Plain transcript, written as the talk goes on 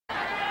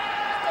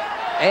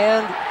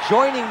And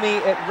joining me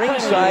at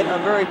ringside,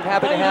 I'm very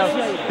happy to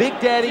have Big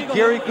Daddy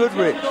Gary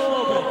Goodridge.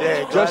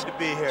 Yeah, glad to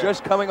be here.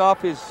 Just coming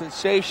off his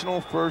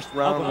sensational first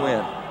round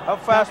win. How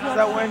fast was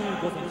that win?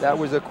 That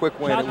was a quick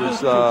win. It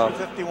was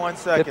 51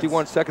 seconds.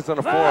 51 seconds on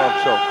a forearm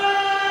choke.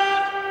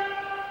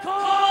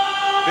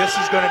 This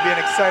is going to be an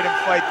exciting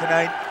fight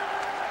tonight.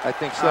 I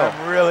think so.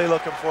 I'm really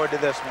looking forward to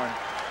this one.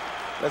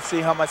 Let's see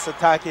how much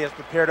Satake has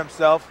prepared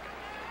himself.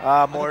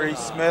 Maurice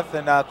Smith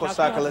and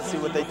Kosaka, let's see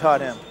what they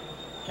taught him.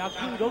 Now,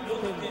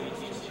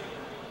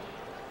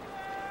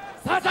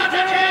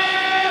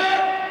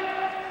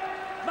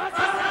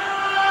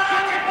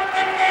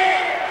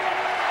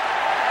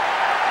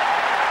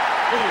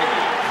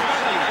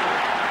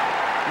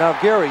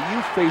 Gary,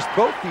 you faced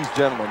both these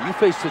gentlemen. You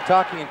faced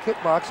Satake in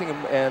kickboxing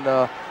and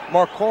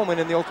Mark Coleman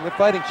in the Ultimate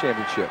Fighting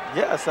Championship.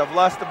 Yes, I've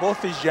lost to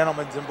both these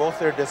gentlemen in both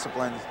their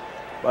disciplines.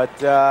 But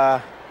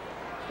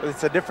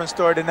it's a different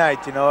story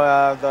tonight. You know,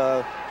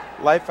 the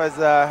life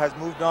has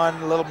moved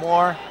on a little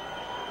more.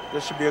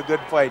 This should be a good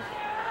fight.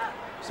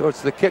 So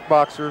it's the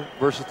kickboxer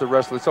versus the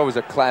wrestler. It's always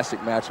a classic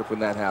matchup when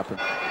that happens.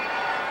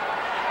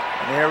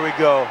 And here we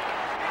go.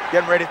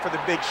 Getting ready for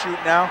the big shoot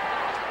now.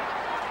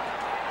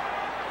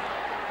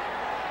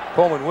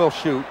 Coleman will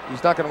shoot.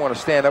 He's not going to want to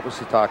stand up with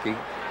Satake.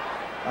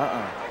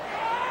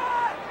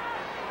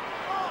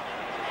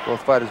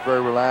 Both fighters very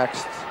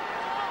relaxed.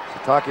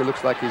 Satake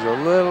looks like he's a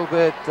little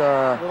bit...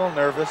 a little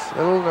nervous.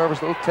 A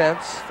little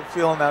tense. Just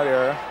feeling out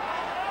here.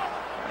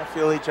 I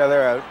feel each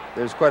other out.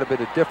 There's quite a bit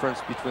of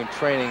difference between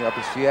training up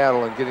in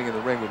Seattle and getting in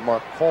the ring with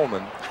Mark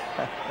Coleman,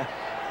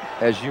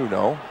 as you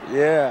know.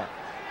 Yeah,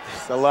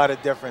 it's a lot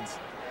of difference.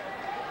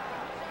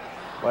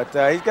 But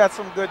he's got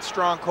some good,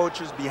 strong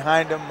coaches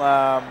behind him.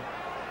 The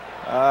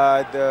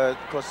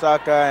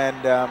Kosaka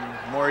and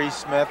Maurice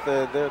Smith,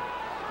 the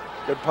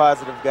good,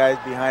 positive guys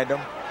behind him.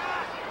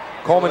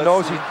 Coleman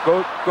knows he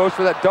goes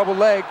for that double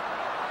leg.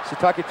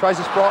 Satake tries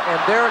to sprawl, and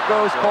there it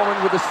goes. Yeah.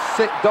 Coleman with a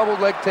double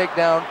leg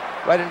takedown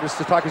right into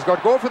Satake's guard.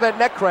 Going for that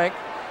neck crank.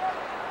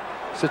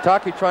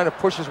 Satake trying to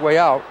push his way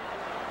out.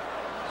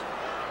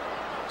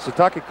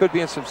 Satake could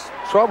be in some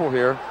trouble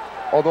here,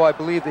 although I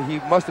believe that he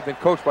must have been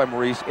coached by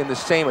Maurice in the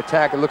same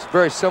attack. It looks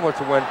very similar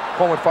to when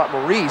Coleman fought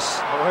Maurice.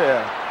 Oh,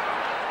 yeah.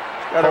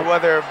 Got to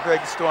weather a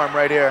big storm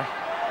right here.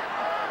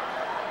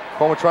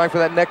 Coleman trying for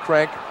that neck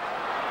crank.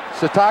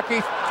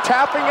 Satake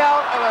tapping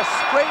out on a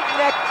straight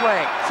neck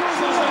crank.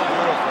 Beautiful,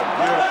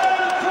 beautiful.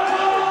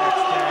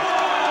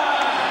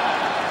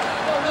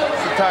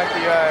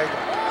 Satake, I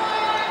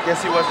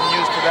guess he wasn't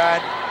used to that.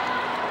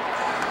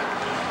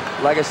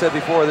 Like I said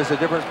before, there's a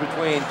difference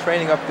between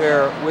training up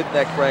there with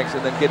neck cranks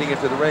and then getting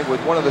into the ring with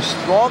one of the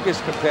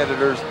strongest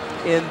competitors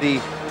in the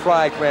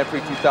Pride Grand Prix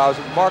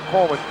 2000, Mark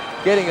Coleman,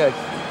 getting a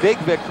big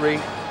victory,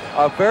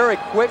 a very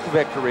quick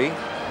victory.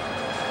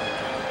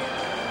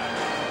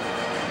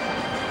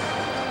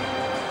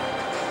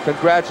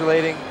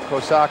 Congratulating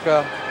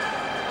Kosaka.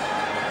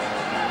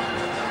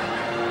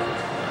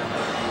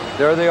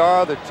 There they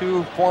are, the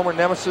two former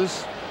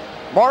nemesis.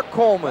 Mark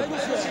Coleman.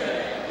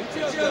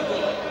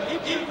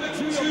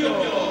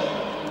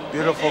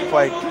 Beautiful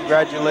fight.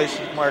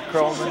 Congratulations, Mark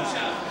Coleman.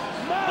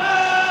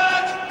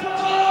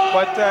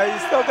 But you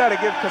still got to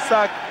give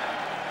Kosaka.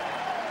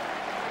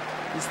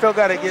 You still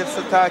got to give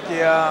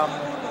Satake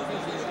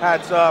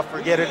hats off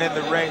for getting in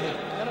the ring.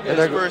 His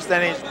first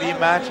NHB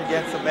match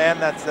against a man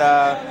that's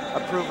a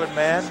proven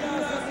man.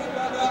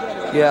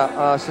 Yeah,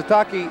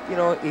 Satake, you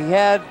know, he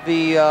had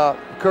the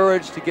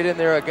courage to get in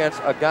there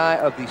against a guy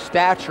of the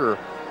stature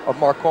of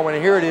Mark Coleman.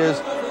 And here it is.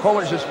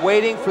 Coleman is just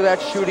waiting for that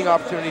shooting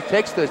opportunity.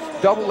 Takes the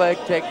double leg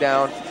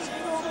takedown.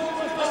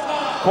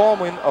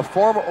 Coleman, a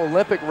former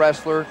Olympic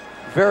wrestler,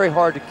 very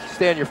hard to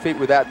stay on your feet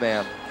with that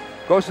man.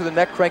 Goes to the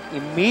neck crank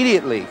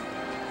immediately.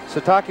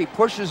 Satake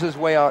pushes his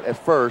way out at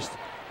first,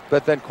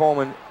 but then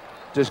Coleman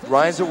just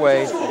grinds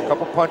away, a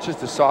couple punches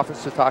to soften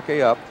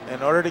Satake up.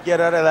 In order to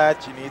get out of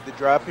that, you need to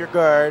drop your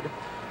guard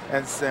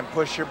and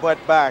push your butt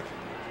back.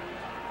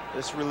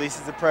 This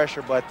releases the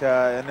pressure, but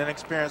an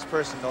inexperienced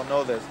person don't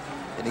know this.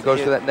 And he goes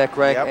for that neck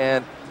crank,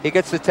 and he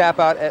gets the tap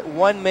out at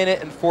 1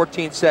 minute and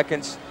 14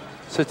 seconds.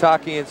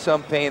 Satake in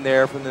some pain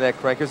there from the neck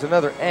crank. There's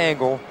another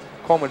angle.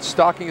 Coleman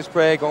stalking his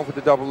prey, going for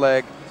the double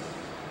leg.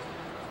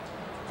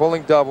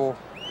 Pulling double.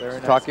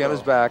 Satake on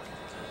his back.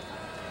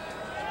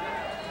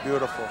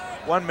 Beautiful.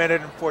 1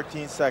 minute and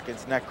 14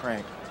 seconds, neck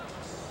crank.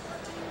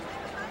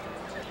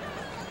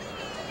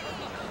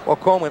 Well,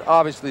 Coleman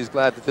obviously is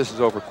glad that this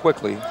is over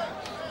quickly.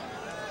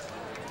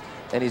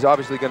 And he's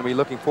obviously going to be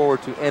looking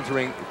forward to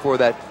entering for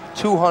that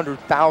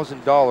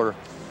 $200,000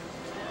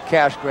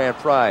 cash grand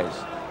prize.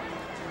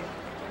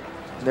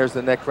 And there's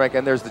the neck crank,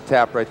 and there's the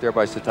tap right there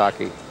by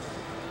Satake.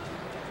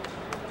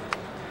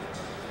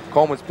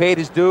 Coleman's paid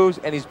his dues,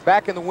 and he's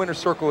back in the winner's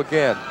circle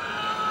again.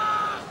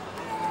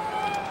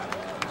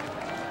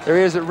 There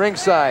he is at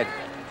ringside.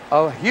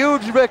 A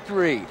huge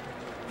victory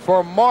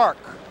for Mark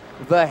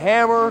the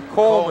Hammer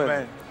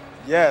Coleman.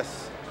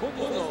 Yes.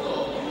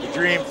 The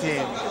dream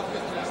team.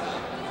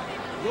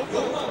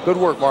 Good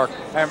work, Mark.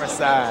 Hammer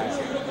side.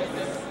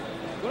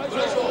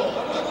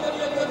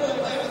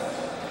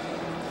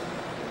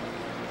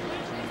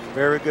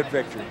 Very good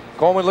victory.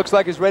 Coleman looks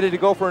like he's ready to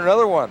go for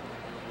another one.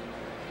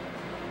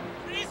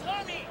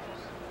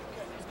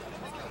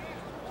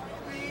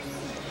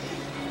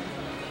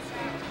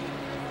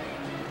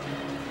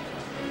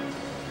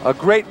 A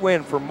great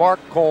win for Mark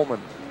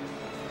Coleman.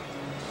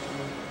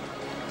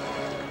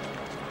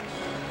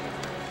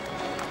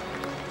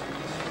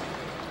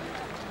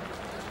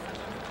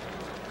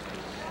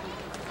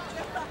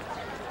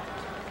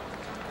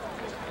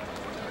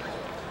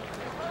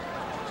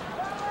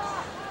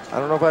 I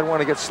don't know if I'd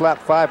want to get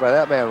slapped 5 by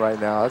that man right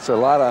now. That's a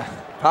lot of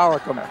power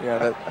coming.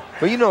 Yeah,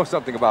 but you know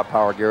something about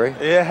power, Gary.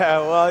 Yeah,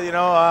 well, you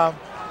know,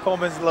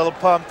 Coleman's a little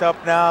pumped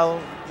up now.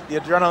 The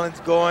adrenaline's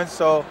going,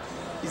 so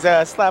he's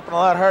slapping a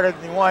lot harder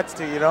than he wants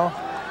to, you know.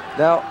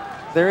 Now,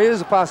 there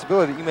is a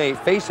possibility you may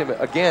face him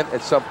again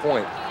at some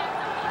point.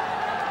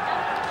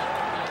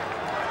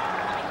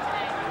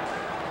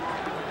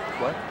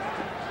 What?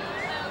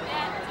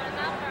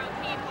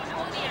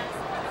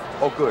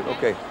 Oh, good.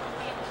 Okay.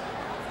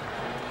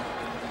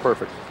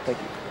 Perfect. Thank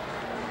you.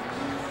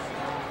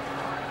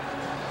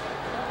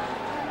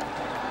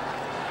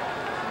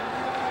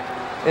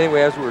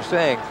 Anyway, as we were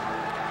saying,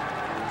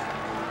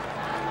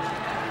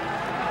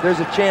 there's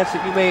a chance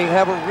that you may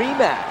have a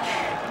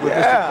rematch with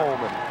Mr.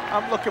 Coleman.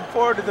 I'm looking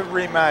forward to the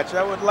rematch.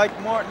 I would like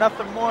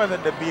nothing more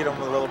than to beat him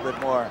a little bit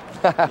more.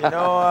 You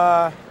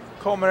know,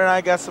 Coleman and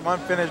I got some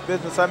unfinished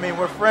business. I mean,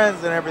 we're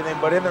friends and everything,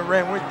 but in the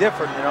ring, we're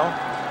different, you know.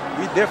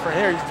 We different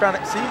here. He's trying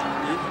to, see,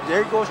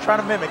 there he goes trying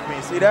to mimic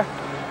me. See that?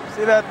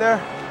 See that there?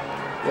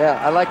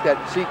 Yeah, I like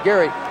that. See,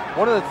 Gary,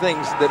 one of the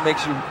things that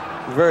makes you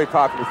a very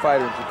popular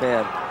fighter in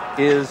Japan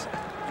is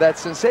that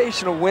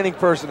sensational winning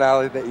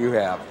personality that you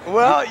have.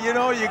 Well, you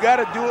know, you got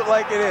to do it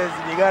like it is,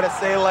 and you got to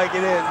say it like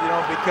it is, you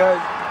know, because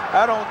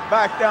I don't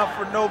back down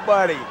for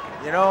nobody,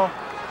 you know.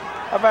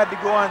 I've had to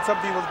go on some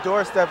people's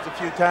doorsteps a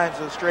few times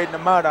to straighten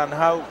them out on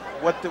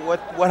what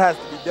has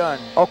to be done.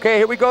 Okay,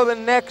 here we go, the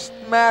next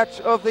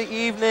match of the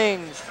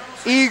evening.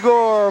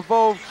 Igor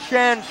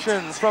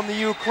Vovchanchin from the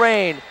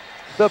Ukraine,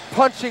 the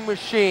punching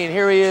machine.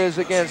 Here he is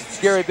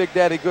against Gary Big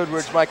Daddy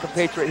Goodridge, my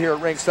compatriot here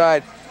at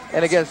ringside,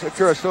 and against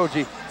AKIRA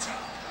SHOJI.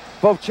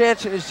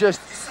 Vovchanchin is just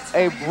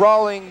a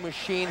brawling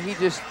machine. He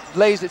just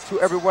lays it to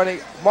everyone.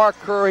 Mark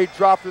Curry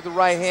dropped with the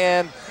right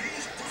hand.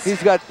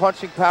 He's got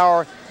punching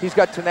power. He's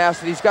got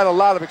tenacity. He's got a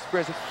lot of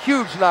experience. A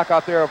huge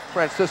knockout there of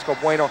Francisco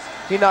Bueno.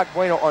 He knocked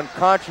Bueno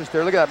unconscious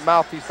there. Look at that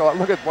mouthpiece.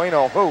 Look at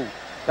Bueno. Who?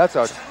 That's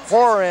a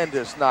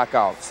horrendous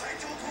knockout.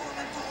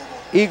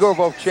 Igor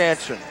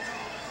Vovchanchin.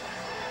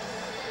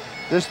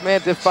 This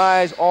man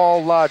defies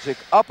all logic.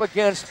 Up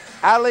against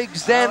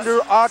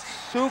Alexander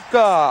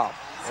Otsuka.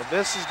 Well,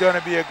 this is going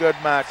to be a good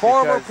match.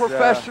 Former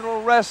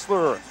professional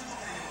wrestler.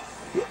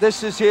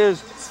 This is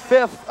his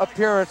 5th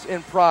appearance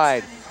in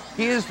Pride.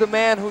 He is the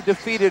man who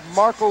defeated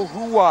Marco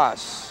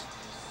Ruas.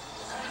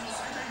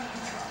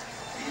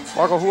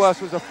 Marco Ruas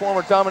was a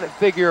former dominant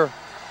figure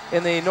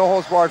in the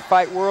no-holds-barred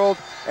fight world,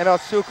 and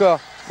Otsuka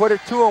put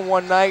it to him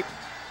one night.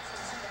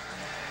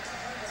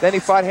 Then he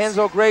fought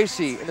Renzo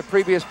Gracie in the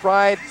previous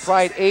Pride,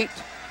 Pride 8.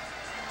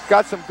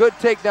 Got some good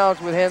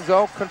takedowns with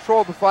Renzo,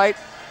 controlled the fight.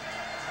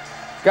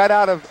 Got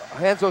out of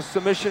Renzo's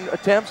submission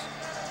attempts,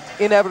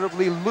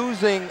 inevitably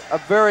losing a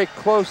very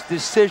close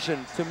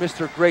decision to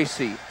Mr.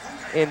 Gracie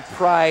in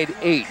Pride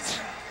 8.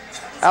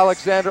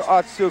 Alexander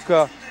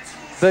Otsuka,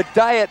 the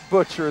diet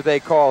butcher they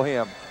call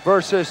him,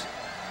 versus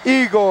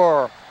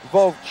Igor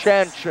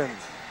Vovchanchin.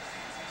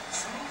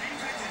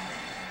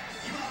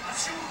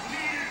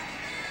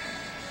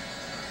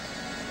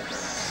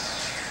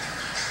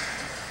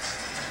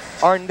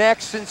 Our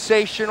next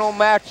sensational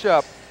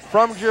matchup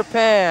from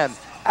Japan,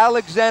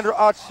 Alexander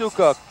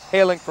Otsuka,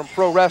 hailing from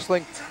pro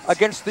wrestling,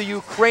 against the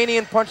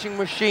Ukrainian punching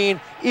machine,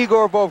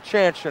 Igor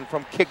Vovchanchin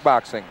from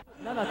kickboxing.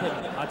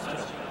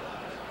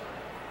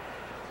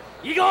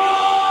 Igor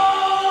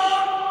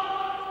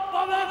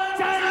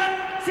Vovchanchin!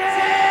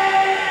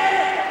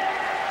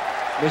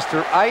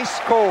 Mr. Ice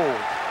Cold,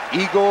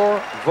 Igor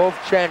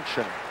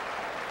Vovchanchin.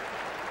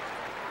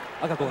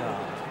 赤コーナー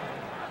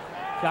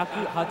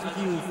183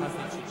セ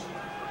ンチ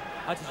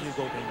 85.4 キ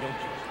ロ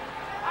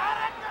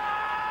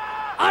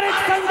アレク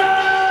サンダ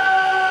ー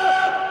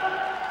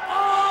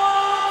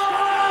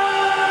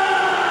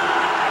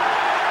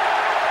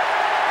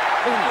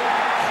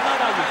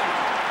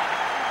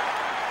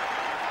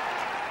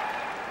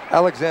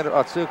Alexander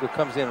Otsuka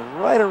comes in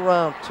right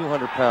around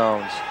 200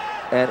 pounds,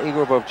 and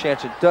Igor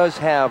Vovchanchin does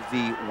have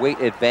the weight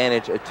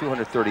advantage at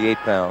 238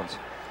 pounds.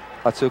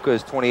 Otsuka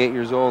is 28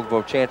 years old,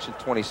 Vovchanchin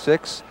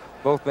 26.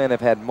 Both men have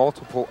had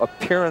multiple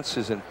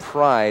appearances in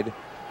Pride.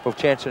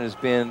 Vovchanchin has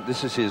been,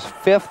 this is his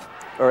 5th,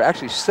 or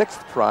actually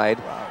 6th Pride,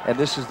 and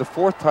this is the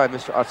 4th time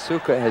Mr.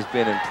 Otsuka has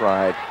been in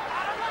Pride.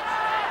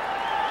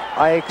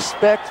 I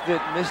expect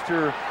that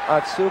Mr.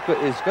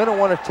 Otsuka is going to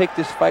want to take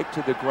this fight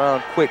to the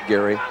ground quick,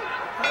 Gary.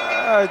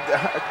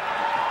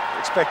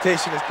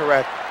 Expectation is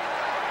correct.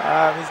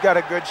 He's got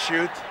a good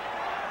shoot.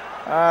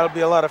 It'll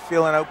be a lot of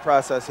feeling out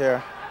process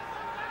here.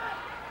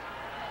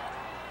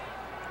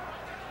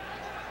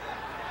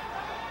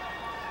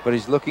 but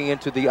he's looking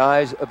into the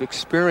eyes of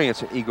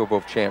experience in Igor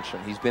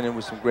Vovchanchin. He's been in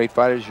with some great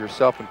fighters,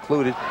 yourself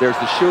included. There's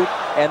the shoot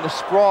and the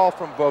sprawl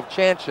from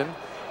Vovchanchin.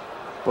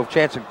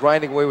 Vovchanchin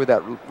grinding away with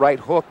that right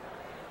hook.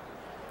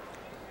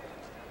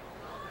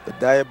 The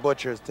Diet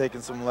Butcher is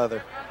taking some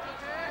leather.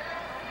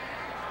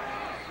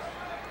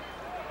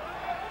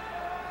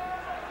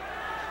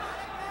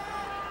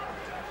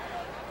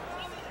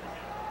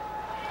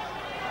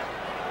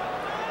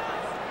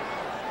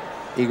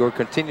 Igor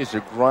continues to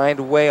grind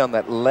away on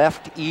that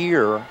left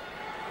ear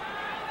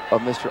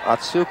of Mr.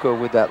 Otsuka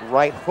with that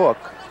right hook.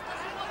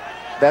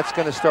 That's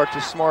going to start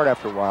to smart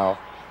after a while.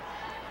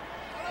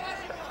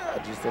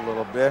 Just a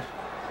little bit.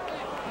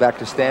 Back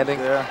to standing.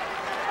 There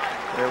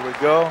we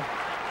go.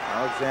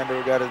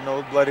 Alexander got his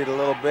nose bloodied a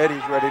little bit.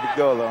 He's ready to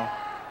go, though.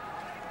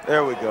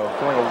 There we go.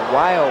 Going a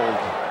wild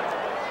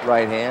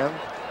right hand.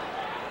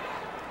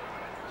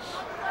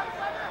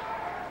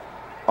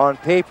 On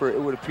paper,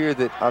 it would appear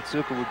that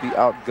Otsuka would be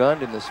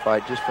outgunned in this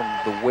fight just from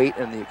the weight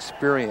and the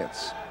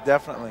experience.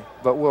 Definitely.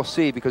 But we'll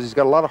see, because he's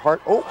got a lot of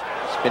heart. Oh,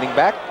 spinning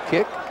back,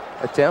 kick,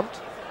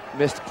 attempt.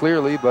 Missed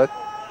clearly, but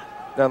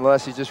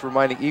nonetheless, he's just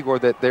reminding Igor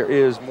that there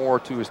is more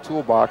to his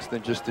toolbox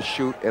than just the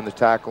shoot and the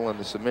tackle and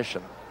the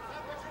submission.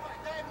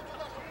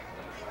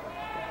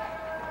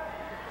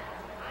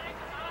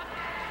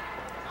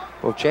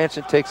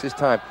 Vovchanchin takes his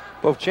time.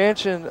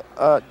 Vovchanchin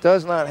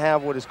does not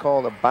have what is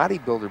called a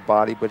bodybuilder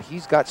body, but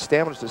he's got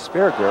stamina to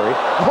spare, Gary.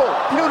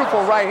 Oh,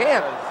 beautiful right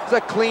hand. It's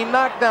a clean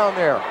knockdown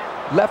there.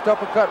 Left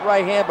uppercut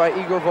right hand by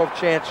Igor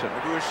Vovchanchin.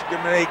 Maybe we should give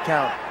him an 8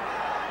 count.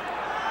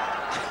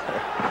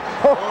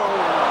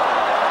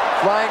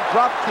 Flying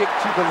drop kick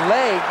to the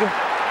leg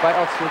by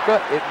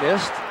Otsuka. It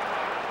missed.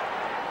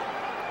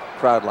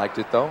 Crowd liked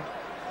it, though.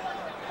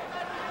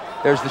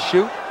 There's the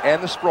shoot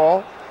and the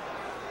sprawl.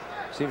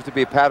 Seems to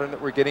be a pattern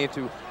that we're getting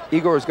into.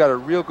 Igor has got a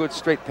real good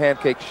straight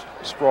pancake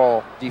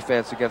sprawl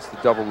defense against the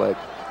double leg.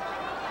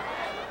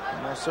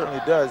 He most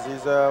certainly does.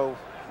 He's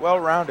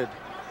well-rounded.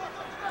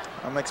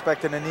 I'm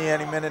expecting a knee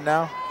any minute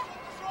now.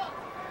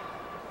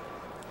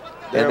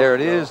 And there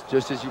it is,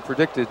 just as you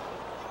predicted.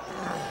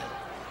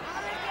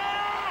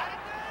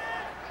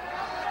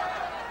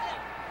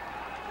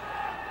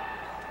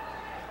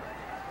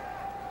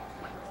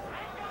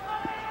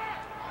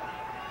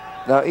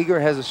 Now Igor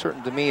has a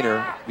certain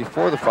demeanor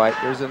before the fight.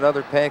 There's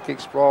another pancake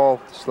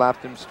sprawl,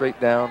 slapped him straight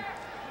down.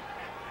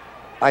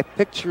 I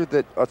picture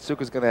that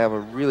Otsuka's going to have a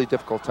really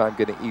difficult time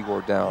getting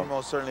Igor down. He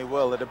most certainly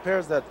will. It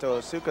appears that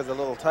Otsuka's a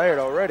little tired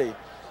already.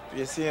 If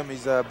you see him,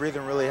 he's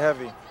breathing really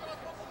heavy.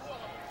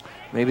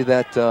 Maybe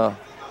that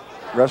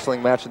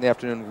wrestling match in the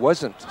afternoon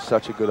wasn't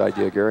such a good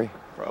idea, Gary.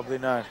 Probably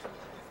not.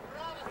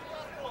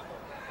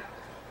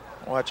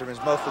 Watch him, his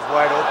mouth is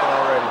wide open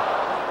already.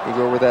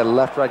 Igor with that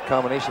left-right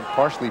combination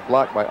partially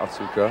blocked by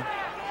Otsuka.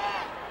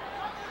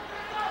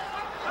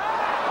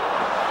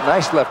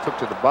 Nice left hook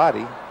to the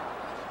body.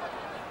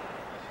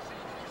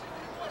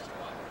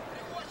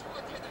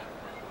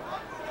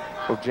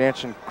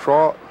 Vovchanchin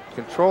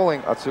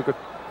controlling Otsuka.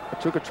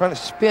 Otsuka trying to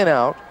spin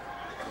out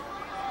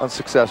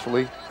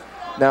unsuccessfully.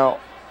 Now,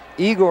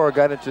 Igor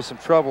got into some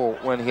trouble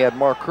when he had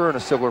Mark Kerr in a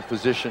similar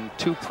position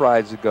 2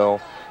 prides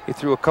ago. He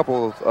threw a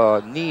couple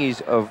of knees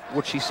of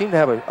which he seemed to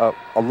have a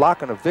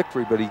lock and a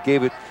victory, but he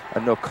gave it a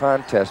no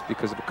contest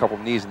because of a couple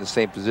of knees in the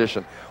same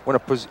position. When a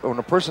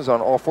person's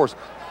on all fours,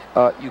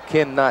 you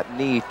cannot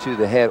knee to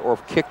the head or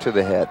kick to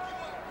the head.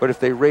 But if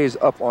they raise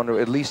up onto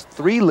at least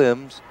 3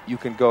 limbs, you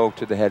can go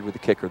to the head with the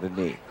kick or the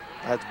knee.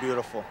 That's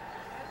beautiful.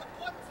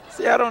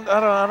 See, I don't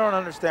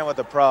understand what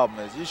the problem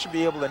is. You should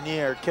be able to knee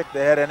or kick the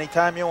head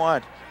anytime you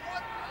want.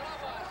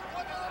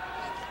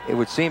 It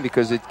would seem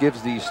because it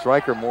gives the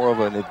striker more of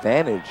an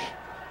advantage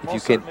if you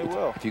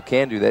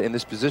can do that. In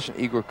this position,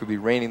 Igor could be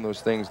raining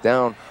those things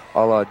down,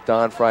 a la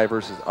Don Fry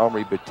versus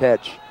Omri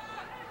Batech.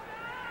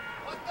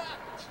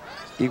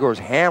 Igor's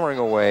hammering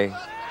away.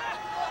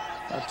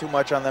 Not too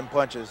much on them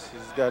punches.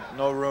 He's got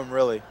no room,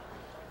 really.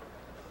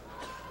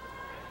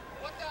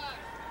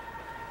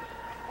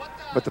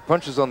 But the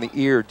punches on the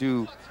ear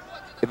do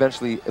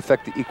eventually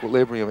affect the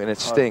equilibrium, and it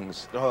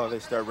stings. Oh, they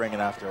start ringing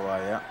after a while,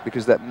 yeah.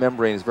 Because that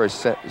membrane is very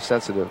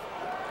sensitive.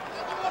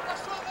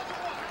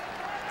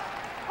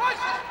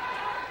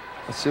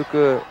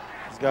 Otsuka.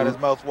 He's got his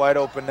mouth wide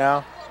open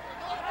now.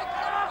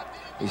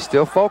 He's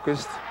still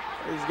focused.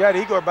 He's got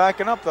Igor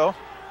backing up, though.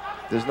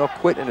 There's no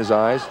quit in his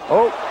eyes.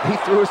 Oh, he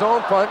threw his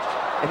own punch,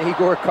 and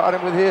Igor caught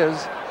him with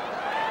his.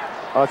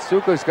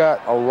 Otsuka's got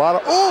a lot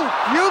of, oh,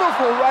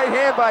 beautiful right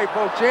hand by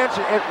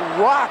Vovchanchin. It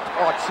rocked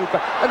Otsuka.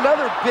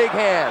 Another big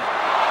hand.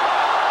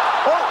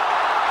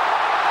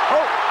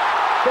 Oh,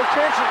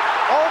 Vovchanchin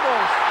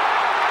almost.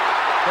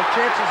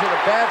 Vovchanchin's in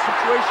a bad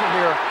situation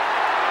here.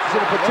 He's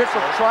in a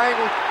potential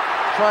triangle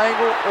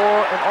or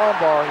an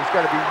armbar. He's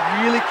got to be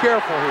really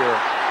careful here.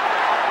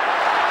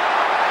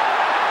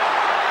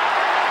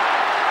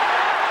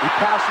 He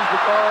passes the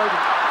guard.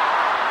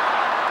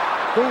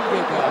 It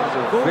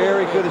was a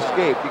very good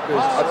escape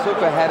because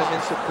Otsuka had him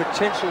in some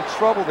potential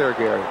trouble there,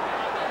 Gary.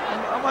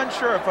 I'm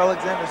unsure if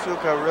Alexander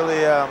Otsuka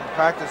really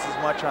practices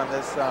much on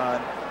this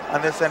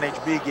on this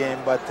NHB game,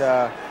 but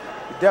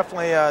he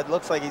definitely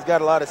looks like he's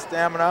got a lot of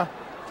stamina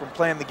from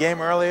playing the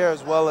game earlier,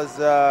 as well as,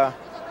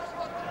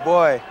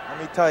 boy, let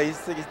me tell you,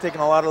 he's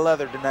taking a lot of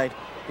leather tonight.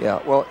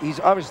 Yeah, well, he's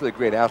obviously a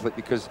great athlete,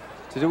 because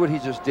to do what he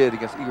just did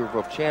against Igor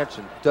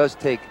Vovchanchyn does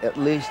take at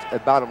least,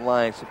 at bottom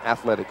line, some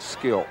athletic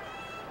skill.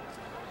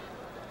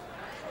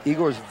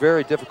 Igor is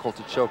very difficult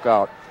to choke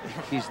out.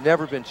 He's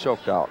never been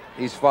choked out.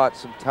 He's fought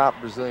some top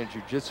Brazilian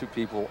jiu-jitsu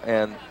people,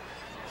 and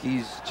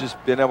he's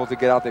just been able to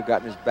get out. They've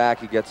gotten his back.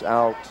 He gets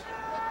out.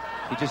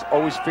 He just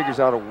always figures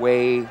out a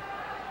way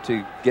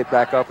to get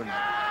back up and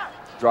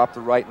drop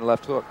the right and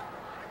left hook.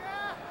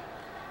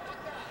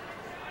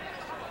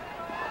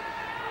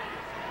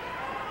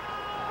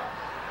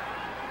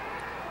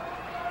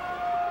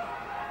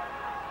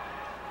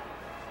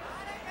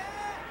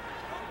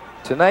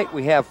 Tonight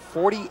we have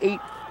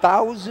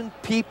 48,000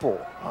 people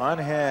on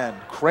hand,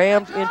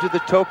 crammed into the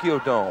Tokyo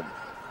Dome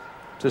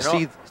to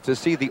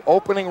see the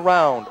opening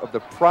round of the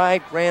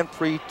Pride Grand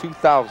Prix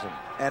 2000.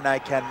 And I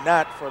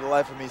cannot, for the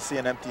life of me, see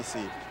an empty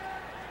seat.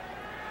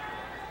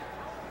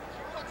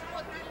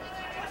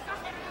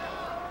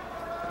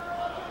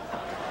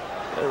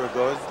 There we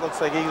go. It looks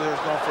like Igor's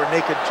going for a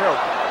naked choke.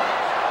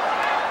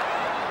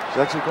 He's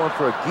actually going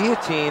for a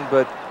guillotine,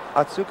 but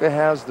Atsuka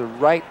has the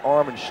right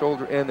arm and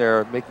shoulder in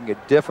there, making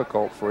it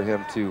difficult for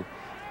him to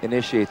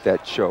initiate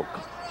that choke.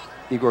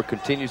 Igor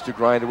continues to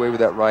grind away with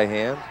that right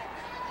hand.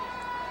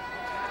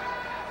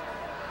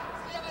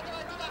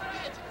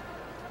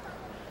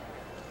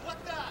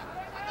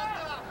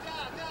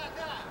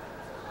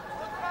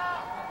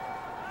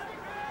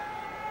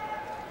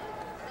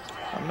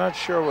 I'm not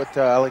sure what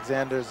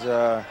Alexander's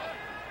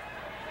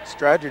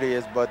strategy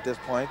is at this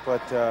point,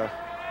 but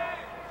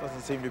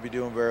doesn't seem to be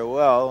doing very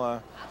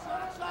well.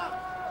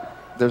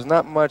 There's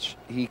not much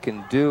he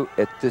can do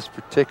at this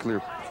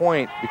particular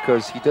point,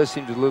 because he does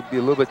seem to be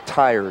a little bit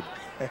tired.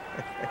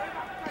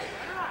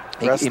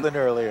 Wrestling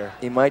earlier.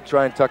 He might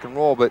try and tuck and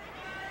roll, but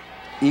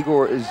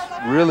Igor is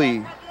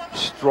really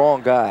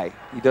strong guy.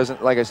 He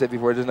doesn't, like I said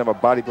before, he doesn't have a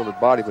bodybuilder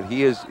body, but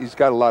he's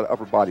got a lot of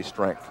upper body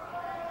strength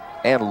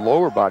and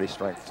lower body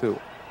strength too.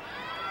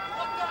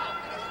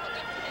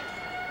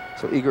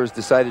 So Igor has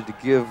decided to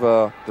give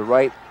the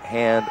right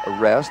hand a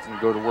rest and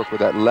go to work with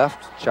that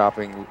left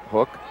chopping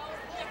hook.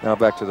 Now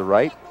back to the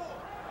right.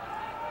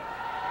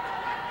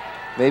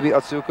 Maybe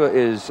Atsuka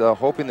is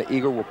hoping that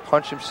Igor will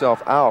punch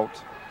himself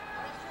out,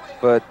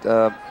 but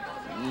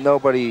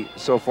nobody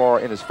so far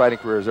in his fighting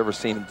career has ever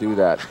seen him do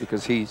that,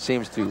 because he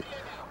seems to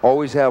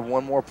always have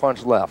one more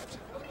punch left.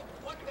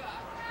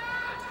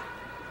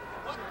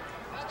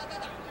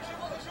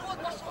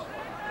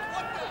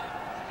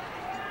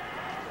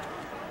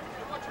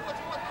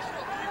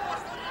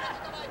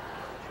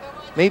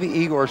 Maybe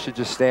Igor should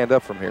just stand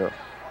up from here.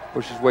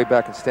 Push his way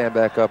back and stand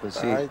back up and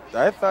see.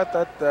 I thought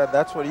that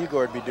that's what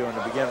Igor would be doing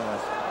to begin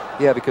with.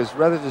 Yeah, because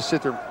rather than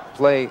sit there and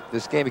play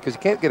this game, because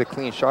he can't get a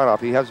clean shot off,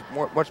 he has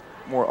much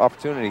more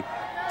opportunity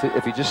to,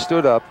 if he just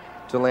stood up,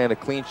 to land a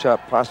clean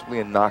shot, possibly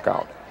a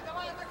knockout.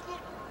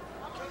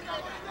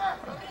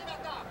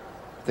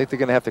 I think they're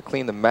going to have to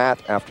clean the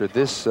mat after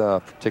this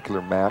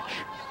particular match.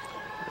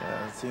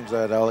 Yeah, it seems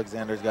that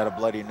Alexander's got a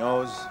bloody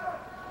nose.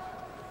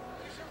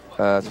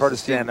 It's hard to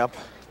stand up.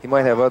 He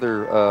might have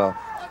other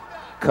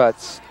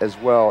cuts as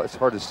well. It's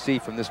hard to see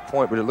from this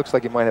point, but it looks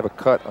like he might have a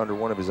cut under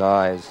one of his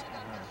eyes.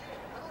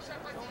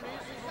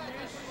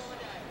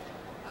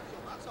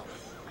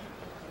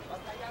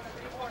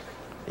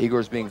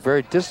 Igor's being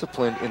very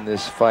disciplined in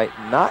this fight,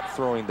 not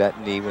throwing that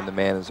knee when the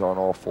man is on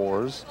all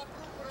fours.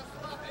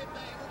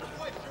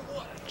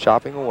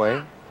 Chopping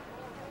away.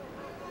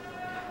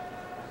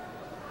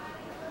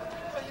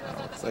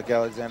 Looks like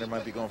Alexander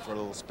might be going for a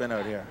little spin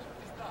out here.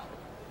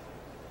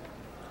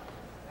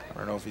 I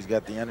don't know if he's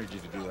got the energy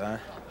to do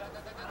that.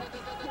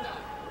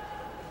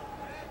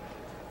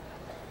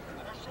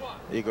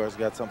 Igor's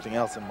got something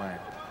else in mind.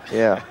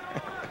 Yeah,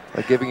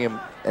 they're giving him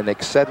an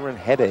Excedrin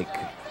headache.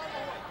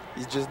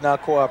 He's just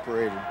not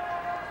cooperating.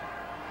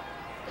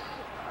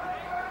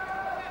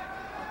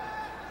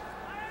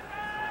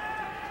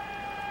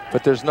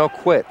 But there's no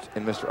quit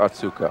in Mr.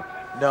 Atsuka.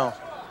 No,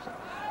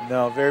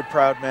 no, very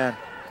proud man.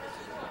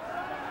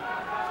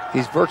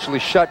 He's virtually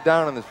shut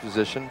down in this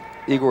position.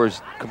 Igor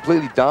is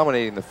completely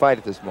dominating the fight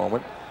at this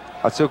moment.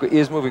 Atsuka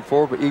is moving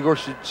forward, but Igor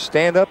should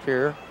stand up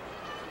here.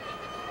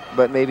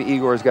 But maybe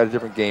Igor has got a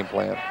different game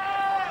plan.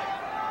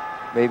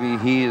 Maybe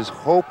he is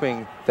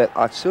hoping that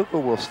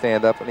Atsuka will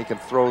stand up and he can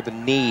throw the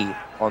knee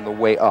on the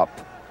way up.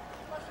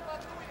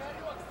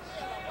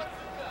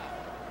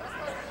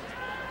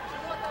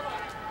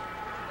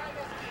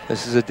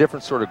 This is a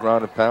different sort of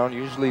ground and pound.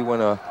 Usually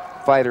when a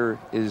fighter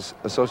is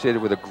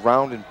associated with a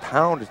ground and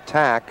pound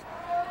attack,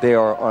 they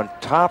are on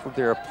top of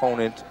their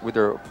opponent with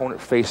their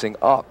opponent facing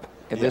up.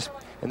 In this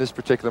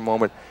particular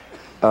moment,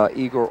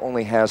 Igor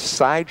only has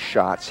side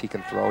shots he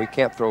can throw. He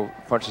can't throw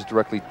punches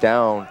directly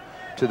down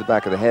to the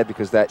back of the head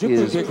because that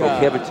is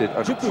prohibited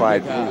under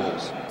Pride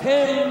rules.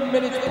 10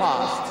 minutes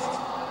passed.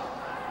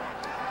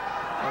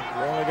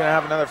 We're only going to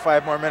have another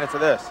 5 more minutes of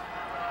this.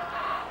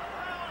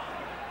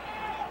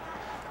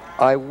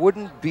 I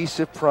wouldn't be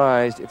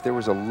surprised if there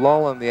was a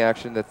lull in the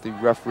action that the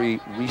referee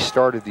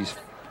restarted these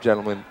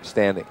gentlemen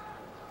standing.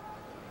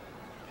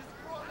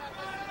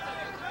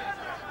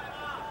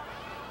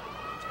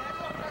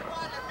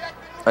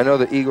 I know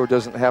that Igor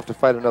doesn't have to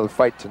fight another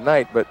fight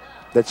tonight, but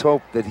let's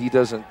hope that he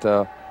doesn't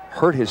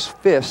hurt his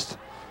fist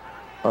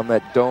on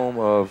that dome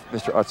of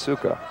Mr.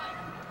 Otsuka.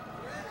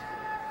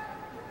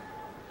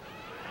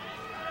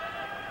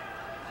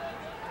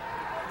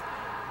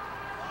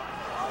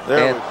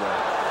 There we go.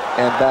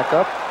 And back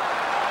up.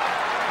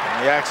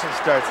 And the action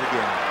starts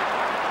again.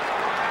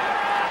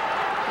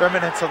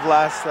 Remnants of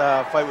last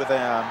fight with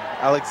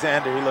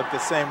Alexander, he looked the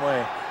same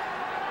way.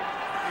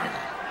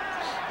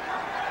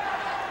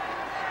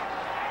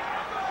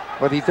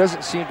 But he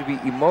doesn't seem to be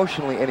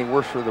emotionally any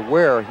worse for the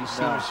wear. He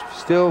seems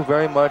still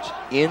very much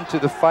into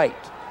the fight.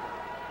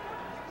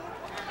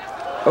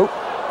 Oh,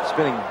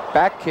 spinning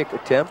back kick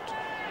attempt.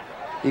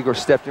 Igor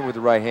stepped in with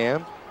the right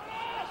hand.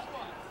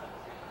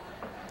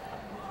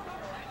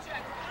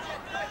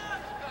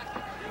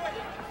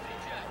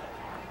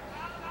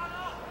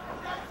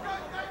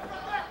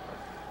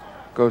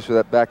 Goes for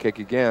that back kick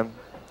again.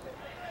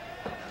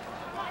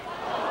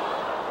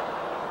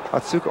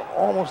 Otsuka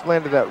almost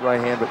landed that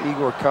right hand, but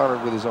Igor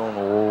countered with his own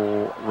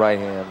right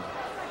hand.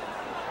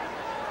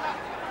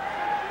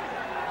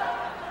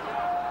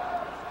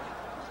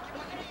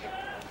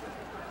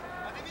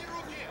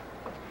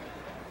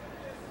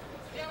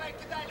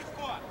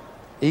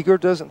 Igor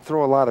doesn't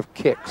throw a lot of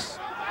kicks.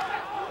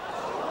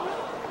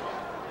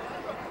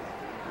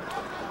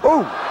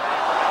 Oh!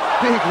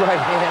 Big right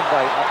hand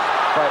by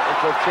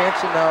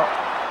Jansen now.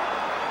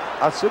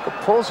 Otsuka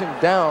pulls him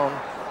down.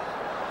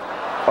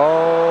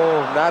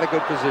 Oh, not a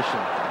good position.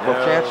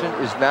 Jansen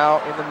is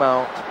now in the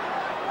mount.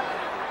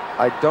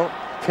 I don't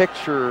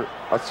picture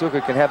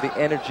Otsuka can have the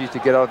energy to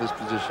get out of this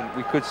position.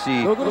 We could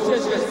see a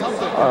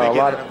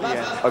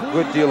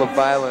good deal of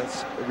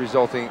violence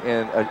resulting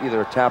in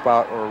either a tap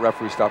out or a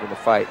referee stopping the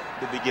fight.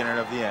 The beginning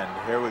of the end.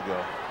 Here we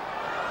go.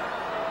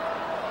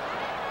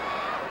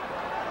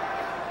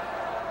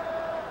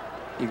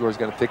 Igor's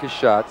going to pick his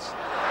shots.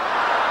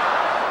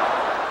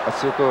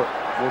 Otsuka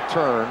will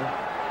turn.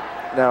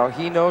 Now,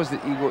 he knows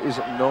that Igor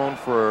isn't known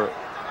for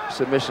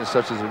submissions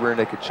such as a rear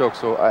naked choke,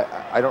 so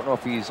I don't know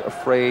if he's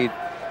afraid.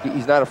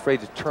 He's not afraid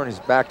to turn his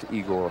back to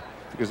Igor,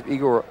 because if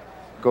Igor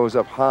goes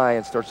up high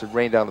and starts to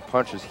rain down the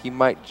punches, he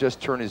might just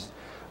turn his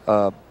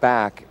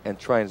back and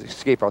try and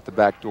escape out the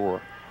back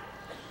door.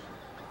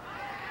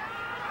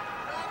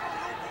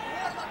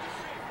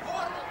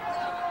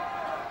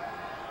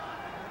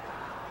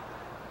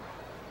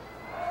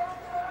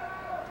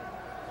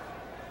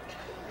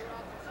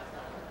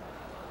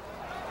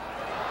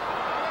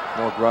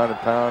 More ground and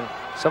pound.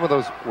 Some of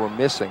those were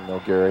missing, though,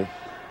 Gary.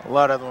 A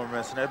lot of them were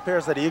missing. It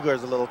appears that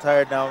Igor's a little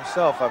tired now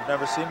himself. I've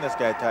never seen this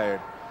guy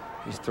tired.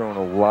 He's throwing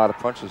a lot of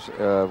punches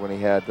when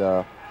he had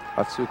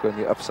Otsuka in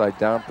the upside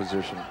down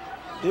position.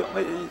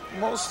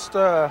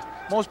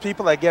 Most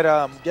people that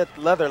get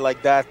leather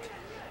like that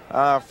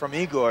from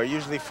Igor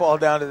usually fall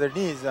down to their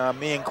knees,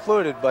 me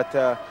included. But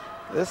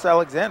this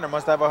Alexander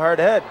must have a hard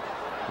head.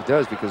 He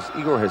does, because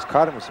Igor has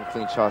caught him with some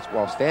clean shots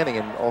while standing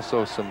and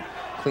also some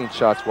clean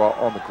shots while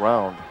on the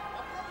ground.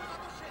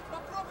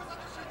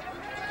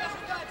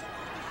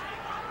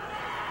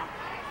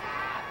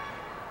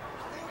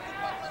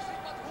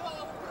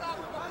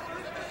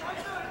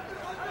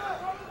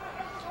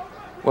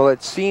 Well,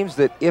 it seems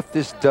that if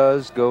this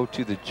does go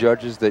to the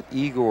judges, that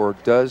Igor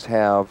does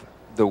have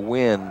the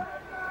win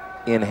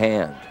in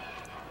hand.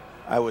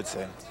 I would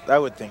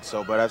think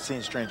so, but I've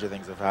seen stranger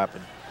things have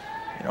happened.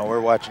 You know,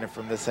 we're watching it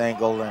from this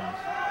angle, and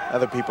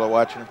other people are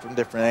watching it from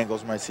different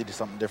angles, might see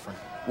something different.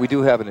 We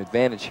do have an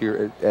advantage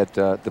here at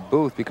the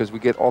booth, because we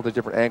get all the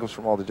different angles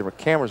from all the different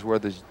cameras, where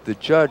the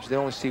judge, they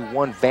only see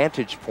one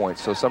vantage point,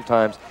 so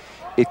sometimes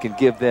it can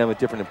give them a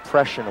different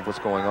impression of what's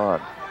going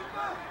on.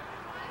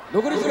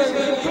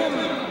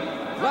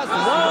 Last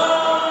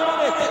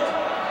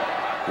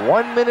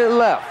 1 minute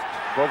left.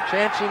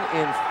 Vovchanchyn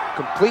in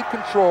complete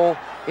control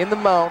in the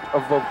mount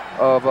of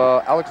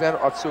Alexander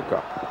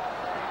Otsuka.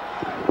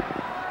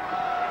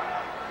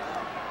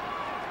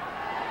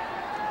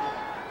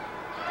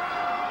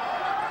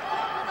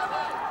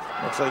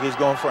 Looks like he's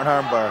going for an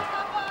armbar.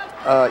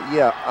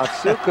 Yeah,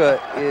 Otsuka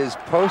is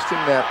posting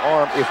that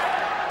arm. If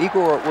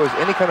Igor was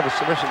any kind of a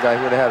submission guy,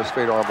 he would have had a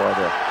straight armbar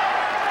there.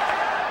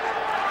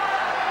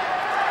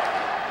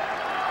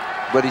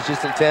 But he's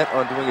just intent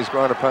on doing his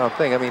ground and pound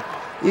thing. I mean,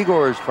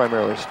 Igor is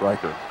primarily a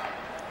striker.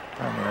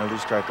 Primarily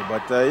striker,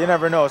 but you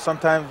never know.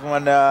 Sometimes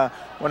when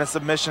a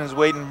submission is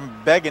waiting,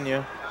 begging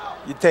you,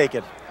 you take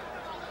it.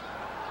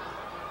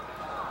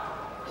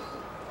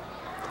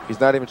 He's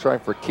not even trying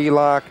for a key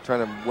lock,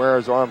 trying to wear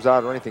his arms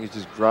out or anything. He's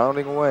just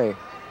grounding away.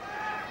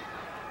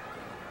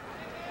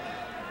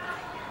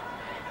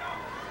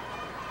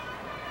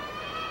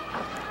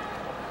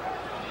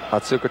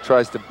 Otsuka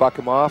tries to buck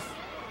him off.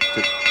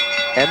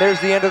 And there's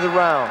the end of the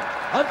round.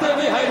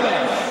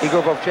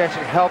 Igor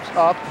Vovchanchyn helps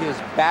up his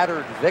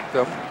battered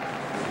victim.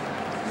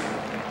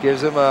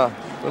 Gives him a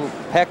little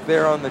peck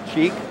there on the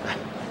cheek.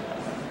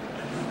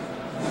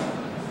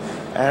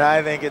 And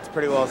I think it's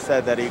pretty well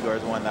said that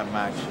Igor's won that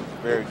match.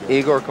 Very good.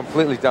 Igor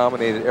completely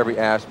dominated every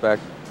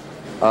aspect.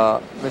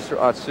 Mr.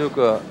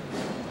 Otsuka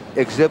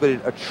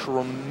exhibited a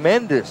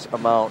tremendous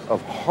amount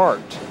of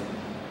heart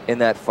in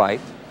that fight.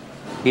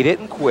 He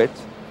didn't quit.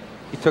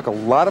 He took a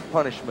lot of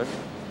punishment.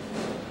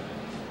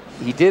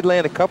 He did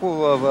land a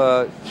couple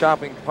of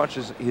chopping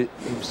punches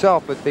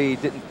himself, but they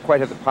didn't quite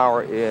have the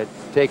power it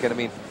taken. I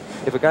mean,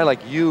 if a guy like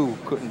you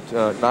couldn't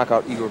knock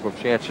out Igor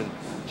Vovchanchyn,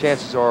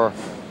 chances are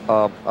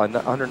a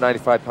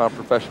 195-pound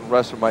professional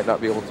wrestler might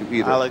not be able to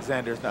either.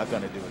 Alexander's not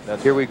going to do it.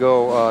 That's Here we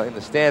go in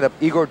the stand-up.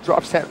 Igor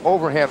drops that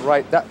overhand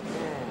right.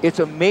 It's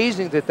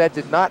amazing that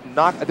did not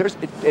knock.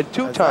 And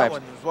two times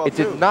it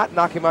did not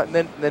knock him out.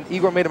 And then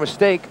Igor made a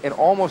mistake and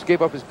almost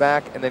gave up his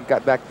back, and then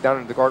got back down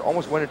into the guard.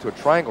 Almost went into a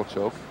triangle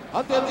choke.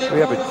 We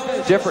have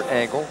a different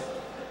angle.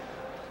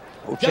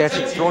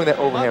 Vovchanchyn throwing that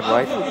overhand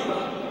right.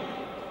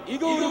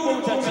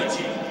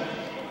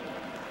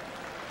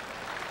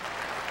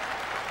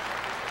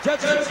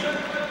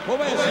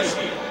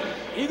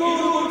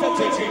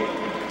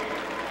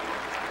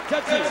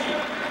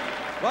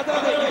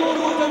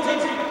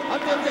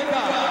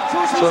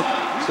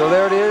 So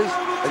there it is,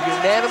 a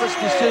unanimous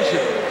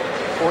decision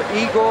for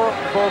Igor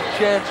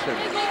Vovchanchyn.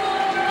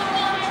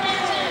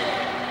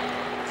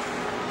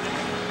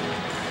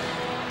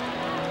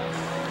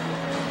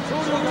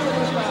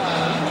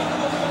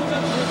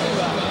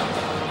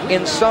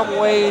 In some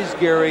ways,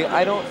 Gary,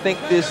 I don't think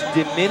this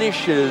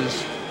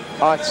diminishes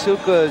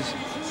Otsuka's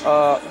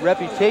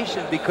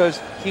reputation,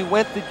 because he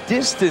went the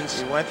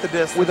distance. He went the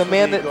distance with a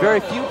man that very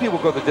few people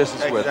go the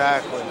distance with.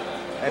 Exactly.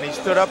 And he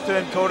stood up to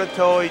him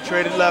toe-to-toe. He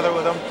traded leather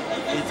with him.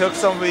 He took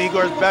some of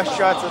Igor's best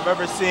shots I've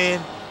ever seen.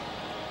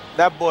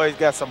 That boy's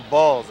got some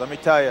balls, let me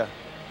tell you.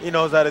 He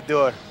knows how to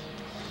do it.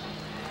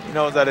 He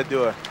knows how to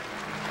do it.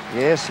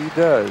 Yes, he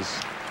does.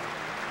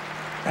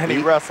 And he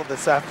wrestled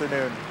this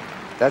afternoon.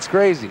 That's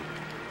crazy.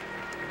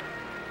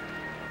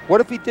 What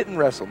if he didn't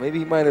wrestle? Maybe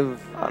he might have...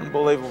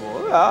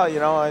 Unbelievable. Well, you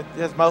know,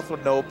 his mouth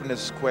wouldn't open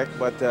as quick,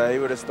 but he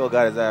would have still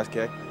got his ass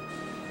kicked.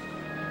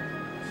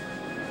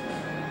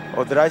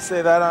 Oh, did I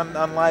say that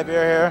on live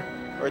air here?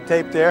 Or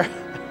taped air?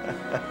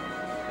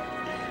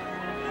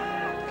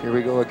 Here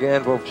we go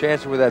again.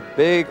 Vovchanchyn with that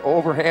big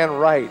overhand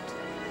right.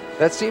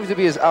 That seems to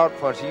be his out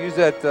punch. He used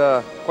that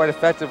quite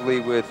effectively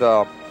with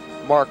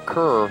Mark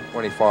Kerr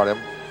when he fought him.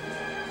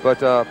 But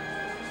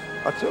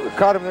Otsuka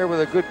caught him there with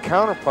a good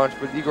counter punch,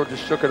 but Igor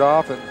just shook it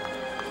off and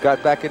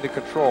got back into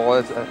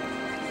control.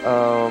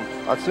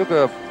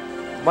 Otsuka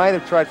might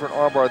have tried for an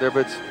armbar there,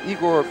 but it's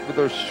Igor with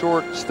those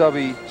short,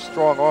 stubby,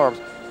 strong arms.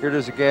 Here it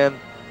is again.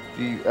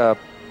 The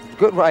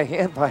good right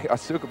hand by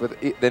Otsuka, but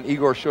then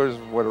Igor shows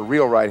what a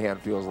real right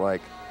hand feels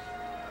like.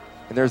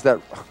 And there's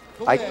that.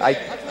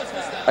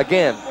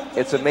 Again,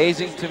 it's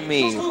amazing to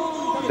me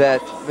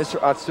that Mr.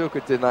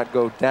 Otsuka did not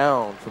go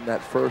down from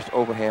that first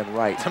overhand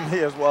right. To me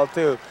as well,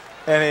 too.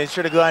 And he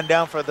should have gone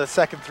down for the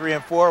second 3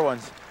 and 4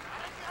 ones.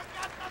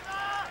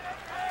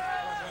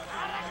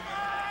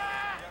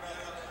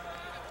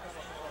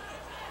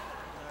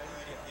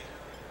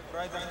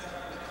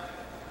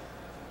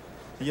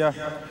 Я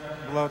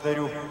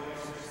благодарю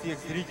всех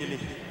зрителей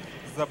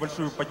за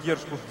большую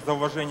поддержку, за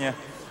уважение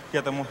к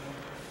этому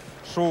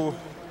шоу.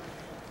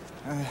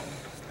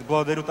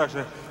 Благодарю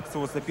также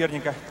своего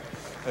соперника.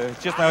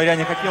 Честно говоря,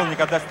 не хотел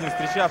никогда с ним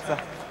встречаться,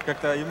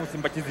 как-то ему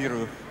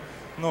симпатизирую.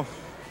 Но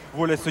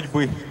воля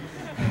судьбы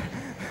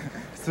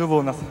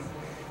свело нас.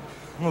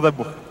 Ну дай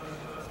Бог.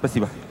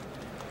 Спасибо.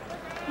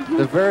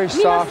 The very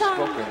soft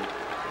spoken.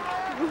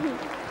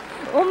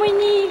 お目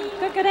に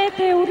かかれ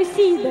て嬉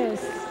しいで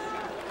す。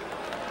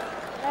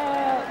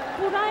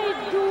プライ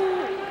ド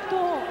と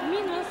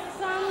皆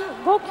さ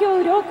んご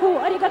協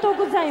力ありがとう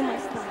ございま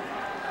した。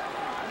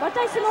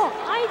私の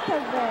相手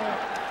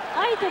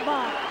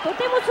はと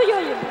ても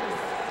強いです。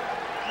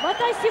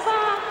私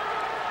は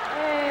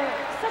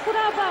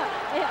SAKURABA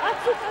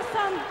Otsuka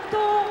さんと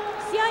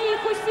試合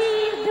欲し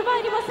いでは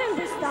ありません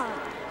でした。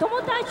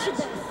友達で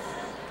す。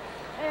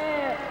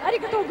あり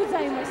がとうござ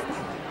いました。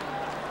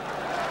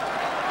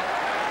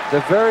The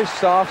very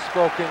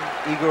soft-spoken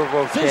Igor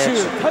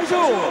Vovchanchyn.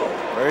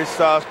 Very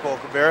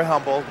soft-spoken, very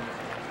humble.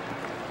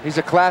 He's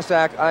a class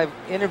act. I've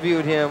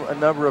interviewed him a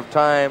number of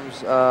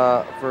times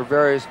for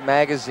various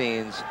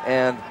magazines,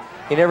 and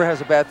he never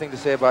has a bad thing to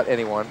say about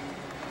anyone.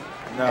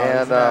 No, and,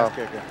 he's an ass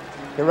kicker.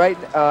 Right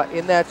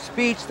in that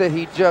speech that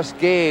he just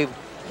gave,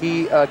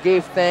 he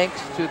gave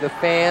thanks to the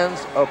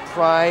fans of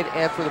Pride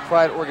and for the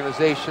Pride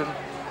organization,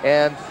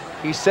 and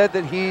he said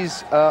that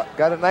he's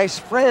got a nice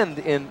friend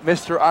in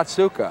Mr.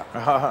 Otsuka.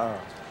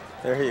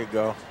 There you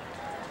go.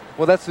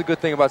 Well, that's the good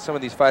thing about some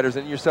of these fighters,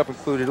 and yourself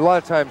included. A lot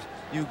of times,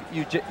 you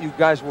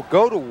guys will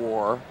go to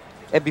war,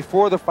 and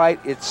before the fight,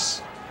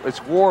 it's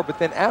war. But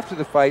then after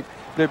the fight,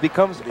 there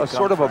becomes a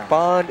sort of a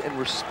bond and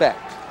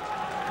respect.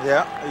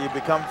 Yeah, you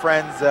become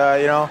friends.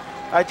 You know,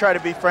 I try to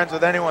be friends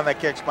with anyone that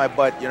kicks my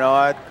butt. You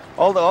know,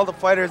 all the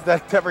fighters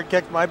that ever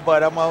kicked my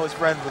butt, I'm always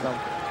friends with them.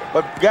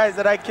 But guys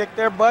that I kick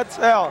their butts,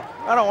 hell,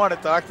 I don't want to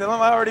talk to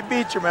them. I already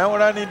beat you, man. What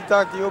do I need to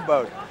talk to you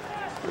about?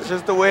 It's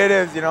just the way it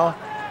is, you know.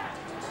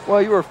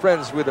 Well, you were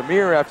friends with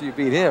Amir after you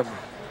beat him.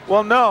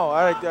 Well, no,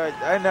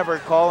 I never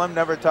call him,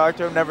 never talk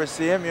to him, never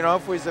see him. You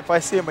know, if I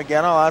see him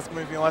again, I'll ask him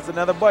if he wants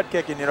another butt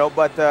kicking. You know,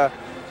 but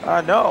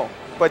no.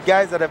 But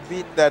guys that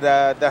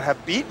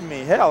have beaten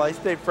me, hell, I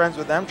stay friends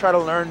with them. Try to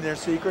learn their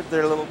secret,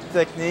 their little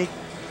technique,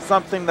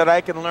 something that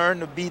I can learn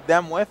to beat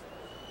them with.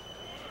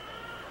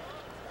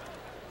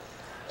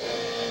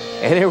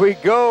 And here we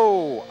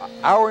go,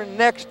 our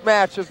next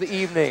match of the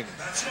evening.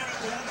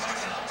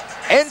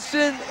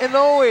 Ensign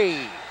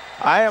Inoue.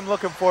 I am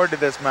looking forward to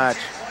this match.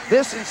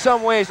 This, in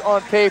some ways,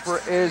 on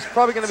paper, is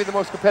probably going to be the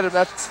most competitive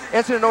match.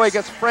 Ensign Inoue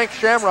against Frank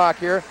Shamrock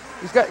here.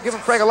 He's giving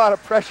Frank a lot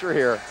of pressure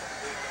here.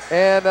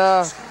 And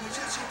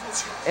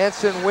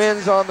Ensign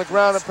wins on the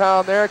ground and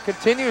pound there,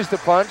 continues to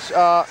punch.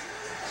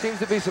 Seems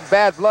to be some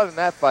bad blood in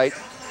that fight.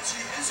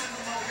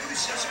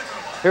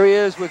 Here he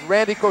is with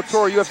Randy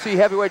Couture, UFC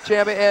heavyweight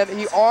champion, and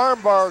he arm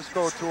bars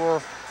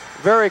Couture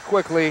very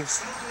quickly.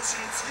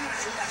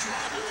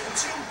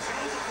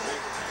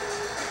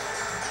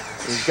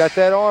 He's got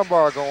that arm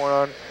bar going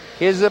on.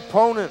 His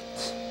opponent,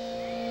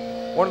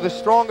 one of the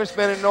strongest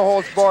men in No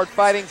Holds Barred,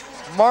 fighting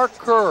Mark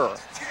Kerr.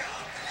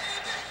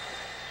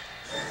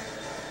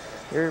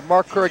 Here,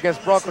 Mark Kerr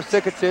against Branko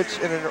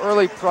Sikatic in an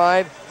early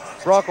pride.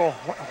 Branko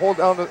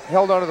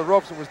held onto the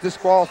ropes and was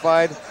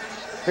disqualified.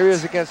 Here he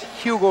is against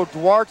Hugo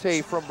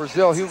Duarte from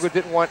Brazil. Hugo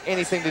didn't want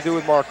anything to do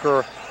with Mark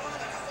Kerr.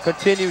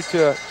 Continued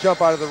to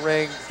jump out of the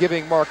ring,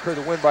 giving Mark Kerr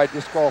the win by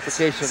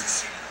disqualification.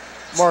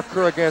 Mark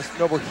Kerr against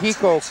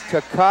Nobuhiko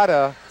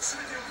Takada.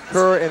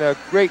 Kerr in a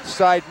great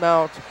side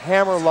mount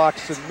hammerlock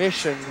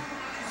submission.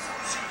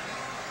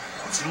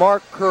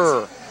 Mark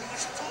Kerr,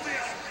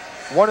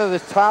 one of the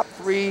top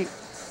 3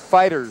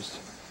 fighters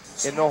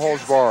in No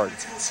Holds Barred.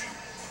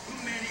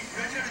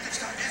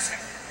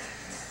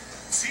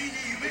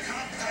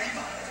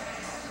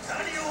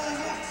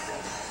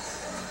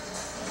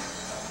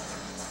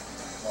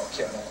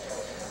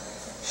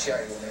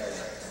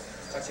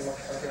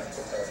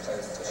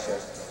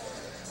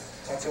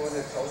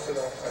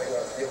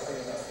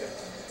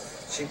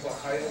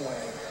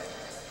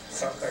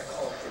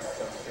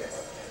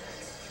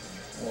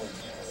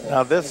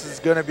 Now this is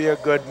going to be a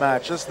good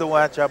match. This is the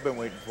match I've been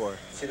waiting for.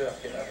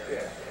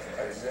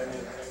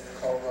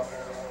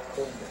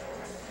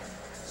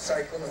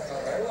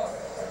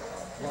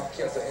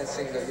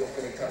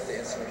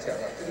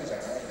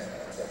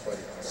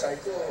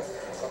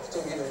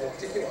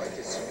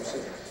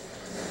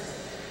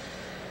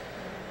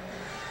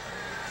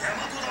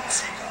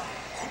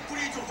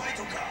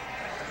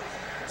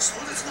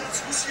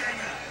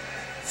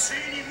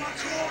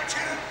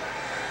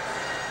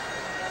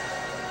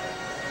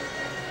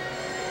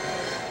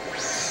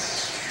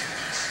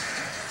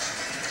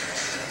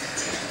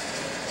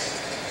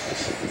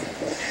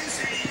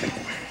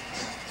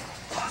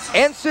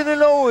 Ensign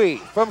Inoue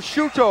from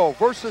Shuto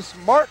versus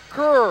Mark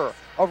Kerr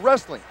of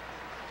wrestling.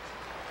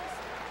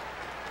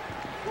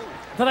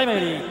 ただいまよ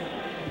り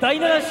第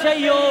7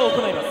試合を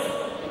行います。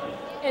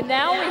 And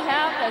now we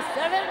have the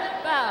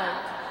 7th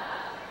bout.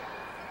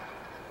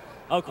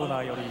 青コーナ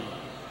ーより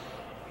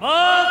マ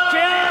ー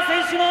ケア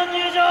選手の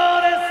入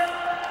場で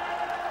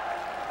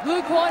す。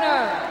 Blue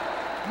corner,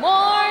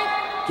 Mark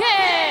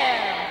Kerr.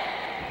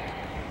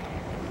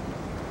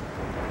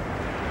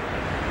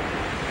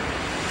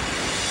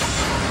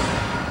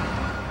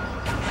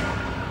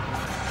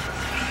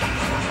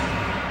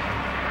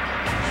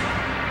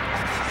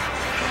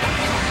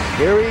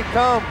 Here he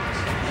comes,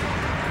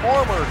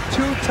 former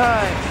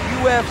 2-time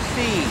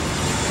UFC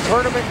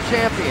tournament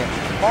champion,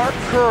 Mark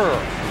Kerr.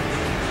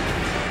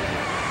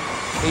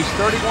 He's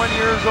 31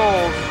 years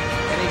old,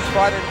 and he's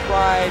fought in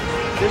Pride.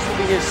 This will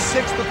be his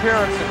 6th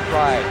appearance in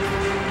Pride.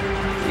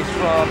 He's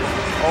from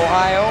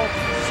Ohio,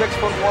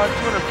 6'1",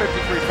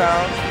 253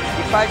 pounds.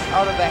 He fights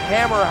out of the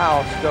Hammer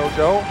House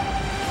dojo.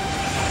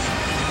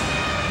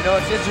 You know,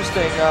 it's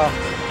interesting.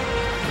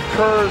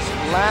 Kerr's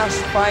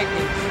last fight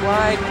in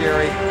Pride,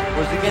 Gary,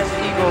 was against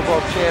Igor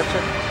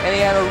Vovchanchyn, and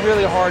he had a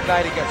really hard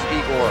night against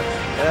Igor.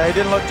 Yeah, he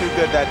didn't look too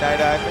good that night.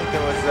 I think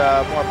there was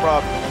more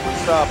problems than we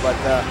saw, but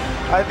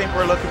I think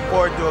we're looking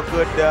forward to a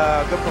good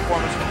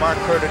performance from Mark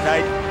Kerr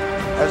tonight,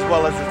 as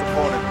well as his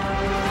opponent.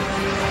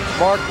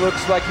 Mark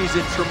looks like he's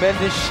in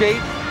tremendous shape,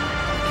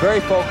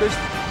 very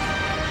focused.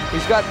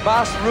 He's got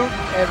Bas Rutten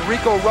and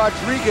Rico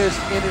Rodriguez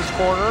in his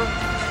corner.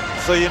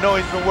 So you know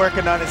he's been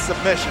working on his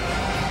submission.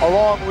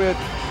 Along with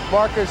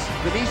Marcus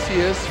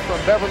Vinicius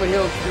from Beverly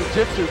Hills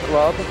Jiu-Jitsu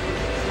Club.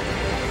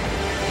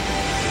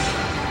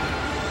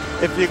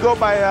 If you go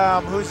by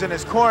who's in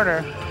his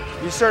corner,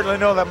 you certainly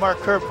know that Mark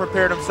Kerr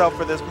prepared himself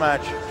for this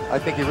match. I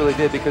think he really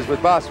did, because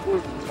with Bas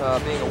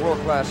Rutten being a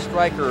world-class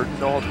striker,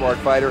 No Holds Barred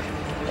fighter,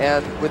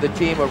 and with a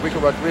team of Rico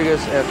Rodriguez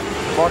and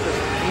Marcus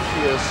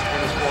Vinicius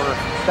in his corner,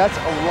 that's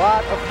a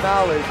lot of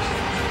knowledge.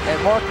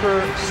 And Mark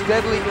Kerr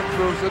steadily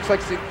improves. Looks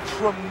like he's in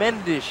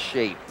tremendous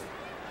shape.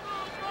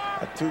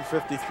 At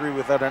 253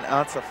 without an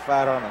ounce of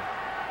fat on him.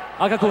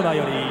 赤コーナー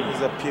より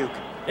He's a puke.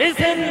 エ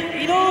セ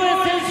ン井上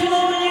選手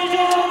の入場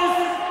で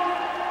す。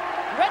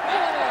 Red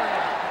corner,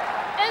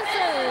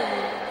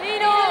 Ensign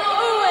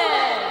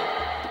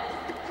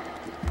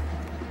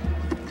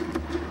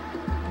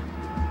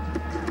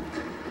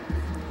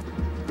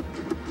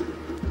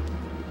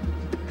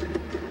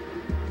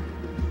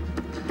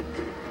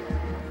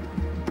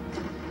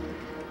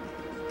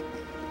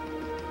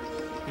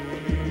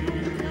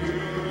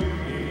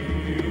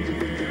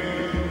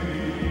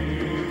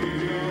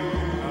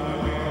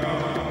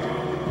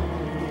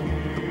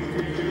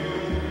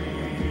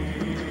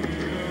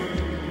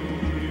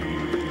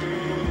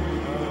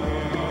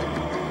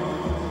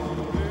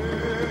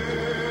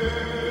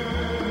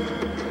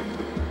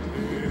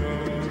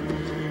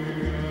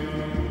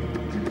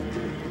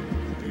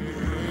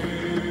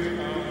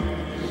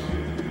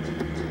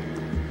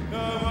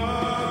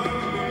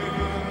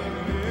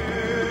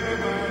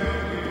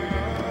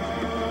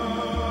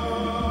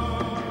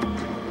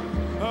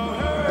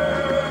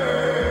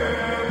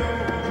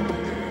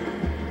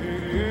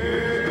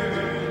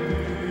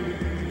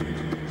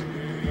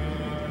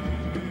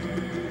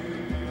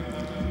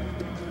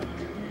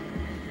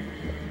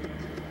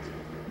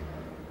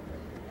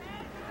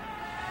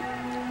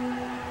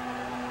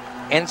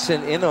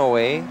Ensign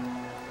Inoue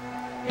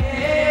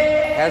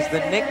has the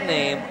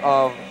nickname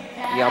of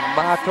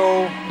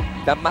Yamato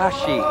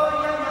Damashi.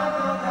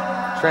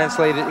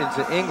 Translated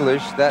into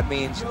English, that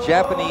means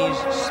Japanese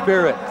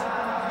spirit.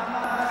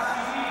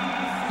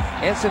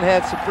 Ensign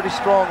had some pretty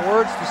strong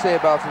words to say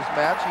about this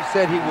match. He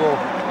said he will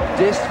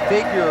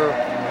disfigure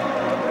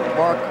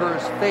Mark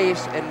Kerr's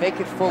face and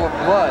make it full of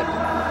blood.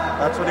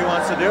 That's what he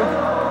wants to do?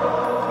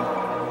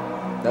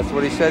 That's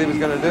what he said he was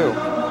going to do.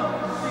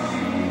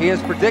 He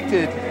has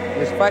predicted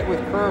his fight with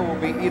Kerr will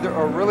be either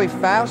a really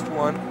fast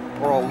one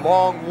or a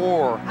long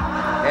war.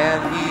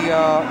 And he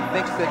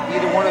thinks that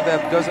either one of them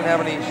doesn't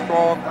have any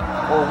strong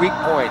or weak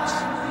points.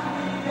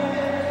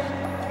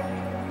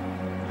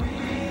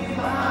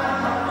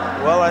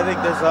 Well, I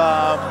think there's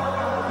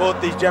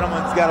both these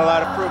gentlemen's got a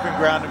lot of proving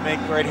ground to make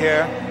right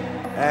here,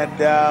 and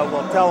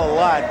will tell a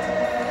lot.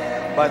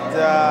 But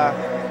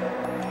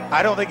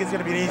I don't think it's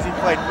going to be an easy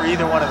fight for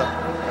either one of them.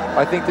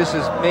 I think this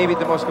is maybe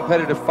the most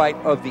competitive fight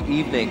of the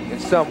evening in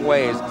some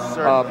ways.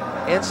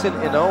 Ensign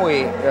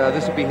Inoue,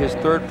 this will be his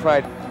third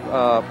Pride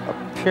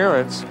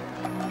appearance.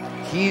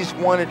 He's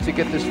wanted to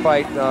get this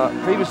fight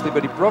previously,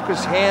 but he broke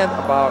his hand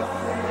about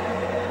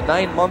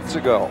 9 months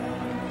ago,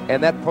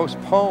 and that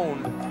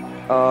postponed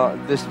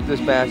this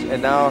match.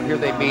 And now here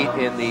they meet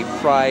in the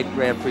Pride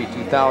Grand Prix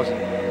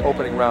 2000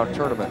 opening round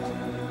tournament.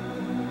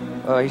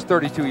 He's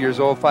 32 years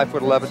old,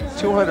 5'11",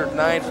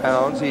 209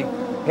 pounds. He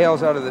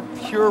hails out of the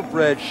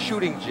purebred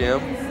shooting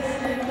gym,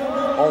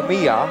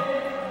 Omiya.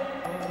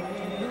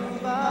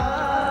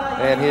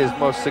 And his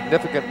most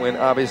significant win,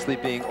 obviously,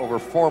 being over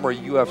former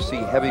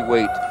UFC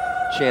heavyweight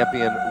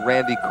champion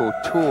Randy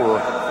Couture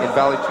in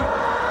Valley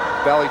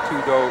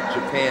Tudo,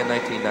 Japan,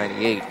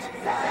 1998.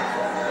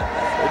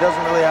 He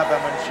doesn't really have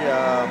that much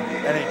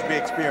NHB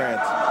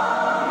experience.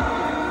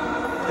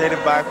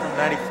 Dating back from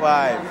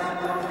 95.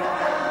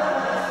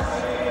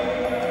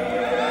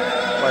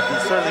 But he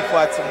certainly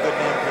fought some good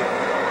name people.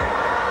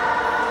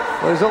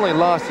 Well, he's only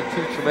lost to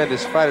two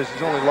tremendous fighters.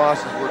 His only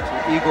losses were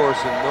to Igor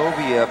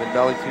Zinoviev in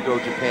Valley Tudo,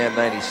 Japan,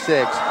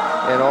 96,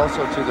 and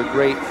also to the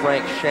great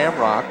Frank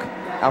Shamrock.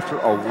 After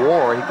a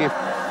war, he gave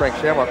Frank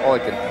Shamrock all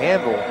he could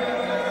handle,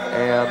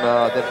 and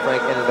then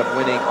Frank ended up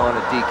winning on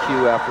a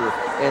DQ after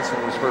Ensign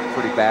was hurt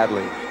pretty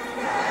badly.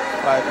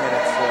 5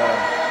 minutes,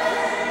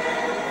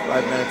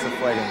 5 minutes of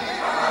fighting.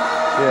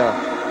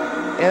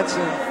 Yeah.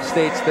 Ensign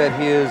states that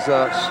his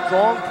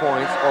strong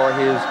points are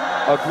his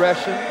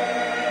aggression,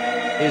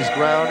 his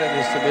ground and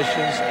his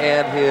submissions,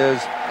 and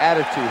his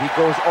attitude. He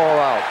goes all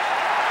out.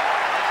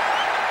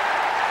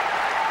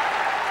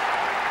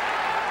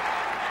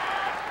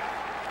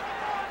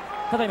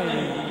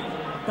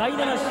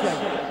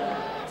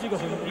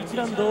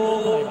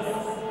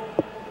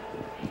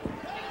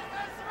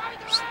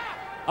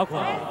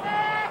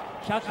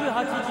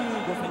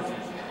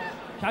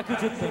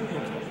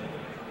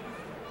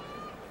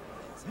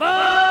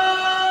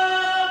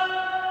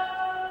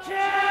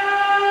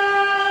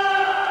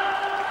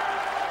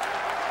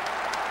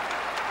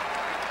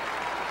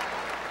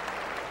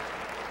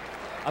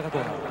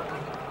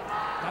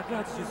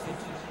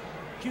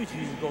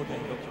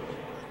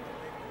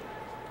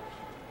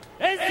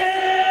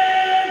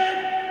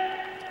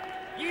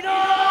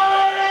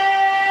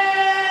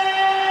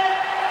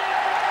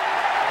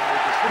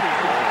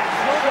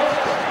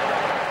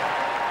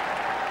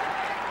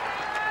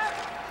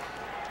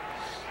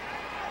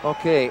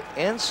 Okay,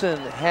 Ensign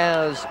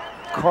has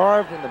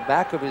carved in the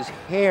back of his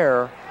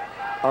hair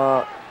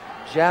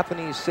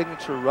Japanese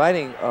signature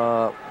writing,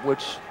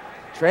 which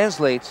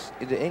translates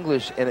into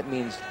English, and it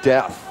means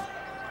death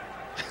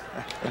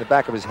in the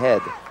back of his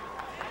head.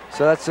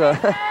 So that's,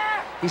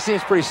 he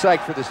seems pretty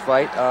psyched for this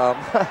fight.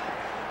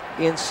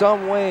 In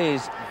some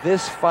ways,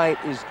 this fight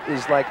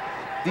is like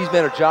these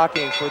men are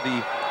jockeying for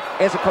the,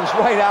 Ensign comes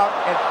right out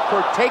and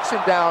Kerr takes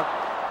him down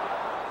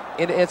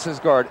into Ensign's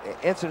guard.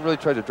 Ensign really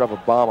tried to drop a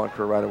bomb on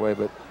Kerr right away,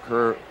 but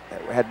Kerr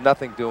had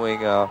nothing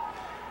doing, went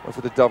for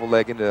the double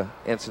leg into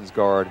Ensign's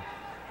guard.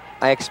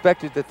 I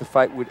expected that the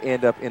fight would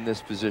end up in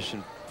this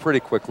position pretty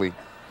quickly.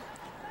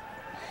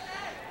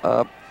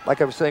 Like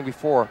I was saying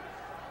before,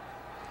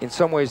 in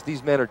some ways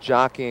these men are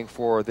jockeying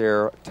for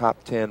their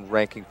top 10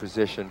 ranking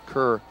position.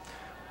 Kerr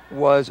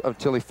was,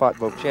 until he fought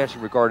Bob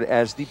Chancellor, regarded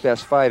as the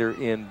best fighter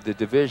in the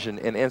division,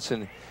 and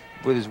Ensign,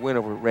 with his win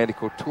over Randy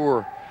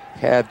Couture,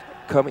 had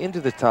come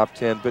into the top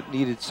 10 but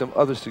needed some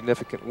other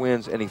significant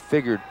wins, and he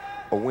figured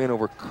a win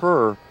over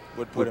Kerr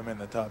would put him in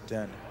the top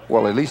 10.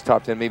 Well, at least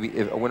top 10. Maybe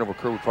if a win over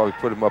Kerr would probably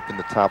put him up in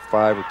the top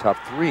 5 or top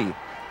 3.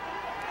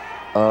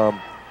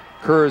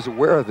 Kerr is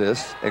aware of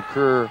this, and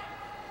Kerr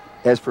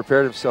has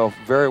prepared himself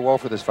very well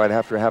for this fight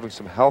after having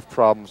some health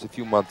problems a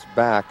few months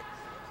back.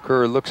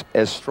 Kerr looks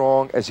as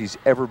strong as he's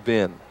ever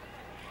been.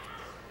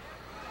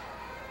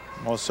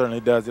 Most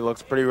certainly does. He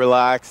looks pretty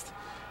relaxed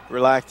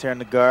here in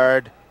the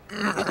guard.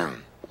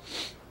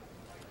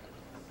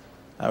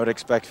 I would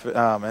expect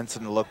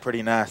Ensign to look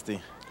pretty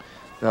nasty.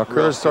 Now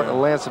Kerr is starting to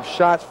land some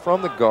shots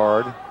from the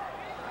guard.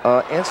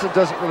 Ensign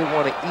doesn't really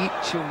want to eat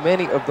too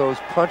many of those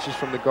punches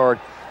from the guard.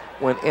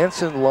 when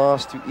Ensign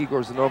lost to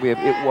Igor Zinoviev,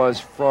 it was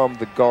from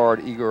the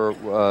guard.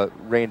 Igor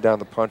rained down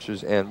the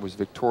punches and was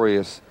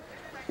victorious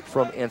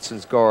from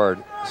Ensign's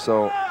guard.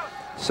 So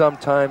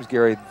sometimes,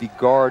 Gary, the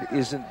guard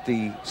isn't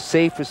the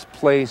safest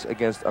place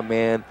against a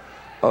man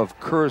of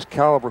Kerr's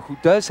caliber who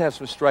does have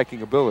some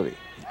striking ability.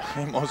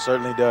 He most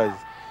certainly does,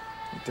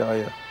 I tell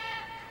you.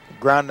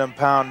 Ground and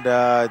pound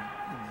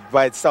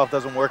by itself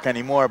doesn't work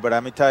anymore, but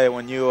let me tell you,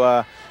 when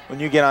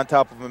you get on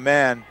top of a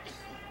man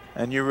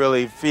and you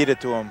really feed it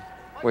to him.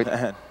 Wait,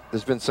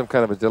 there's been some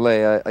kind of a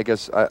delay. I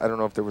guess, I don't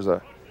know if there was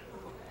a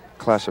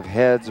clash of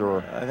heads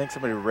or... I think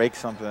somebody raked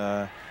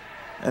something.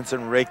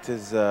 Ensign raked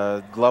his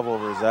glove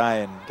over his eye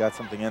and got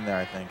something in there,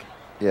 I think.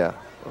 Yeah.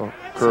 Well,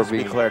 Kerr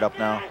being cleared up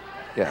now.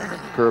 Yeah,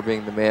 Kerr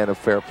being the man of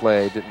fair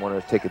play, didn't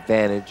want to take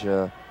advantage.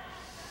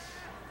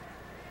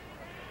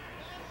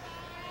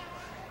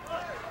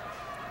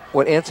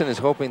 What Ensign is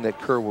hoping that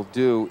Kerr will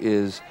do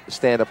is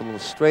stand up a little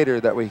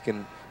straighter. That way he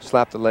can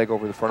slap the leg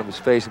over the front of his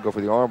face and go for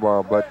the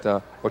armbar.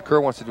 But what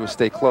Kerr wants to do is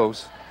stay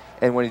close.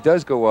 And when he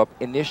does go up,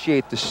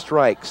 initiate the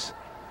strikes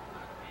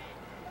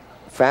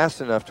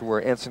fast enough to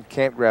where Ensign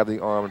can't grab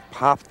the arm and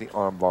pop the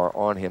armbar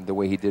on him the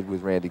way he did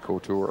with Randy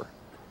Couture.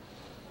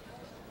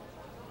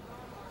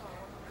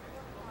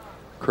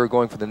 Kerr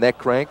going for the neck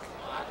crank.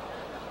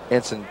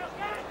 Ensign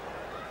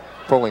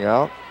pulling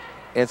out.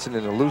 Ensign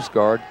in a loose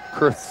guard.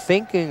 Kerr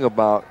thinking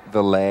about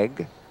the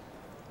leg,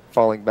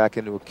 falling back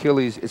into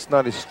Achilles. It's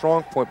not his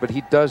strong point, but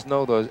he does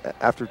know those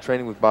after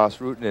training with Bas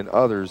Rutten and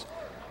others.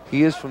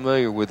 He is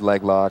familiar with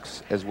leg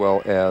locks as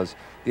well as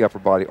the upper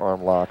body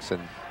arm locks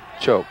and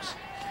chokes.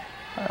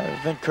 I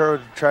think Kerr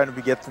trying to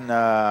be getting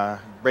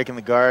breaking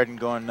the guard and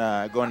going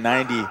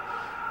 90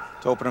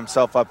 to open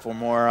himself up for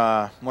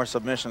more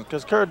submissions,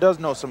 because Kerr does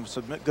know some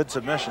good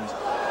submissions.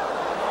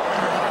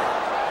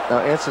 Now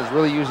Ensign's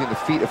really using the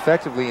feet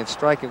effectively and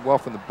striking well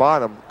from the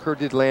bottom. Kerr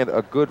did land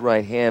a good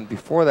right hand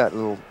before that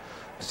little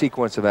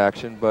sequence of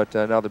action, but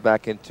now they're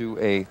back into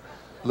a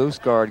loose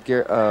guard.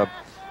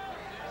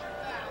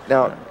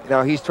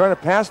 Now he's trying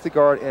to pass the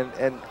guard,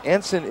 and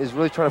Ensign is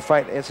really trying to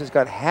fight. Ensign's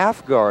got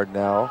half guard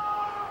now.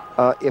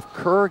 If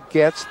Kerr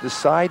gets the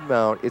side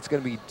mount, it's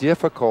going to be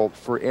difficult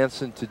for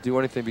Ensign to do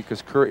anything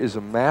because Kerr is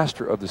a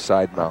master of the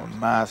side mount.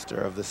 Master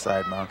of the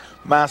side mount.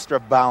 Master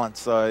of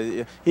balance.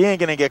 He ain't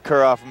going to get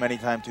Kerr off him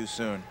anytime too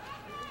soon.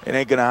 It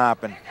ain't going to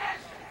happen.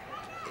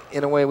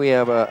 In a way, we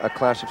have a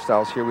clash of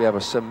styles here. We have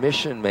a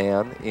submission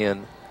man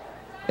in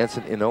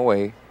Ensign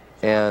Inoue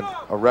and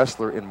a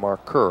wrestler in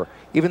Mark Kerr.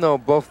 Even though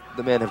both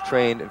the men have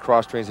trained and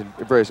cross-trained in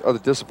various other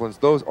disciplines,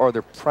 those are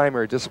their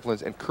primary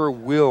disciplines, and Kerr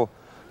will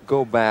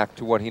go back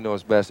to what he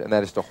knows best, and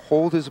that is to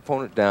hold his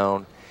opponent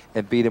down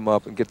and beat him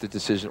up and get the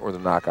decision or the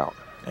knockout.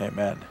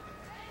 Amen.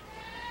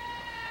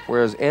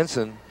 Whereas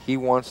Ensign, he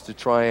wants to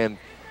try and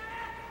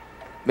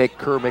make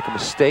Kerr make a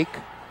mistake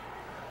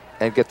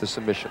and get the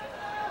submission.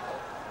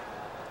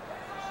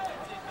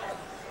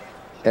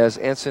 As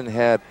Ensign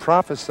had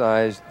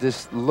prophesized,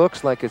 this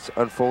looks like it's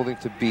unfolding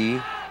to be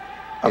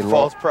a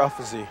false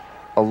prophecy.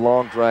 A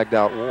long,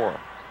 dragged-out war.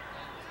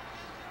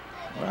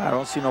 Well, I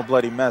don't see no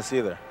bloody mess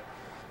either.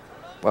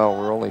 Well,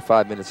 we're only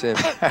 5 minutes in.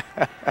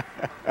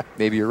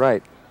 Maybe you're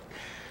right.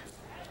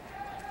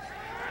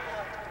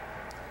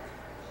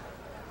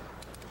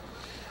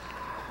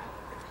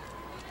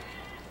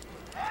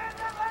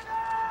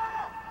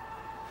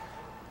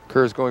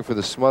 Kerr's going for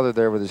the smother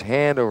there with his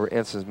hand over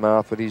Ensign's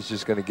mouth, but he's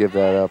just going to give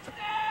that up.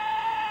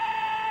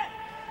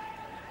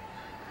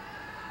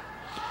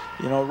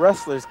 You know,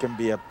 wrestlers can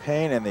be a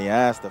pain in the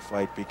ass to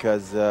fight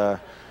because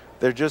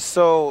they're just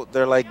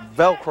they're like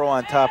Velcro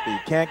on top of you. You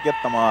can't get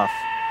them off.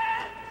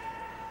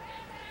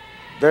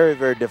 Very,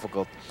 very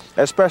difficult,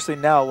 especially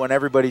now when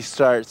everybody's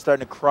starting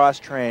to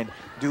cross-train,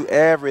 do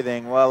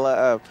everything.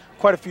 Well,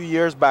 quite a few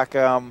years back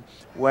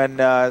when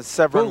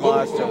Severin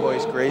lost to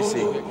Royce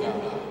Gracie,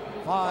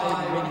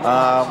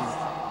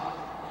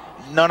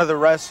 none of the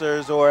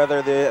wrestlers or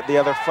the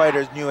other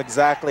fighters knew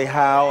exactly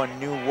how and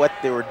knew what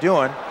they were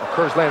doing.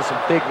 Kerr's landing some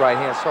big right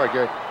hands. Sorry,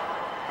 Gary.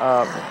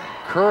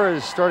 Kerr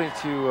is starting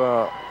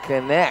to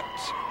connect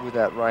with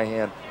that right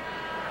hand.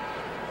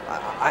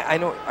 I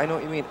know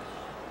what you mean.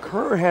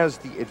 Kerr has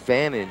the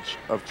advantage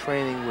of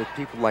training with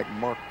people like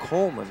Mark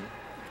Coleman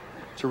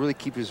to really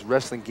keep his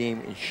wrestling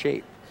game in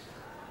shape.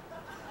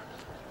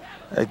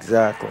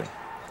 Exactly.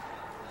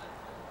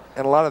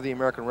 And a lot of the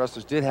American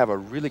wrestlers did have a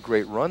really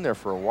great run there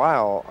for a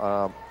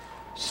while.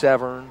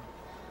 Severn,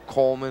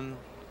 Coleman,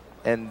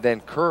 and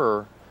then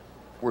Kerr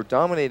were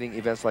dominating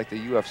events like the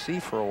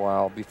UFC for a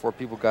while before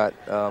people got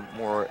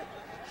more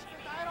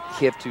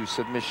hip to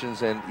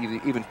submissions and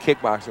even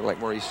kickboxing like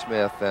Maurice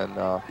Smith and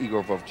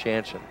Igor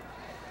Vovchanchin.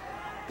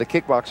 The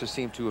kickboxers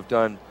seem to have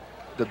done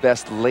the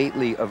best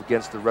lately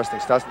against the wrestling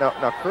styles.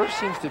 Now Kerr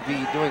seems to be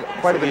doing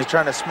quite a bit. He's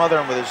trying to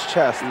smother him with his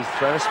chest. He's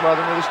trying to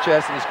smother him with his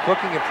chest, and he's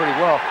cooking him pretty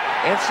well.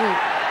 Ensign,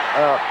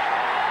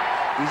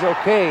 he's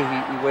okay.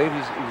 He waved.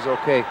 He was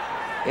okay.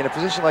 In a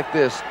position like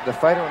this, the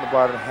fighter on the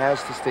bottom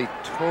has to stay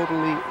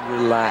totally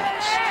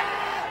relaxed.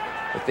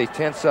 If they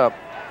tense up,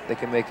 they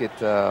can make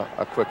it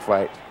a quick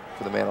fight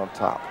for the man on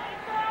top.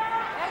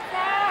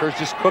 Kerr's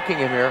just cooking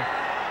him here.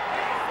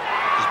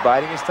 Just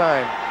biding his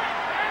time.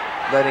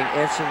 Letting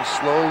Ensign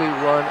slowly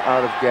run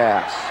out of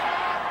gas.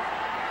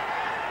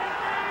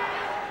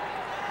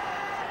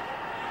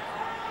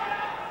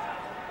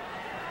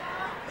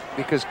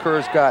 Because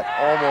Kerr's got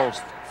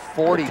almost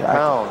 40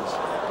 pounds.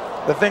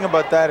 The thing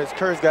about that is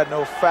Kerr's got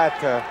no fat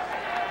to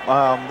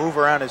move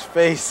around his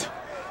face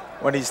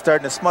when he's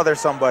starting to smother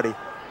somebody.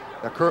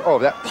 Now Kerr,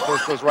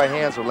 those right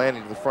hands are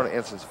landing to the front of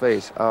Ensign's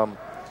face.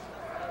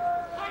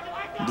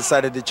 He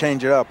decided to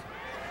change it up.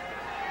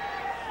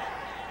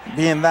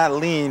 Being that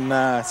lean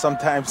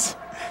sometimes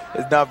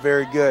is not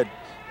very good.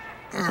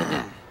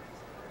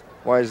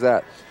 Why is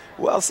that?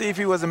 Well, see, if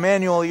he was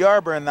Emmanuel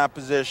Yarber in that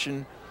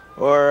position,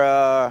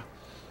 or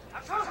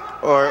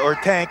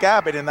Tank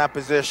Abbott in that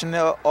position,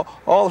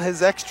 all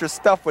his extra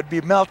stuff would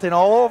be melting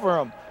all over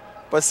him.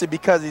 But see,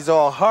 because he's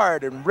all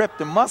hard and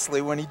ripped and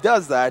muscly, when he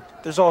does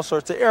that, there's all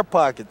sorts of air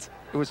pockets.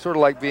 It was sort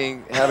of like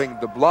having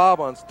the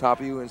blob on top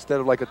of you instead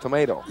of like a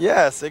tomato.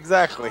 Yes,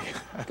 exactly.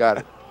 Got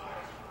it.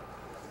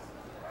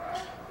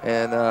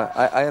 And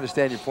I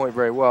understand your point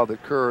very well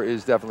that Kerr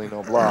is definitely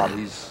no blob.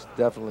 He's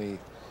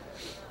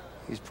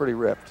pretty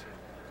ripped.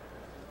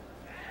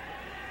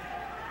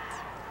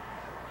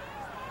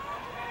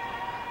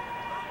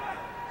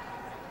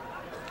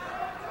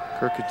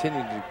 Kerr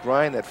continuing to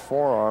grind that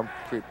forearm,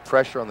 create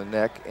pressure on the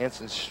neck.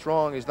 Ensign's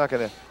strong. He's not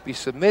going to be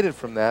submitted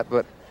from that,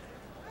 but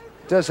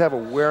it does have a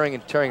wearing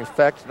and tearing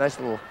effect. Nice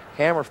little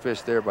hammer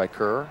fist there by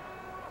Kerr.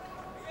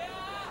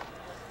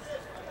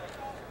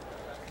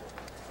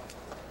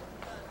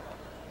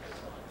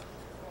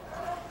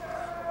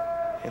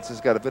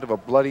 Ensign's got a bit of a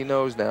bloody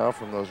nose now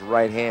from those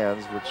right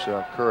hands, which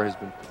Kerr has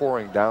been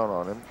pouring down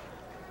on him.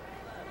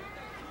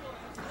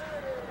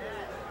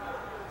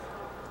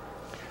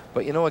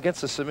 But you know,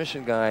 against a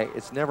submission guy,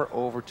 it's never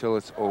over till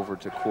it's over,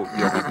 to quote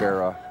Yogi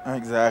Berra.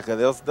 Exactly.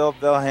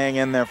 They'll hang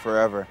in there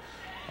forever.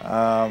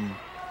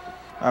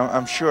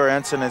 I'm sure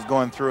Ensign is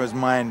going through his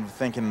mind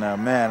thinking,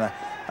 man,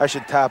 I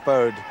should tap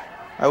out.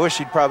 I wish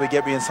he'd probably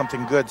get me in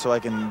something good so I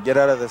can get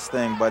out of this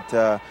thing. But,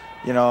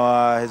 you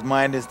know, his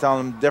mind is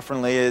telling him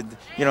differently.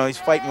 You know, he's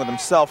fighting with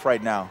himself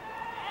right now.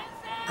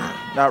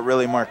 Not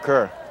really Mark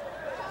Kerr.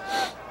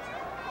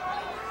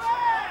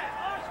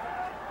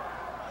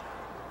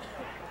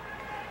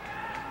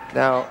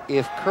 Now,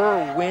 if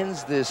Kerr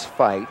wins this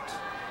fight,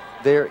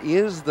 there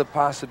is the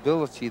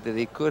possibility that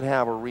he could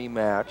have a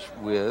rematch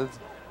with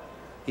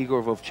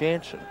Igor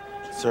Vovchanchin.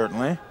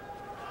 Certainly.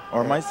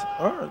 Or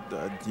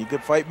he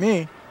could fight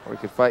me. Or he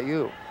could fight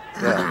you.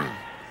 Yeah.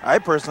 I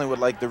personally would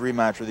like the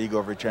rematch with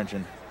Igor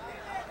Vovchanchin.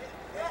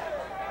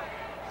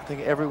 I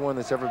think everyone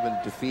that's ever been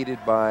defeated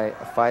by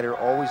a fighter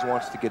always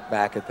wants to get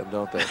back at them,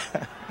 don't they?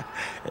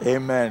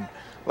 Amen.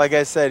 Like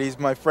I said, he's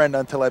my friend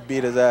until I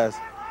beat his ass.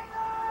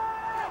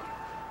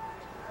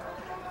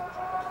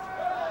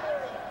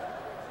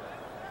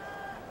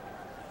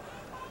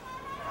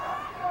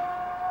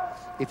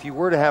 If you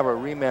were to have a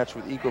rematch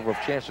with Igor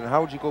Vovchanchin,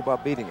 how would you go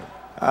about beating him?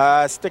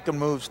 Stick and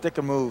move.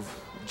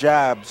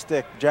 Jab,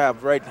 stick,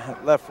 jab, right,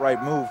 left, right,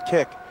 move,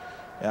 kick.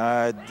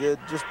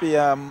 Just be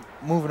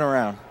moving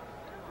around.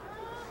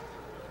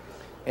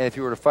 And if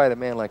you were to fight a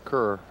man like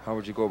Kerr, how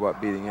would you go about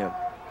beating him?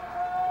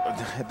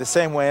 The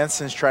same way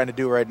Ensign's trying to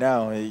do right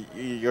now.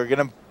 You're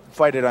going to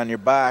fight it on your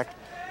back.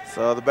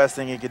 So the best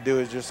thing you could do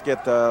is just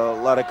get a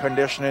lot of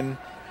conditioning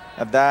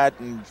at that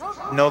and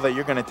know that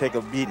you're going to take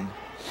a beating.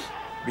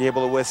 Be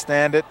able to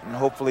withstand it and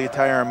hopefully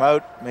tire him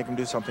out, make him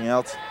do something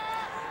else.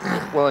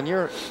 Well, in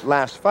your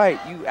last fight,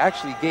 you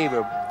actually gave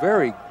a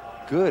very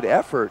good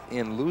effort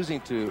in losing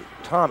to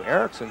Tom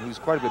Erickson, who's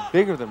quite a bit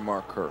bigger than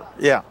Mark Kerr.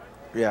 Yeah.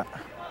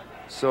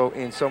 So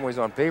in some ways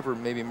on paper,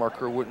 maybe Mark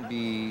Kerr wouldn't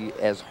be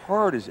as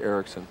hard as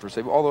Erickson per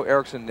se, although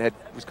Erickson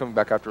was coming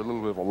back after a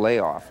little bit of a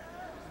layoff.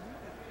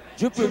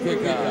 10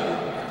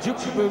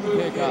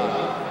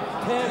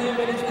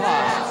 minutes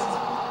passed.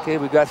 Okay,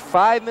 we've got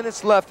 5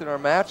 minutes left in our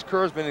match.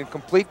 Kerr's been in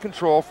complete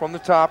control from the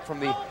top, from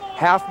the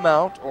half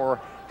mount or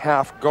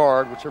half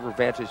guard, whichever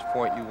vantage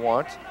point you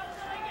want.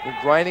 Been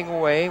grinding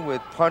away with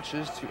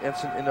punches to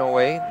Ensign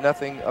Inoue,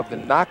 nothing of the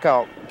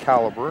knockout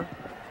caliber.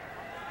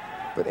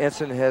 But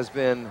Ensign has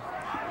been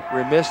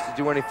remiss to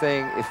do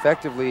anything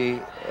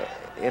effectively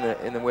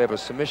in the way of a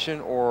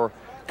submission or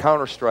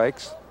counter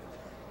strikes.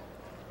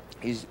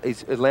 He's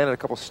landed a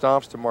couple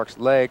stomps to Mark's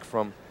leg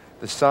from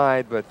the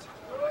side, but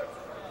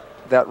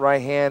that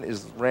right hand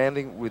is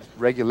landing with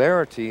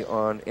regularity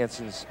on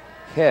Ensign's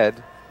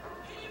head.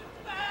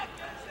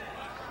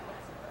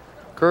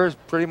 Kerr's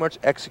pretty much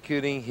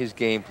executing his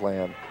game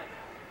plan.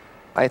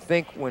 I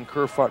think when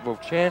Kerr fought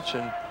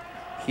Vovchanchin,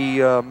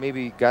 he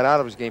maybe got out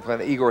of his game plan.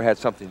 Igor had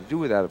something to do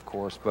with that, of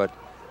course, but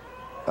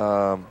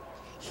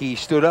he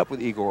stood up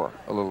with Igor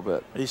a little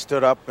bit. He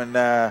stood up,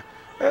 and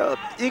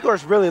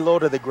Igor's really low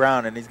to the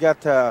ground, and he's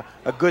got a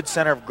good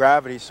center of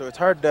gravity, so it's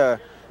hard to,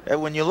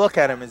 when you look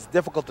at him, it's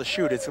difficult to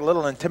shoot. It's a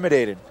little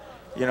intimidating,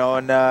 you know,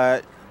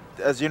 and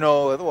as you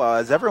know, well,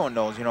 as everyone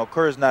knows, you know,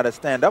 Kerr's not a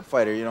stand-up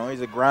fighter, you know,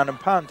 he's a ground and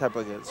pound type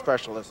of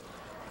specialist.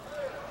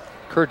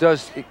 Kerr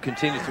does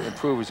continue to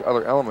improve his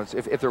other elements.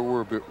 If there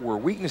were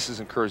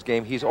weaknesses in Kerr's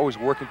game, he's always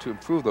working to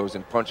improve those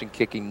in punching,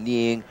 kicking,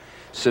 kneeing,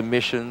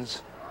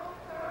 submissions.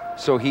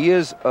 So he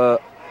is an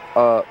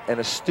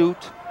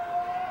astute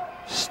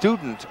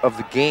student of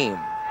the game.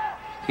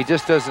 He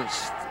just doesn't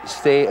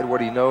stay at what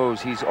he knows.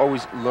 He's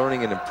always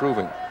learning and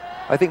improving.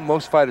 I think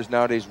most fighters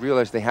nowadays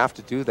realize they have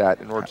to do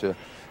that in order to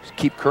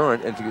keep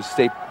current and to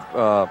stay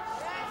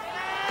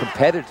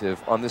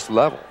competitive on this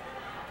level.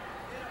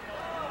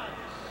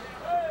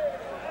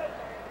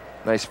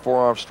 Nice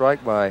forearm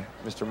strike by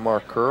Mr.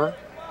 Mark Kerr.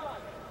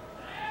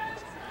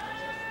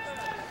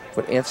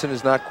 But Anson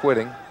is not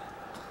quitting.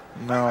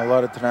 No, a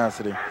lot of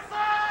tenacity.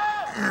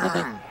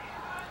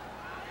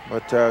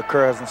 But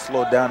Kerr hasn't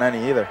slowed down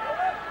any either.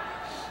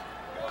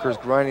 Kerr's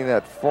grinding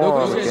that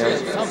forearm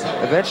again.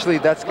 Eventually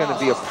that's going to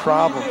be a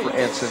problem for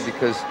Anson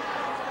because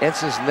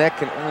Anson's neck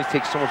can only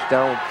take so much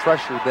downward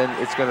pressure, then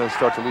it's going to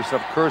start to loosen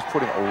up. Kerr's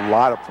putting a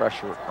lot of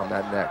pressure on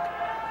that neck.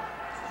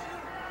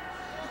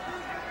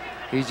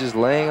 He's just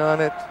laying on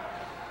it,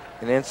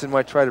 and Anson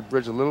might try to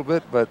bridge a little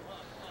bit, but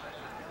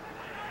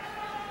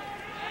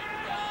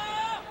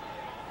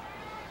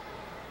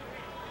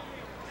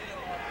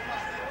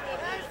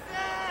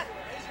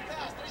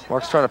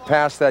Mark's trying to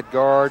pass that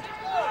guard.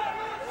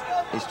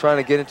 He's trying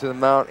to get into the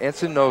mount.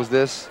 Anson knows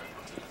this.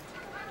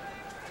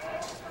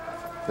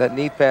 That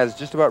knee pad is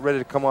just about ready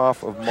to come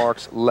off of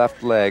Mark's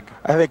left leg.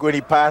 I think when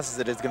he passes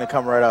it, it's going to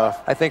come right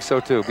off. I think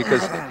so too,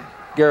 because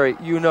Gary,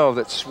 you know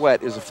that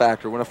sweat is a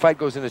factor. When a fight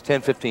goes into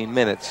 10, 15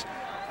 minutes,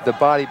 the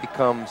body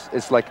becomes,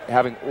 it's like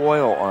having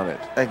oil on it.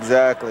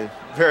 Exactly.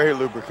 Very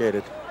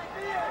lubricated.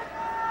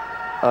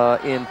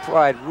 In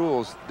Pride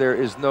rules, there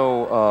is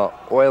no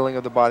oiling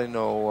of the body,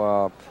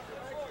 no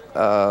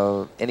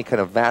any kind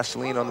of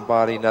Vaseline on the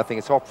body, nothing.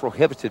 It's all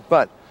prohibited.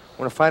 But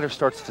when a fighter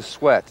starts to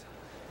sweat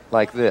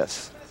like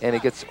this, and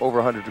it gets over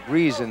 100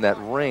 degrees in that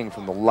ring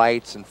from the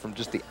lights and from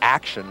just the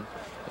action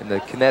and the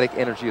kinetic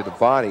energy of the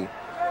body,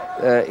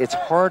 it's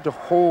hard to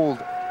hold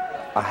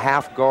a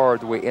half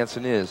guard the way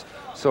Anson is.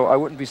 So I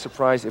wouldn't be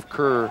surprised if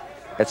Kerr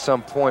at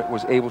some point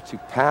was able to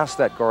pass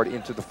that guard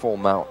into the full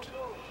mount.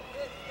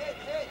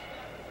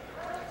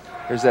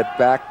 Here's that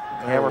back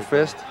hammer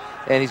fist,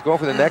 and he's going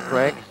for the neck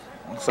crank.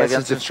 Looks like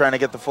Anson's trying to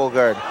get the full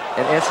guard.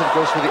 And Anson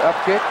goes for the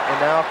up kick, and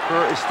now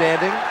Kerr is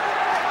standing.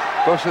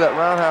 Goes for that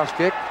roundhouse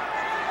kick.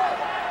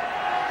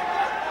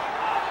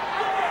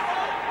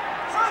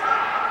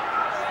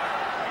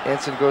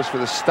 Anson goes for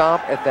the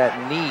stomp at that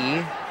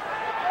knee.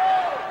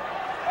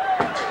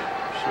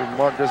 Sure,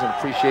 Mark doesn't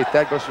appreciate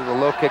that. Goes for the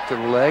low kick to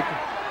the leg.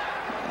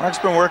 Mark's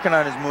been working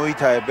on his Muay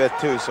Thai a bit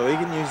too, so he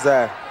can use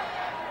that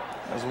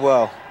as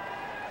well.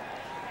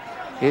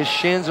 His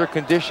shins are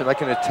conditioned. I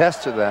can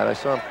attest to that. I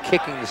saw him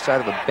kicking the side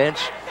of a bench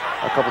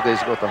a couple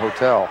days ago at the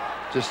hotel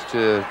just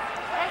to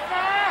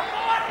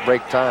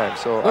break time.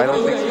 So I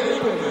don't think...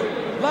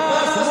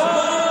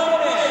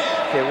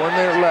 Okay, 1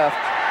 minute left.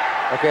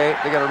 Okay,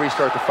 they're going to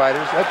restart the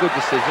fighters. A good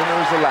decision. There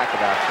was a lack of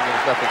action.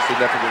 There's nothing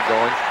significant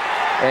going.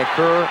 And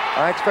Kerr,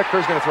 I expect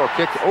Kerr's going to throw a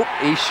kick. Oh,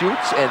 he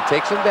shoots and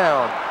takes him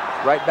down.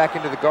 Right back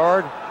into the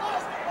guard.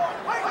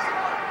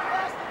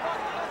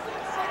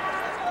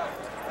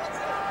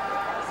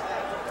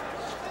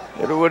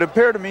 It would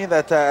appear to me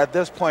that at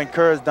this point,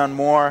 Kerr has done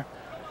more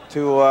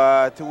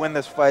to win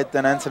this fight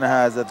than Enson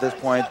has at this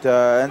point.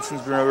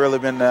 Enson's really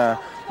been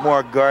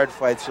more guard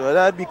fight, so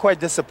I'd be quite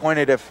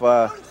disappointed if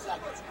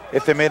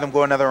they made them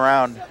go another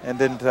round and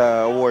didn't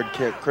award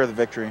Kerr the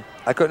victory.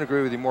 I couldn't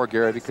agree with you more,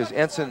 Gary, because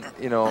Enson,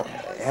 you know,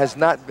 has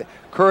not.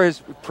 Kerr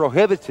has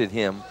prohibited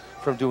him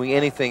from doing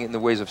anything in the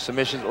ways of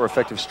submissions or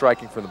effective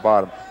striking from the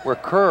bottom. Where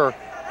Kerr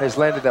has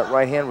landed that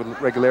right hand with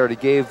regularity,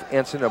 gave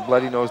Enson a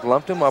bloody nose,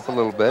 lumped him up a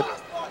little bit,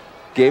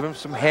 gave him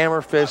some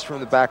hammer fists from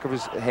the back of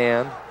his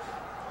hand,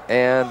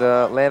 and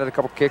landed a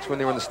couple kicks when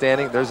they were in the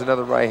standing. There's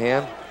another right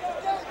hand.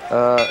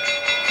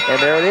 And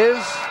there it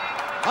is.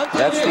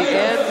 That's the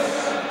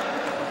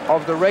end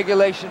of the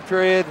regulation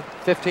period,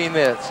 15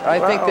 minutes. I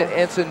think that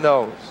Enson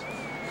knows.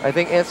 I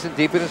think Enson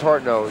deep in his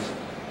heart knows.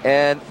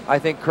 And I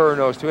think Kerr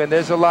knows too. And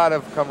there's a lot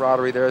of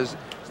camaraderie. There's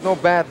no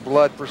bad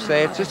blood per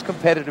se. It's just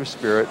competitive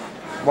spirit.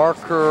 Mark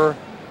Kerr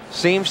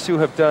seems to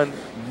have done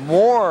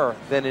more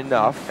than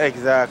enough.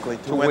 Exactly,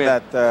 to win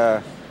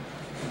that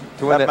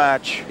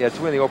match. Yeah,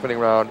 to win the opening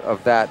round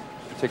of that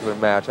particular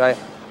match. I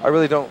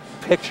really don't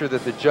picture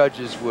that the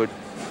judges would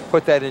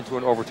put that into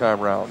an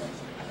overtime round.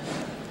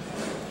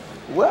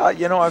 Well,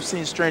 you know, I've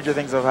seen stranger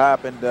things have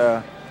happened,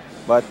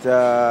 but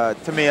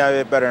to me,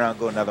 I better not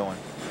go another one.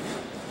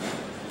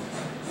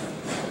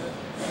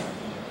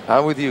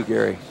 I'm with you,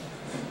 Gary.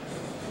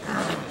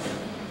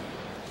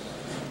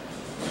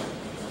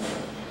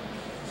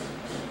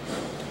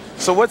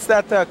 So what's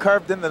that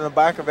carved into the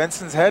back of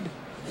Enson's head?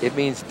 It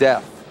means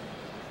death.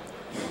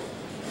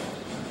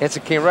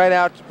 Enson came right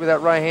out with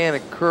that right hand,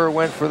 and Kerr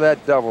went for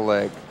that double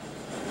leg.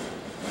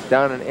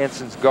 Down in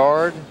Enson's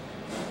guard.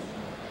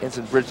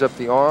 Enson bridged up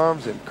the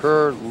arms, and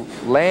Kerr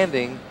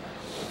landing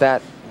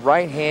that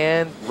right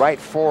hand, right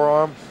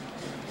forearm.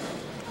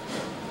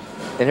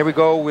 And here we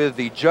go with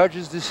the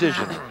judge's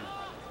decision.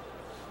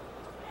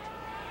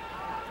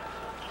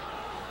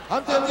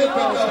 判定結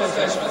果をお伝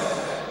えしま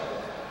す。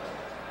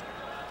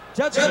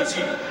ジャッジ、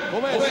小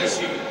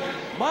林、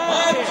マ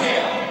ーケ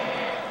ア。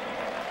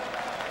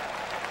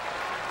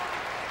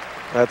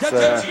 That's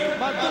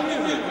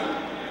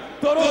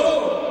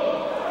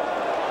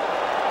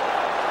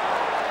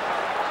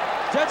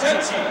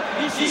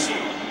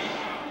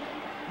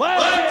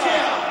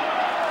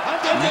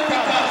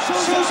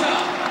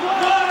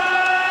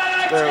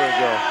there we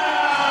go.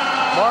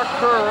 Mark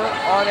Kerr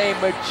on a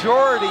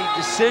majority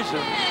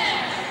decision.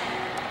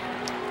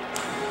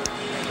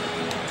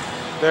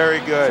 Very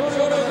good.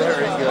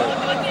 Very good.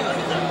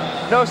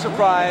 No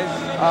surprise.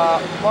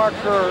 Mark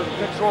Kerr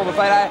controlled the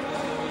fight.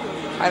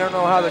 I don't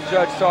know how the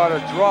judge saw it a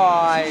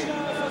draw.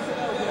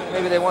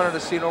 Maybe they wanted to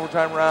see an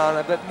overtime round.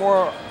 I bet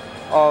more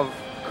of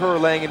Kerr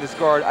laying in his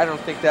guard. I don't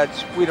think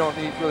that's, we don't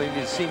really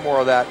need to see more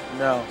of that.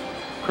 No.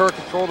 Kerr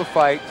controlled the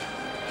fight.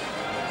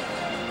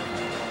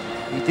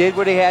 He did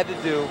what he had to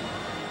do.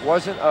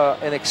 Wasn't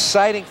an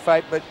exciting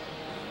fight, but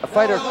a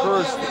fighter of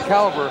Kerr's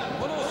caliber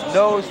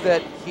knows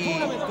that he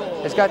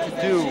has got to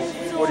do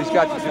what he's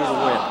got to do to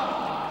win.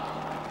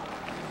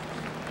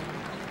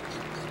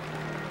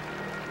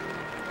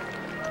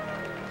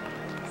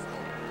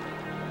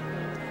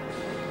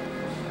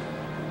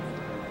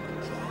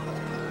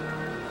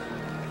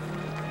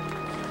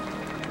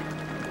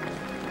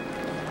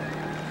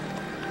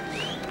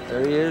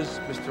 There he is,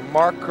 Mr.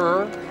 Mark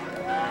Kerr.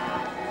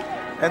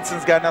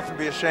 Enson's got nothing to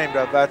be ashamed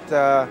of. But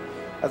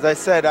as I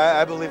said,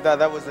 I believe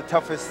that was the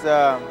toughest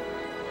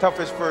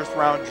first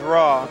round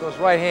draw. Those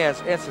right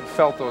hands, Ensign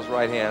felt those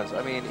right hands.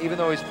 I mean, even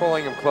though he's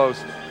pulling him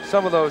close,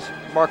 some of those,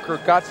 Mark Kerr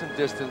got some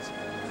distance.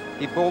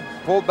 He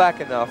pulled back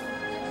enough.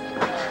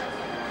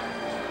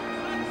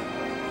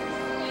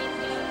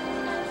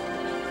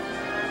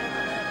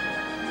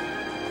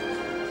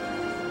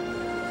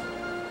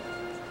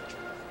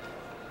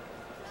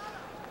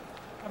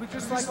 I would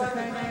just like to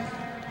thank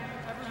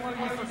every one of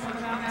you for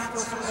coming out and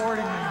still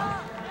supporting me.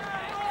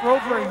 For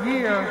over a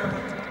year,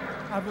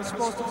 I was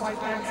supposed to fight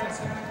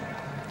Ensign.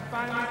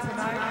 Finally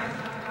tonight,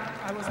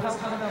 I was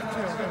healthy enough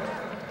too.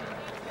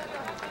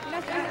 皆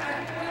さん、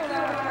今日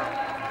は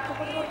こ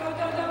この登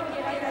場通り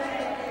にいらっしゃっ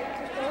て、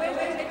そして応援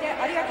してくれて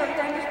ありがとうご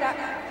ざいました。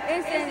エ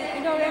ンセ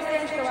ン井上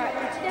選手とは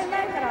1年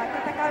前から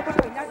戦うこ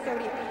とになってお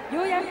り、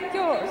ようやく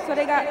今日そ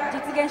れが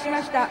実現しま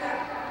した。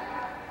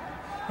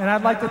And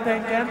I'd like to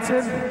thank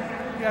Ensign.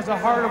 He has a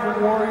heart of a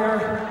warrior,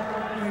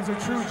 and he's a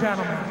true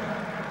gentleman.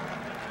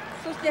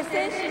 そして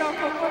選手の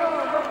心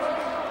を持ち、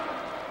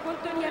本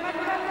当に山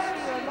本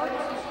魂を持ち、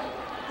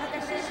また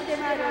紳士で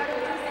もある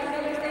井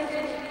上選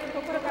手に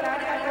心から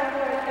ありがとう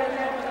を言いたい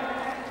なと思い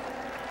ま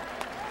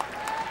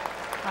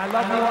す。I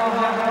love you all.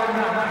 皆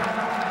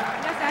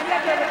さんあり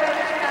がとうござい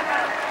ました。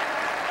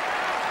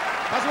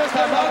勝ちまし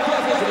たマーク・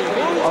選手に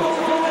ゴールド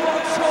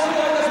勝利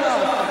いたしま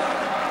す。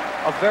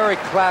A very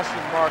classy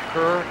Mark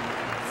Kerr,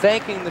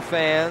 thanking the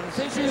fans,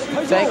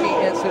 thanking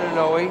Ensign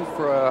Inoue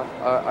for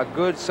a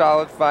good,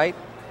 solid fight,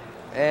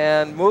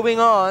 and moving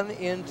on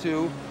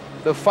into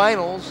the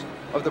finals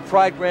of the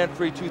Pride Grand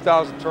Prix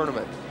 2000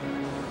 tournament.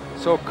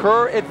 So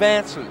Kerr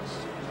advances.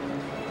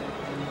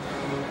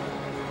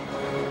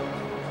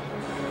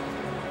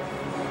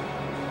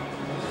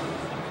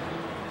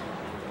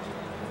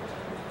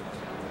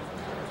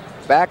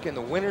 Back in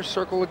the winner's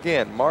circle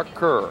again, Mark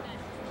Kerr.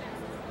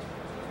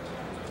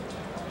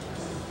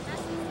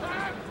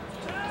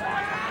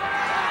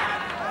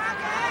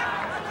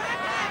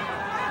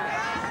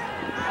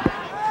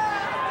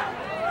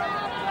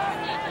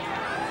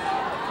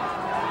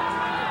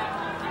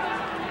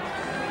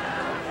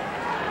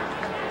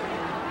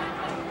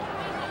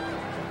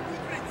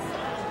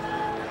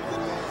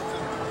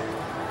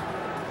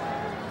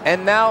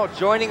 And now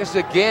joining us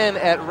again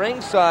at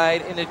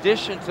ringside, in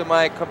addition to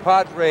my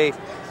compadre,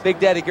 Big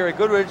Daddy Gary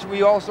Goodridge,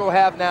 we also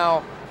have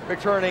now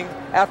returning,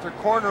 after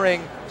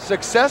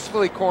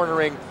successfully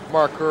cornering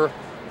Mark Kerr,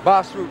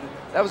 Bas Rutten.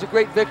 That was a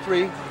great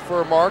victory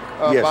for Mark,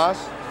 yes.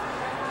 Bas.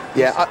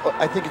 Yeah,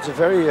 I think it's a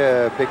very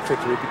big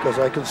victory because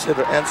I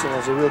consider Ensign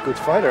as a real good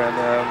fighter, and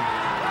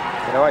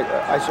you know,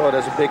 I saw it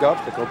as a big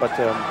obstacle, but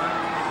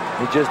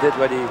he just did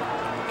what he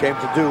came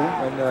to do,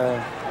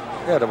 and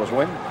yeah, that was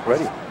win,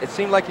 ready. It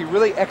seemed like he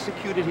really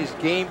executed his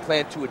game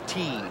plan to a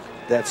T.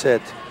 That's it.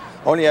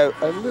 Only a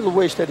little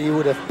wish that he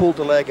would have pulled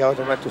the leg out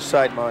and went to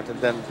side mount and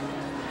then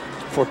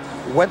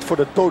went for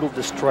the total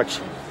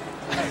destruction.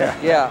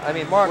 Yeah, I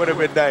mean, Mark would have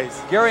been nice.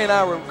 Gary and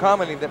I were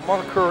commenting that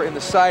Mark Kerr in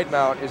the side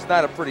mount is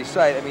not a pretty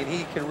sight. I mean,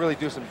 he can really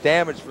do some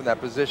damage from that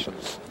position.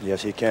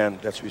 Yes, he can.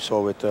 That's what we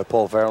saw with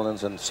Paul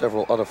Verlins and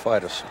several other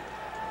fighters.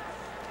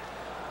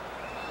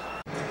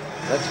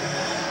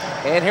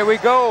 And here we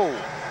go.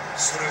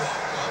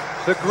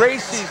 The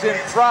Gracies in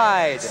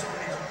Pride.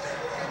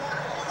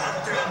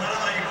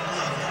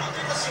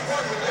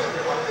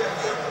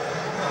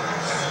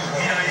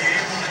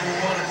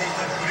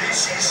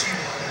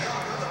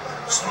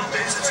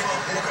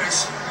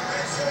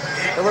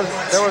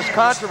 There was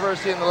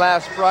controversy in the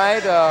last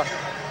Pride.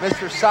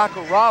 Mr.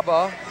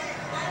 Sakuraba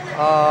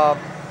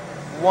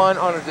won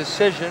on a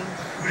decision.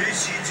 グレイ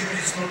シー柔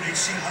術の歴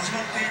史が始ま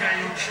って以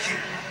来を聞き、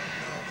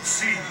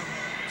ついに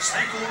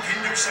最高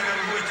権力者が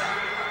動いた。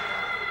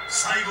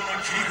最後の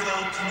切り札を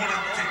伴っ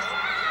て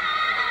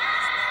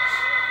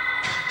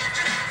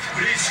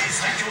グレイシー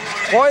最強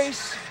の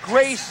Royce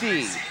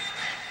Gracie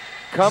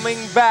coming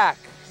back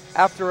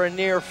after a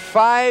near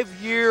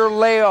 5-year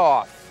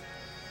layoff.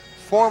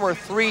 Former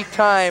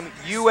 3-time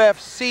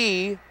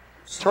UFC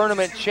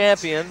tournament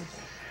champion,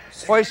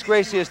 Royce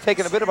Gracie has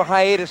taken a bit of a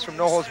hiatus from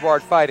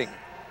no-holds-barred fighting.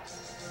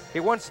 He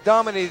once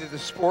dominated the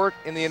sport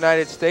in the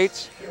United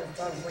States.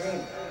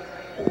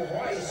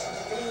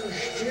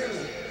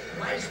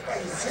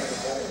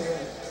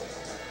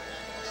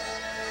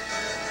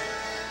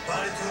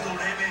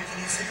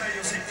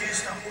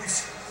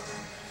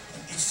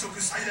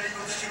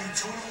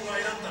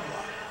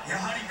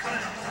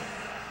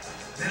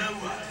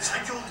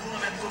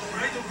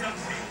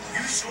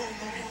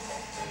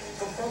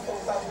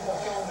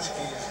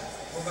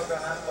 No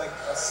campeonato,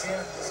 assim,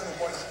 você não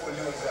pode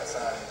escolher o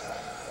adversário.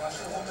 Eu acho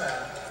que eu vou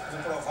ganhar. Vou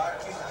provar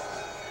que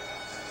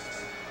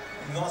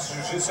nosso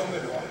jiu-jitsu é o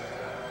melhor.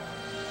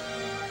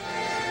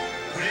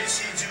 グレイ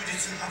シー柔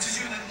術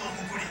80年の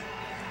誇り、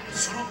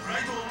そのプラ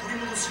イドを取り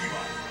戻すには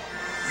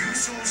優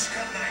勝しか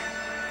ない。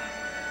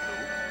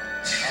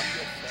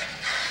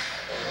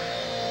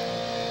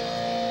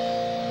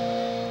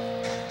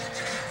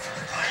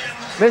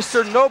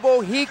Mr.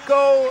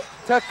 Nobuhiko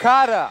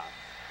Takada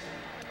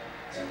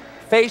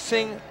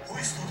facing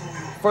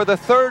for the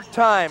 3rd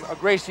time a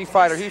Gracie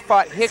fighter. He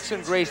fought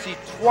Rickson Gracie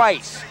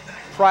twice,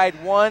 Pride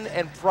 1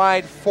 and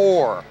Pride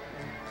 4.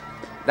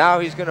 Now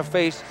he's going to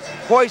face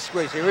Royce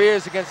Gracie. Here he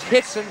is against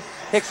Rickson.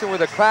 Rickson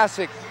with a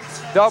classic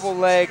double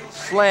leg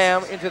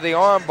slam into the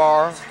arm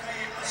bar.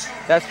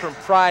 That's from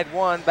Pride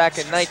 1 back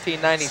in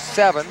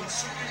 1997.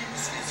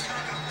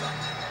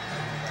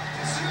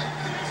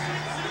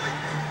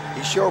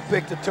 He sure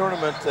picked the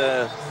tournament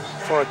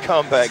for a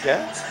comeback,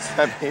 eh?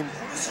 I mean,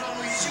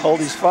 all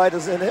these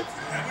fighters in it.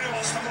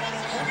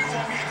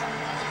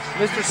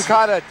 Mr.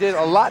 Takada did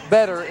a lot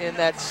better in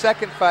that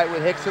second fight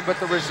with Rickson, but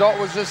the result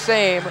was the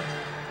same.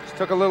 Just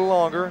took a little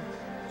longer.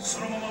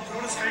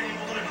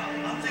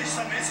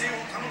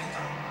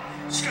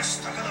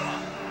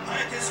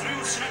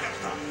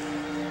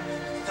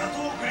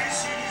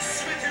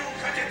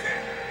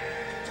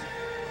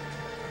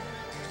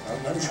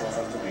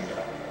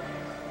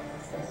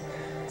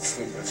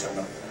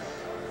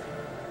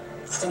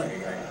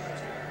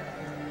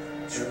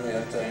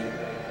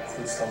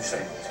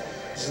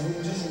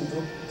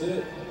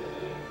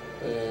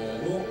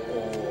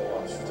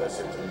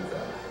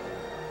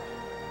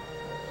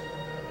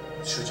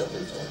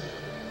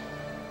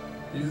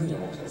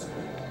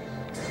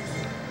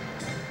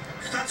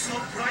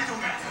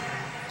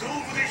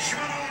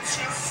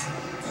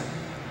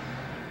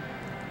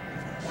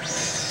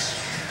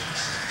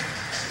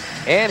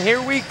 And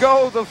here we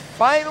go, the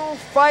final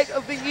fight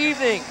of the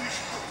evening.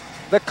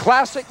 The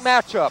classic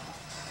matchup.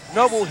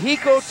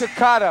 Nobuhiko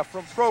Takada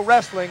from Pro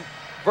Wrestling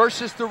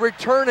versus the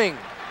returning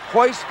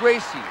Royce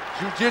Gracie,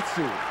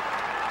 Jiu-Jitsu.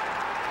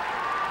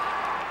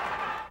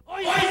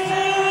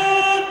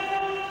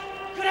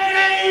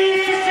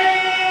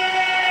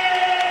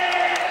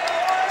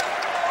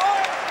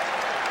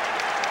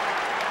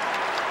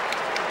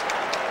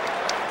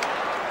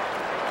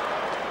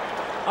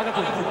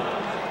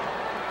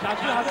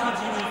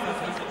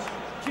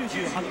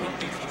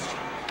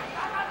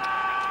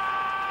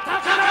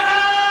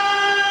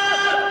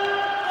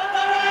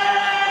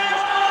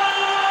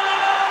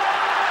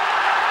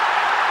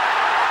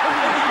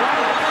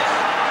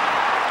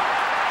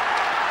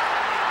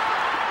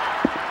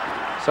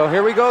 So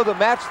here we go, the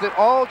match that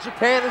all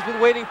Japan has been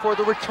waiting for,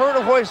 the return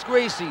of Royce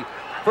Gracie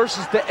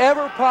versus the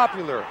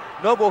ever-popular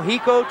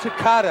Nobuhiko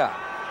Takada.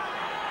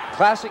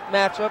 Classic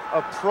matchup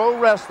of pro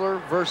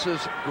wrestler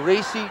versus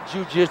Gracie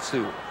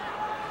Jiu-Jitsu.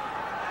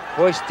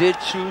 Royce did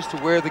choose to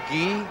wear the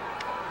gi.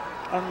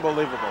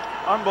 Unbelievable.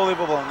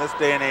 Unbelievable in this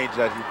day and age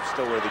that he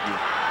still wear the gi.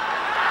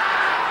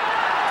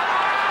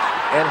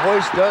 And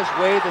Royce does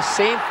weigh the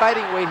same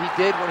fighting weight he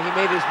did when he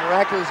made his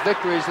miraculous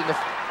victories in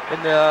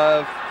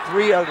the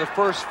 3 out of the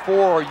first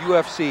 4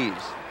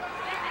 UFCs.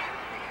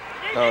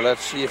 Now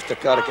let's see if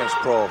Takada can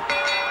sprawl.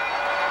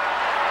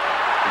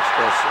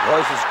 Because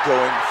Royce is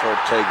going for a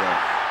takedown.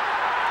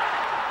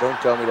 Don't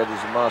tell me that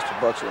he's a master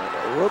boxer.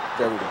 Whoop,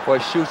 there we go.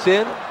 Royce shoots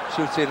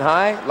in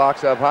high,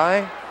 locks up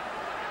high.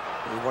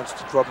 He wants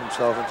to drop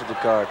himself into the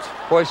guard.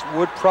 Royce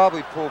would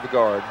probably pull the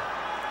guard.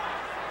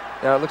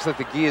 Now it looks like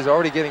the gi is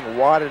already getting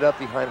wadded up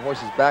behind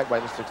Royce's back by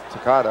Mr.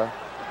 Takada.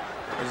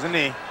 There's a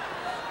knee.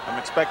 I'm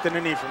expecting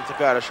a knee from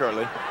Takada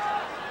shortly.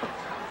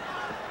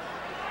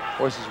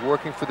 Royce is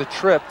working for the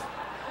trip.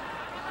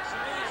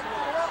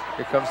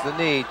 Here comes the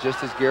knee,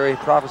 just as Gary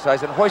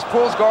prophesied. And Royce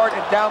pulls guard,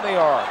 and down they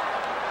are.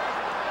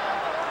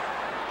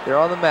 They're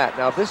on the mat.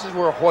 Now, this is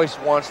where Royce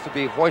wants to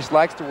be. Royce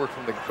likes to work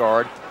from the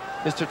guard.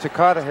 Mr.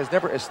 Takada has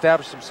never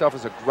established himself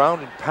as a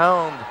ground and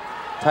pound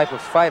type of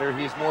fighter.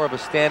 He's more of a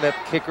stand-up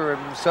kicker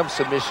and some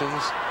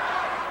submissions.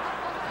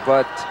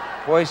 But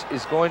Royce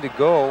is going to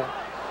go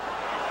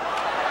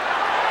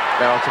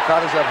Now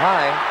Takada's up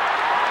high.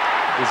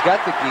 He's got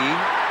the gi.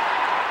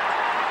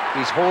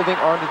 He's holding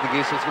onto the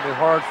gi, so it's going to be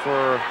hard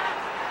for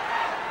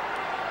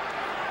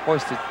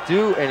Royce to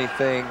do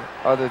anything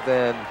other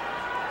than...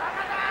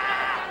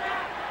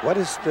 What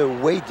is the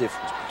weight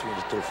difference between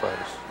the two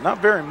fighters? Not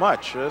very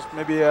much. Just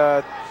maybe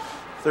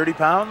 30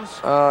 pounds.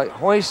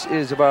 Royce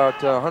is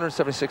about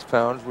 176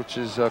 pounds, which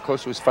is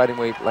close to his fighting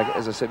weight, like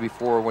as I said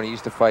before, when he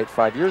used to fight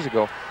 5 years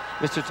ago.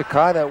 Mr.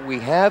 Takada, we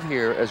have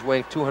here as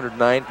weighing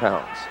 209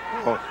 pounds,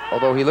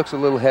 although he looks a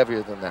little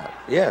heavier than that.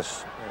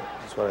 Yes,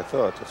 that's what I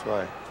thought. That's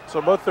why. So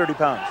about 30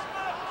 pounds,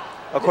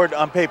 according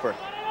on paper.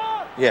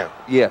 Yeah.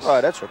 Yes.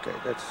 Oh, that's okay.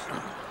 That's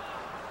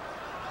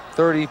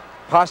 30,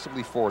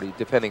 possibly 40,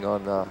 depending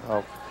on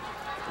how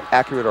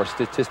accurate our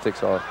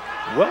statistics are.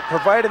 Well,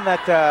 providing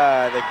that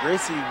that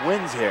Gracie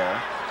wins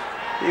here,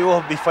 he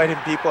will be fighting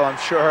people, I'm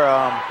sure,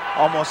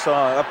 almost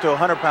up to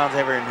 100 pounds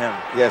heavier than him.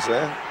 Yes,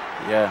 eh?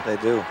 Yeah. They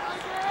do.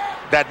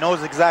 That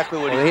knows exactly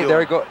what he's doing. There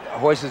he go.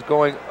 Royce is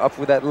going up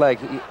with that leg.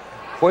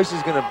 Royce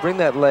is going to bring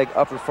that leg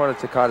up in front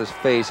of Takada's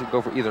face and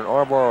go for either an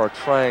armbar or a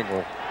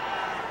triangle.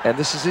 And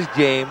this is his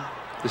game.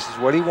 This is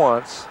what he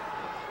wants.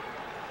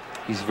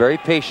 He's very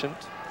patient.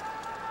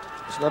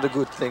 It's not a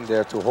good thing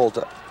there to hold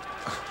the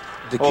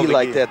gi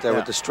like that there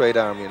with the straight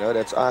arm, you know.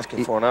 That's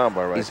asking for an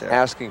armbar right there. He's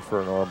asking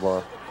for an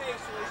armbar.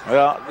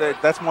 Well,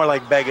 that's more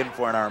like begging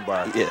for an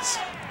armbar. Yes.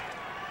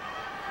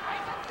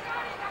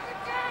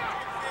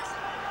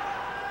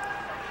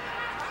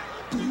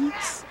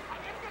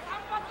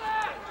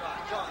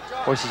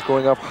 Royce is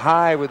going up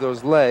high with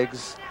those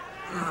legs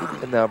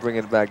and now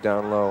bringing it back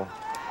down low.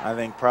 I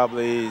think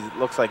probably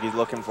looks like he's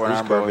looking for an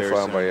armbar very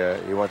soon.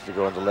 Yeah. He wants to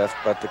go on the left,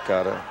 but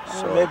Takada.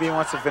 So maybe he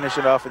wants to finish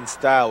it off in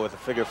style with a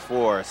figure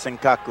 4,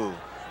 Senkaku.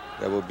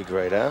 That would be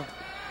great, huh?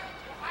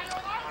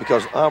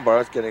 Because armbar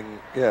is getting,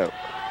 he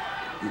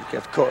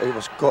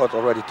was caught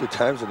already 2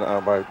 times in the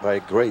armbar by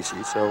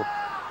Gracie, so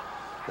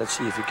let's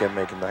see if he can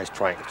make a nice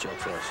triangle choke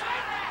for us.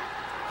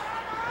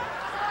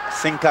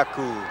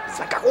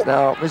 Senkaku.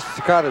 Now,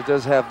 Mr. Takada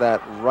does have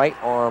that right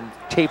arm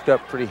taped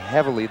up pretty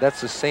heavily.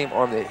 That's the same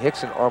arm that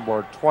Hickson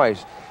armbarred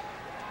twice.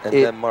 And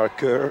then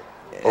Marker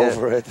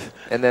over it.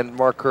 And then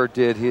Marker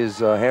did his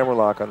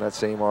hammerlock on that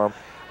same arm.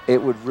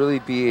 It would really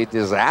be a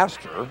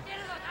disaster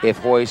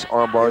if Royce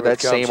armbarred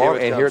that same arm.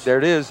 And there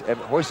it is. And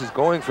Royce is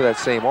going for that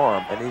same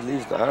arm. And he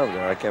leaves the arm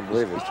there. I can't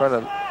believe it. He's trying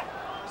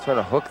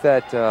to hook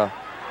that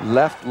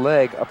left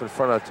leg up in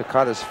front of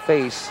Takada's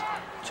face.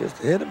 Just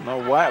hit him. No,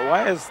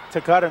 why is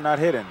Takada not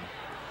hitting?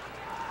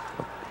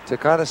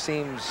 Takada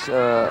seems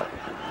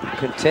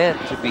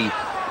content to be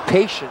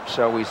patient,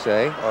 shall we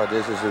say. Oh,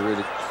 this is a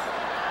really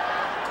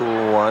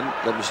cool one.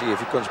 Let me see if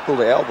he can pull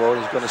the elbow.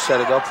 He's going to set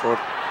it up for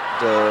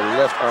the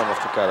left arm of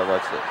Takada.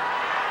 Watch it.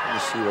 Let me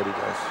see what he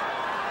does.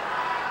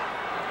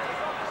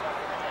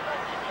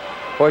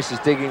 Royce is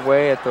digging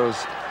away at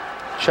those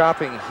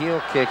chopping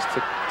heel kicks to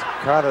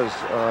Takada's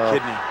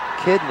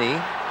kidney.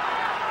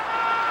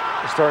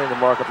 He's starting to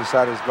mark up the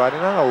side of his body.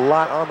 Not a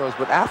lot on those,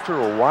 but after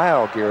a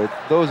while, Garrett,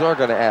 those are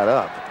going to add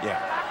up.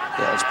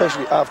 Yeah,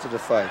 especially after the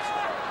fight.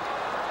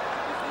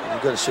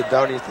 You're going to sit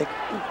down and you think,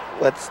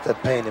 what's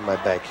that pain in my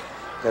back?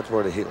 That's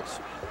where the heels.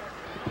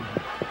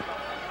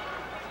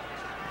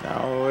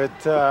 Now, it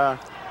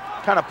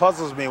kind of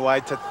puzzles me why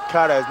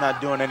Takada is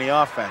not doing any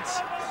offense.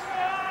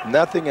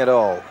 Nothing at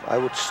all. I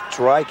would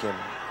strike him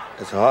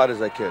as hard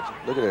as I could.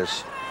 Look at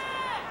this.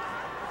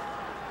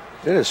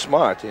 It is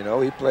smart, you know.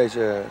 He plays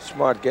a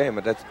smart game,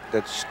 and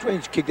that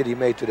strange kick that he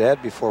made to the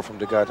head before from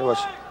the guard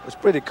was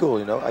pretty cool,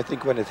 you know. I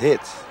think when it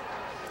hits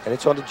and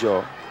it's on the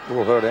jaw, it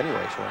will hurt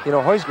anyway. So. You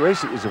know, Royce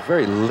Gracie is a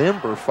very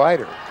limber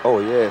fighter. Oh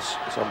yes,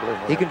 it's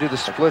unbelievable. He can do the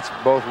splits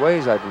both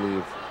ways, I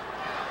believe.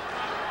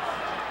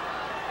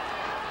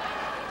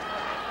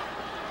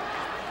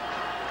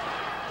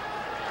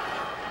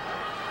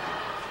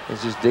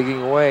 He's just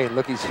digging away.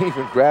 Look, he's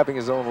even grabbing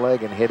his own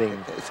leg and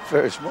hitting. It's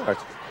very smart.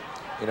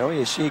 You know,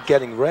 you see it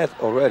getting red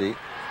already,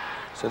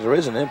 so there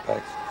is an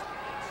impact.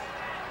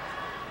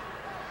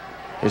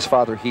 His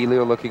father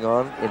Helio looking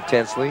on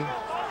intensely.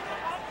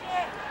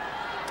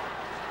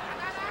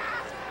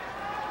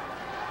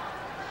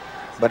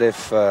 But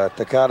if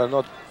Takada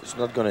is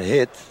not going to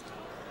hit,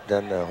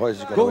 then Royce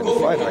is going to win the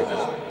fight like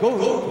this.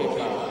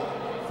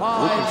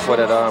 Looking for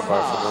that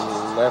armbar for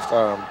the left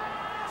arm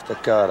of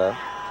Takada.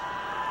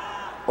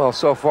 Well,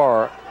 so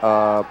far,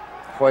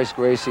 Royce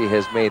Gracie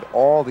has made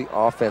all the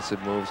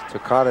offensive moves.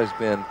 Takada has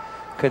been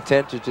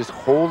content to just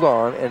hold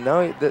on, and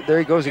now there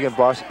he goes again,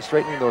 boss,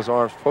 straightening those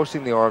arms,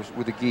 posting the arms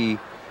with the gi.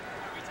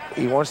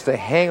 He wants to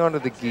hang onto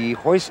the gi.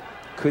 Royce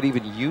could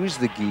even use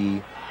the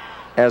gi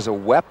as a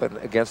weapon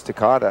against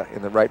Takada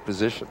in the right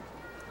position.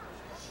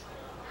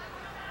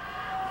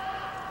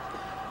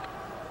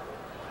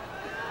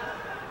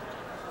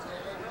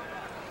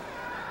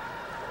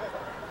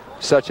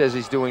 Such as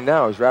he's doing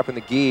now. He's wrapping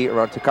the gi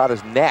around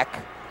Takada's neck.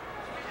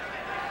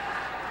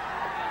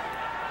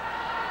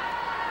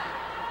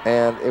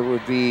 And it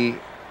would be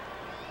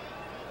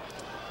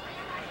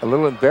a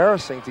little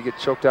embarrassing to get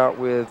choked out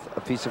with a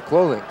piece of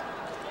clothing.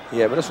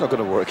 Yeah, but that's not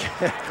going to work.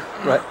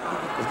 Right?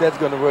 If that's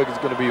going to work, it's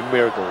going to be a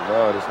miracle.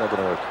 No, that's not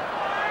going to work.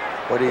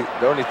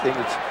 The only thing,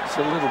 it's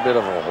a little bit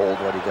of a hold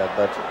what he got,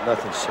 but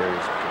nothing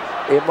serious.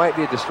 It might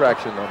be a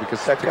distraction, though, because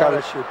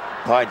Takada should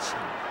punch.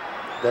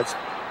 That's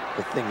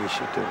the thing he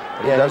should do.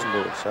 But he doesn't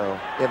do it, so.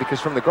 Yeah, because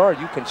from the guard,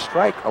 you can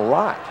strike a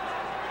lot.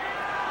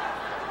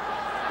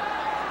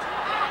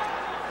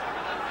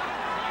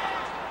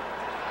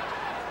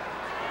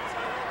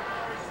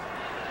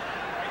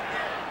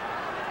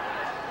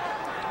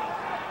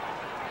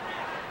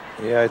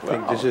 Yeah, I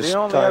think this is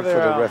time for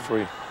the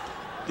referee.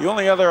 The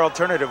only other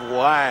alternative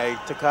why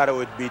Takada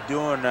would be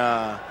doing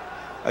a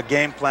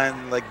game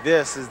plan like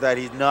this is that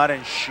he's not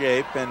in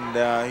shape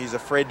and he's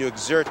afraid to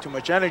exert too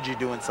much energy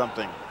doing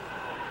something.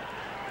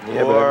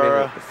 Yeah, but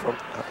I mean,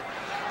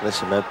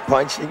 listen, man,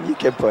 punching, you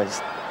can punch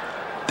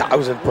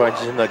 1,000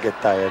 punches and not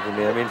get tired.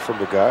 I mean, from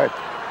the guard.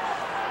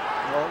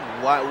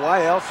 Well,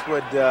 why else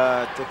would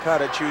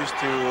Takada choose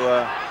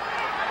to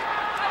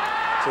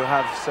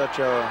have such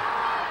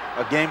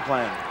a game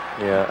plan?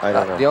 Yeah, I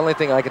don't know. The only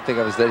thing I can think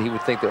of is that he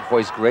would think that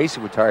Royce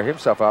Gracie would tire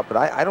himself out, but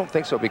I don't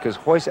think so, because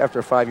Royce, after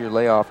a 5-year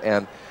layoff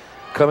and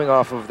coming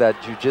off of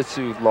that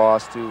jiu-jitsu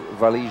loss to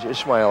Valij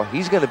Ismail,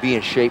 he's going to be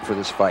in shape for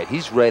this fight.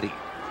 He's ready.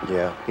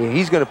 Yeah.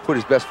 He's going to put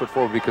his best foot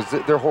forward, because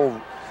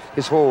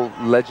his whole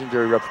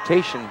legendary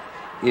reputation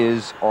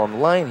is on the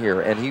line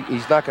here, and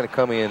he's not going to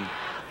come in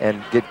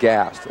and get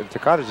gassed. And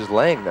Takada's just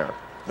laying there.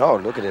 Oh,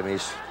 look at him. He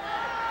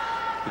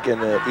can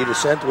eat a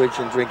sandwich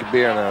and drink a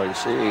beer now. You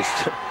see,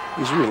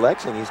 he's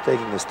relaxing. He's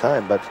taking his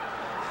time, but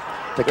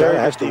Takada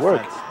has to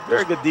work.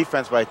 Very good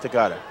defense by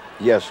Takada.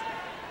 Yes,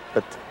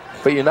 but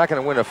you're not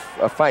going to win a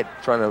fight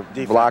trying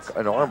to block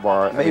an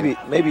armbar.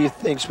 Maybe he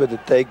thinks with the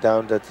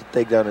takedown that the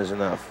takedown is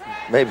enough.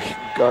 Maybe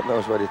God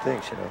knows what he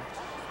thinks, you know.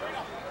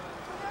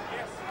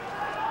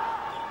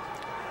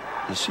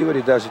 You see what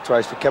he does? He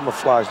tries to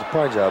camouflage the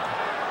punch up.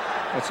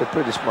 That's a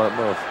pretty smart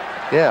move.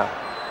 Yeah.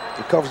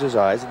 He covers his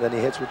eyes and then he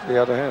hits with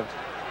the other hand.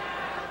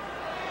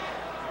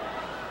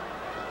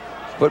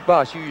 But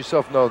Boss, you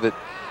yourself know that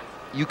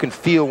you can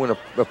feel when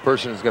a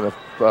person is going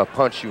to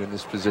punch you in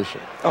this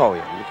position. Oh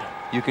yeah, you can.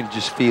 You can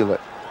just feel it,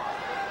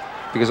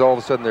 because all of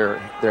a sudden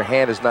their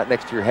hand is not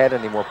next to your head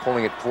anymore,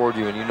 pulling it toward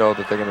you, and you know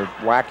that they're going to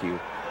whack you.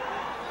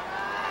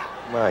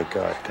 My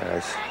God,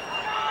 guys.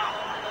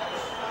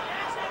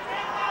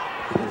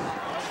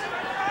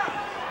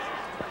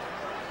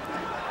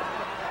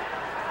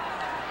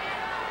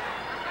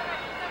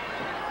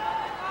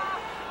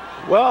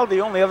 Well, the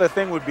only other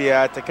thing would be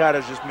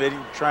Takada's just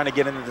trying to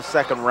get into the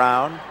second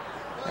round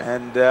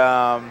and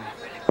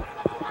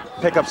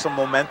pick up some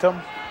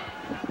momentum.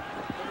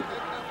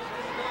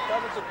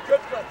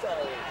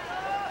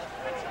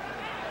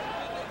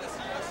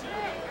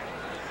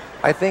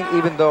 I think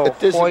even though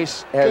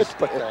Royce has,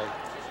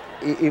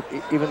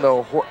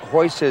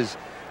 has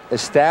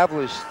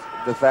established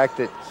the fact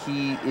that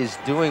he is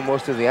doing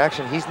most of the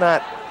action, he's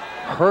not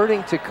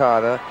hurting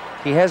Takada.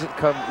 He hasn't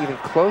come even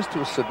close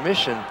to a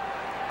submission.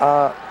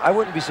 I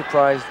wouldn't be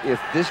surprised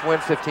if this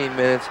went 15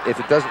 minutes, if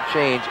it doesn't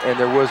change, and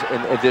there was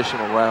an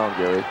additional round,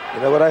 Gary. You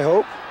know what I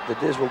hope?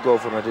 That this will go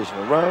for an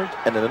additional round,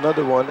 and then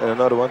another one,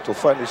 till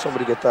finally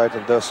somebody gets tired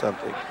and does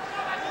something.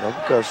 You know,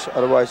 because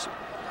otherwise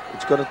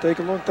it's going to take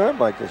a long time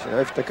like this. You know,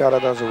 if Takada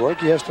doesn't work,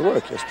 he has to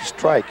work. He has to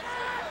strike.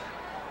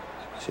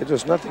 See,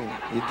 there's nothing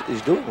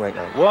he's doing right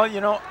now. Well,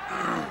 you know,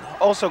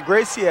 also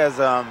Gracie as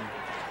a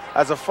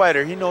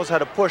fighter, he knows how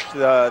to push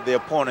the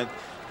opponent.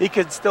 He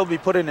could still be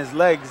putting his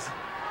legs,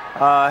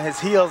 his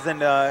heels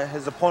in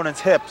his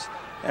opponent's hips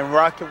and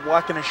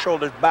walking his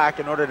shoulders back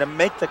in order to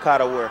make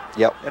Takada work.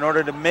 Yep. In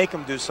order to make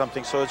him do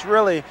something. So it's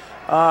really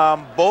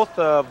both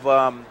of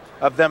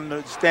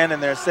them standing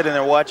there, sitting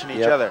there, watching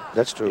each other.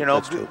 That's true. You know,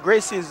 that's true.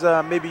 Gracie's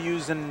maybe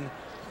using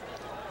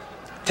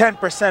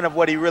 10% of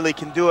what he really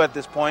can do at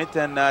this point,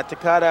 and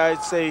Takada,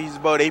 I'd say he's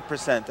about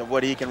 8% of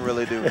what he can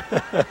really do.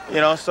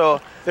 You know,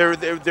 so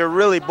they're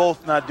really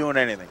both not doing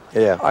anything.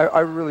 Yeah.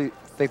 I really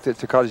think that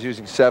Takada's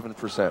using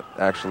 7%,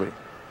 actually.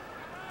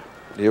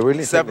 You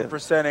really 7%,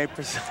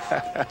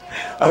 8%.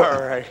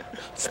 All right.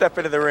 Step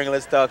into the ring.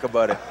 Let's talk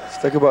about it. Let's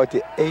talk about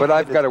the 8. But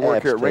I've got to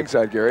work here at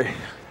ringside, Gary.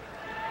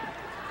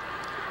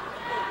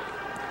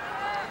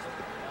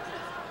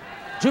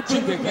 So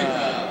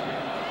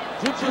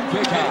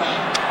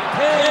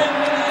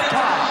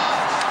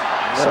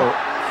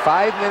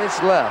 5 minutes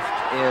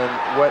left in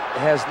what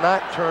has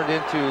not turned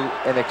into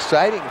an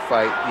exciting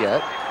fight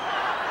yet.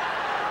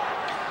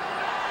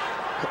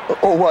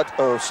 Oh, what?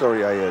 Oh,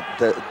 sorry, I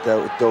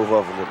dove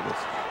off a little bit.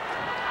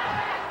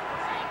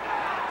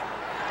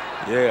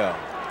 Yeah.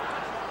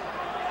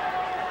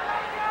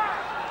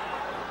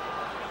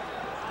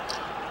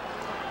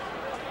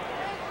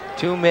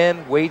 Two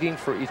men waiting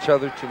for each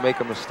other to make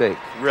a mistake.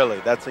 Really,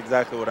 that's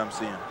exactly what I'm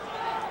seeing.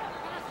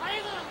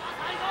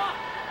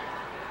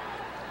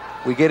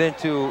 We get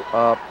into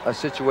a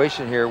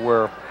situation here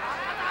where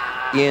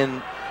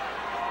in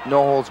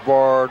no holds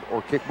barred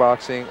or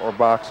kickboxing or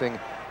boxing,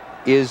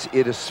 is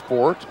it a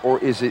sport or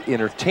is it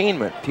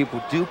entertainment?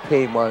 People do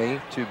pay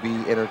money to be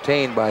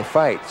entertained by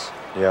fights.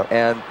 Yeah.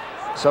 And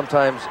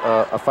sometimes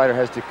a fighter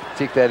has to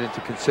take that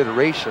into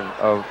consideration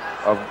of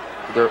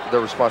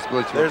their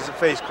responsibility. There's a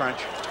face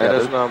crunch. And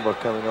there's an armbar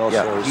coming also.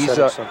 Yeah, He's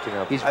setting something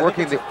up. He's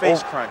working the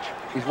face crunch.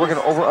 He's working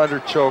over-under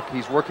choke.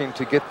 He's working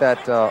to get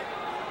that.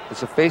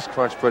 It's a face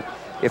crunch, but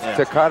if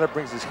Takada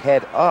brings his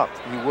head up,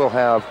 he will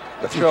have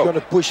a If he's choke. going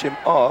to push him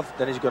off,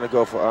 then he's going to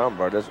go for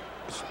armbar. That's,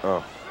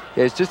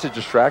 Yeah, it's just a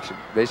distraction,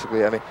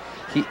 basically. I mean,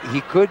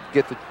 he could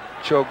get the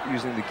choke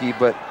using the gi,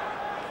 but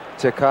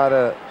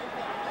Takada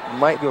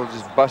might be able to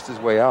just bust his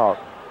way out.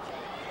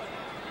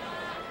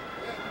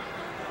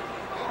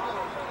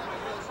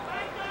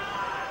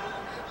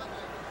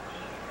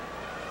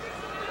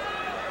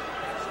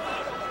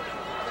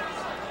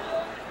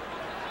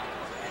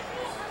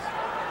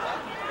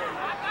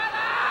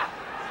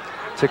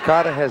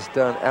 Takada has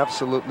done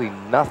absolutely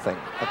nothing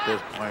at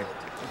this point.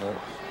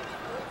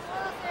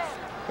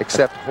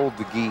 Except hold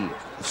the gi.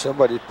 If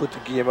somebody put the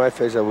gi in my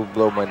face, I would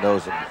blow my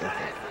nose in.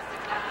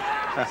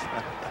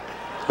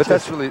 But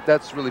that's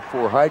really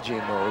poor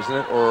hygiene, though, isn't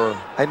it? Or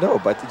I know,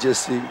 but you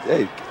just see,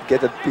 hey,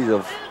 get that piece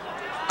of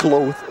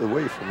cloth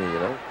away from me, you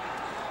know.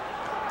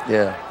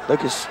 Yeah. Look,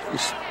 his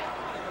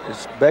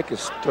back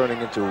is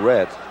turning into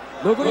red.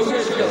 3 minutes.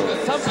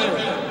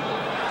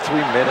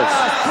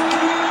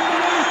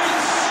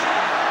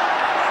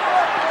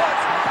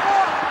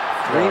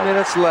 3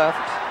 minutes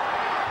left.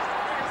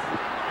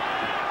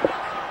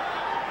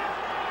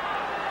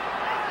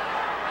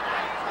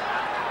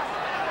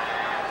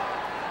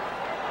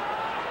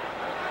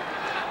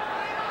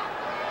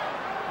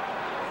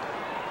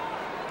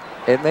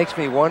 It makes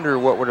me wonder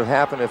what would have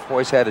happened if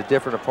Royce had a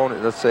different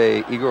opponent, let's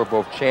say Igor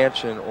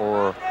Vovchanchin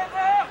or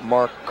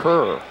Mark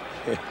Kerr.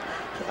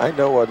 I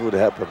know what would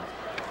happen.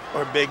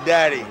 Or Big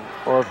Daddy.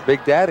 Or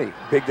Big Daddy.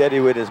 Big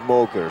Daddy with his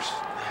mokers.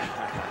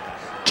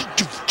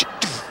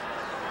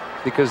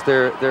 Because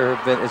there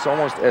have been, it's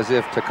almost as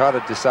if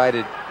Takada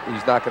decided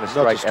he's not going to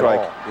strike at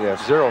all.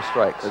 Yes. 0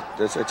 strikes.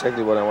 That's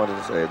exactly what I wanted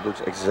to say. It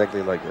looks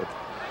exactly like it.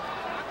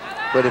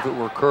 But if it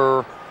were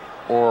Kerr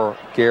or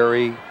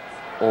Gary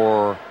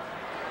or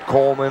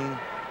Coleman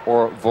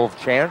or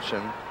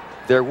Vovchanchin,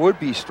 there would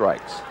be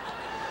strikes.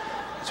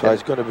 So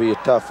it's going to be a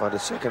tough on the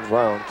second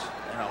round.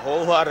 And a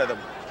whole lot of them.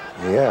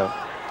 Yeah.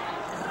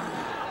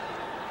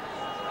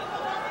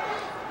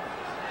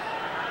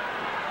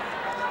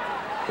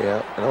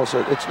 Yeah, and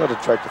also it's not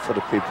attractive for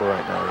the people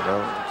right now, you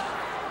know.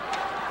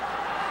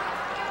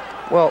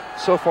 Well,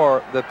 so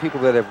far, the people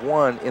that have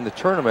won in the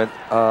tournament,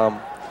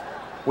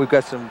 we've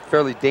got some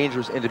fairly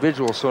dangerous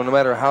individuals, so no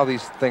matter how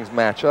these things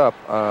match up,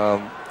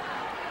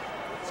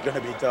 it's going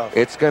to be tough.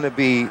 It's going to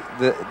be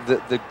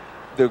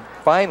the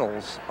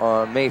finals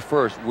on May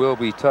 1st will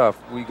be tough.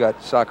 We got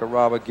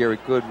Sakuraba, Gary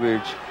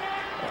Goodridge,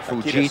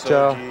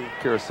 Fujita,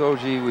 AKIRA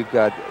SHOJI. We've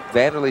got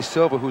Wanderlei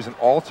Silva, who's an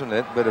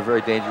alternate but a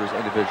very dangerous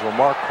individual.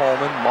 Mark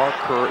Coleman, Mark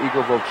Kerr,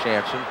 Igor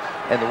Vovchanchin,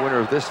 and the winner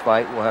of this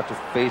fight will have to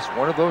face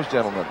one of those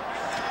gentlemen.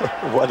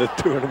 What a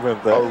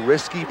tournament, though. A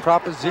risky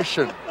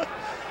proposition.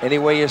 Any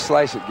way you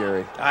slice it,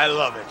 Gary. I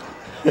love it.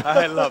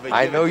 I love it.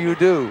 I know you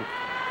do.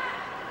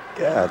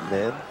 God,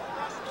 man.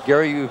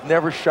 Gary, you've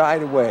never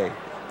shied away.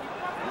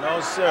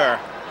 No, sir.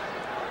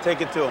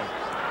 Take it to him.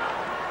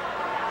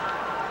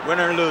 Win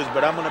or lose,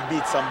 but I'm going to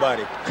beat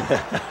somebody.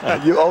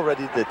 You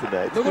already did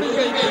tonight. Okay, 1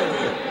 minute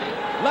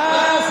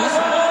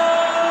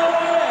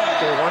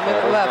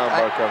left.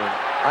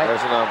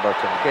 There's an armbar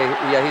coming. Okay,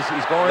 yeah, he's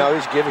going. Now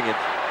he's giving it.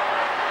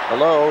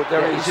 Hello,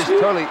 there he's just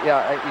totally,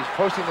 he's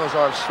posting those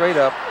arms straight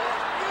up.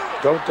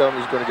 Don't tell me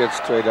he's going to get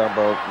straight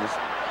armbar.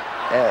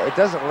 It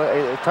doesn't,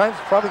 time's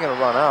probably going to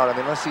run out. I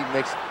mean,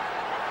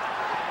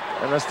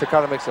 unless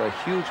Takada makes a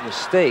huge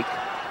mistake.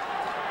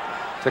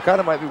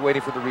 Takada might be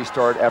waiting for the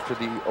restart after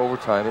the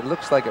overtime. It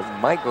looks like it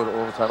might go to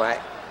overtime.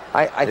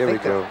 I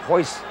think that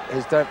Royce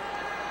has done,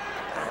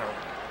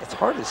 it's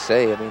hard to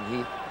say. I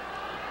mean,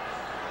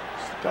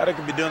 Takada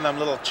could be doing them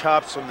little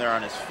chops from there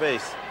on his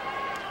face.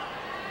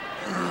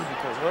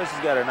 Because Royce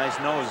has got a nice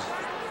nose.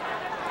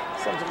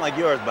 Something like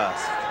yours,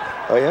 boss.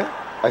 Oh, yeah?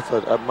 I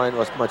thought mine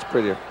was much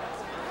prettier.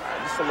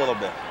 Just a little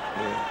bit.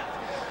 Yeah.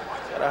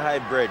 It's got a high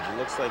bridge. It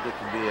looks like it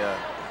could be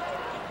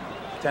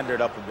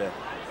tendered up a bit.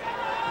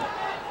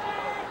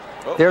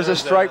 Oh, there's a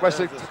strike by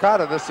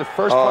Takada. That's the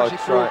first punch he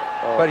threw,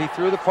 but he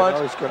threw the punch.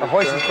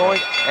 Royce is going,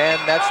 and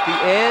that's the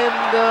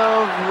end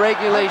of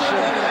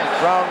regulation,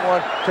 round 1.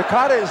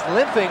 Takada is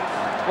limping.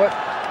 What?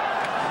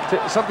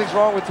 Something's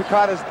wrong with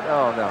Takada's.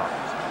 Oh no.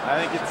 I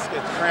think it's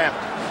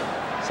cramped.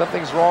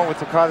 Something's wrong with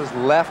Takada's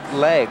left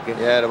leg.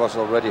 Yeah, that was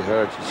already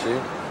hurt. You see.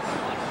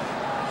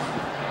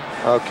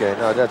 Okay,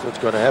 now that's what's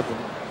going to happen.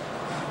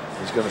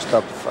 He's going to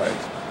stop the fight.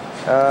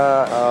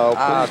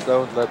 Please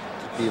don't let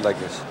it be like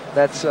this.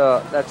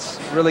 That's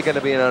really going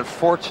to be an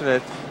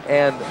unfortunate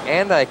and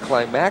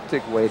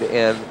anticlimactic way to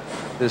end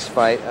this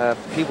fight.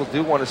 People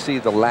do want to see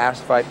the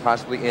last fight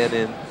possibly end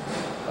in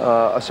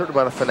a certain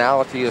amount of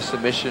finality, a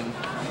submission,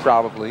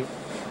 probably.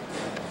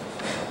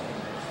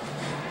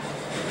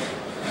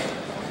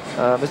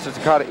 Mr.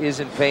 Takada is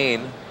in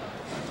pain.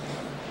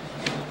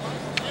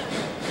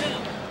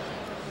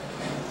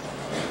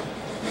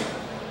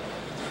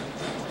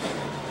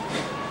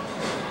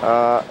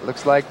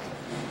 Looks like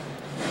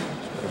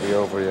it's going to be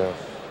over, yeah.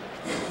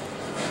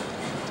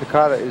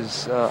 Takada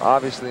is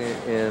obviously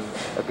in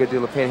a good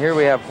deal of pain. Here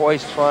we have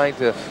Hoist trying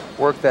to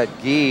work that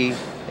gi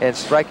and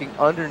striking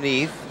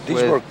underneath.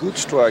 These were good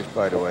strikes,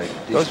 by the way.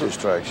 These two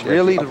strikes.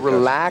 Really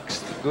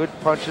relaxed, good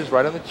punches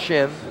right on the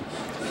chin.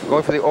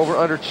 Going for the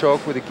over-under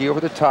choke with the gi over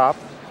the top.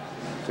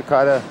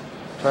 Takada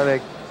trying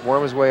to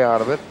worm his way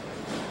out of it.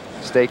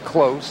 Stay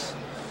close.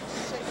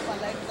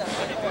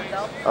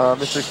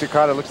 Mr.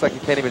 Takada looks like he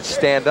can't even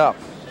stand up.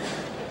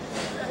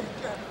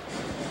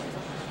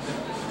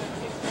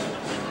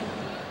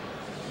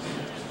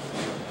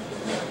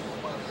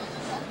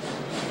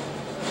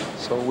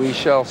 So we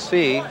shall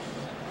see.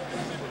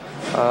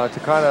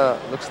 Takada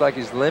looks like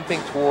he's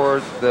limping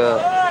toward the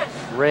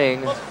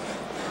ring.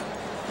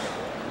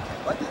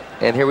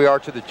 And here we are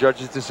to the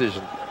judge's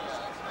decision.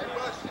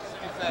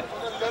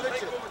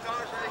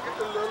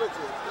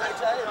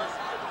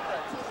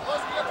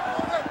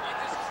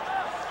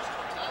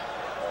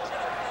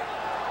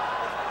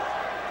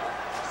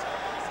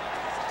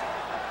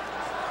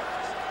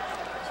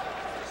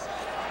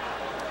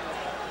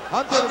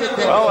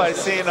 Well, I've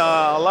seen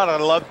a lot of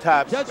love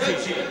taps. Hoist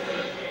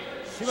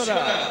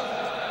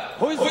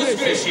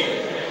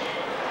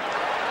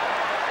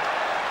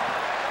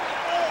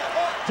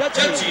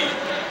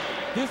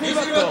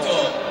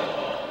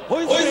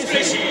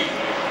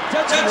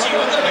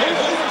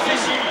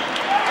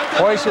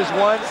has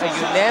won a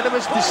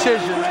unanimous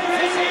decision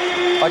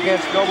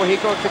against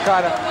Nobuhiko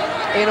Takada.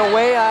 In a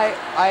way, I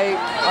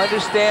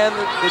understand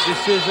the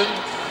decision,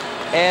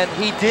 and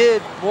he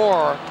did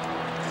more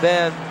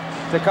than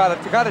Takada.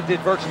 Takada did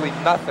virtually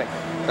nothing.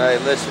 Hey,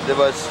 listen,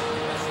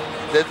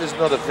 that is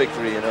not a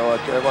victory, you know.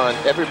 Come on,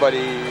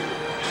 everybody,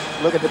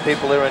 look at the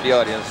people here in the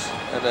audience,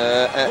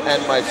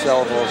 and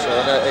myself also,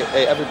 and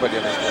everybody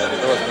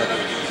understands. There was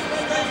nothing.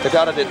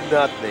 Takada did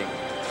nothing.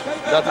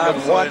 Nothing but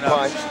one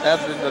punch.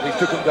 After that he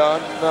took him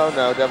down.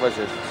 No, that was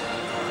it.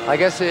 I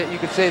guess you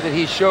could say that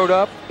he showed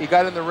up, he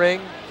got in the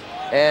ring,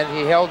 and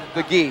he held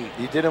the gi.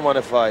 He didn't want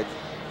to fight.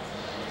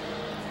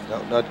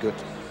 No, not good.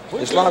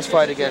 His last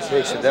fight against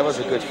Hickson, that was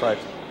a good fight.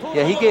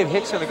 Yeah, he gave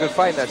Hickson a good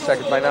fight in that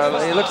second fight. Now,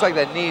 it looks like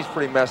that knee's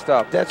pretty messed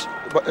up. That's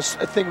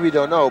a thing we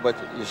don't know, but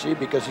you see,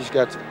 because he's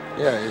got,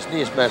 his knee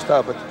is messed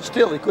up, but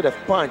still he could have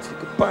punched. He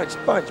could punch,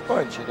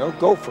 you know,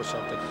 go for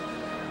something.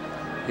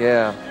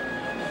 Yeah.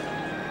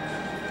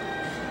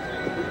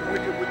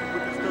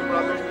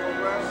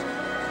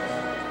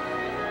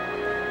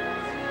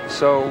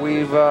 So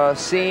we've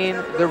seen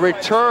the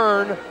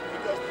return.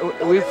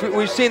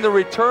 We've seen the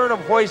return of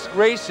Hoist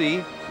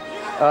Gracie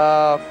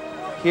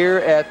here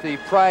at the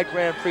Pride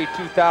Grand Prix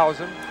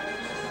 2000,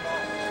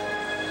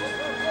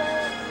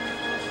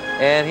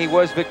 and he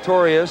was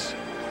victorious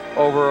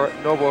over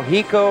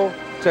Nobuhiko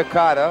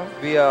Takada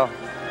via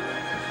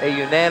a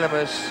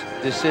unanimous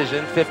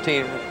decision,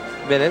 15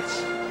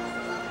 minutes.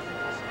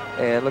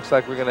 And looks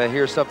like we're going to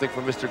hear something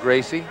from Mr.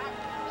 Gracie.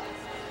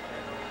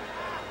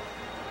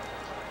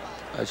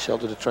 I shall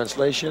do the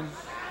translation.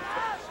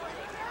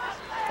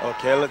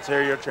 Okay, let's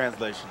hear your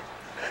translation.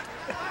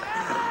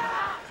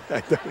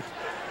 I don't.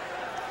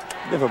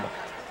 Never mind.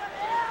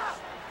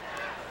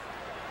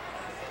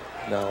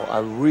 Now, I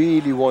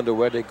really wonder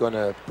where they're going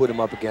to put him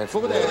up against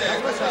in the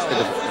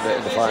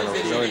finals.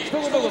 You know,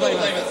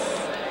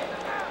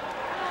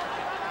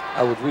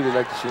 I would really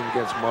like to see him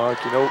against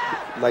Mark, you know,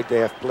 like they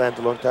have planned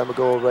a long time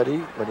ago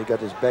already when he got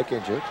his back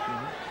injured.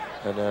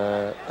 And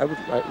I would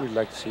really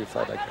like to see a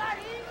fight like that.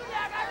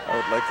 I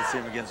would like to see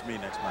him against me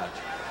next match.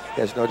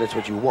 Yes, no, that's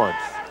what you want.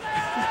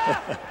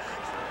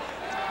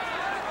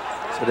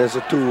 So there's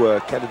the two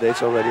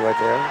candidates already right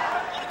there.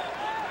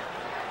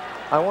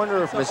 I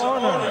wonder if Miss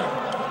honor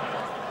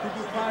to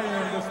be fighting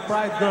in this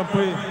Pride Grand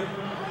Prix.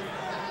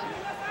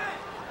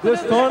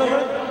 This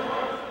tournament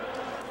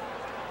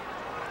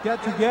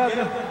got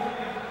together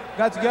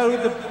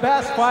with the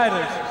best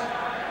fighters.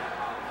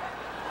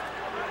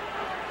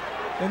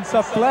 And it's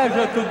a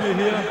pleasure to be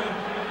here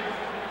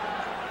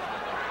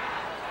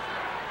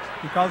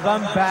because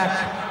I'm back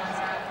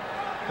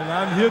and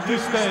I'm here to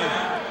stay.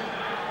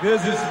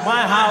 This is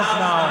my house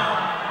now.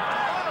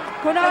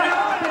 このプ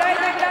ライド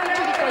グランプリ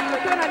という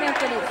トーナメン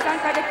トに参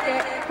加でき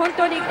て本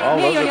当に名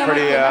誉に思っ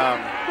ていま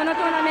す。この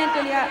トーナメン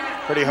トには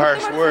とても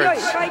強い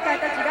ファイター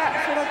たち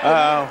が揃ってい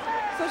ます。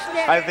そし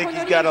て I think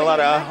he's got a lot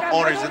of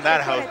owners in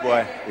that house,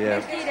 boy.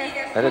 Yeah.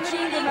 And it's,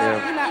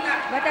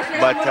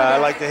 But I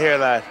like to hear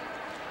that.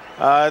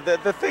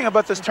 The thing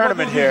about this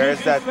tournament here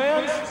is that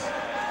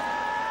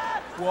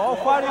we're all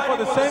fighting for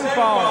the same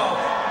power.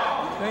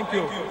 Thank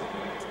you.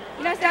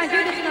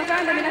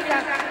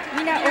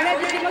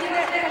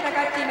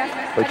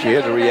 But you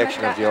hear the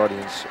reaction of the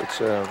audience.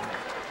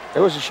 It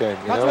was a shame,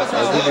 you know.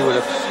 I really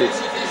would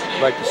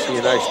have liked to see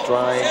a nice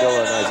triangle,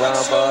 a nice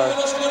armbar.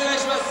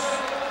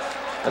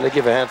 And they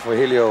give a hand for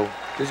Helio.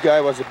 This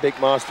guy was a big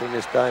master in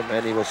his time,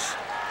 and he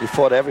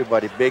fought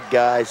everybody, big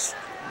guys,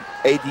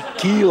 80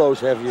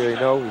 kilos heavier, you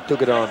know. He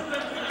took it on.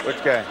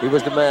 Which guy? He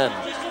was the man.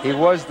 He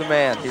was the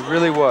man. He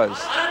really was.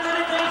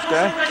 This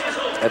guy?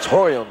 That's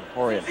Horion.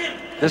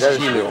 This is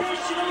Helio.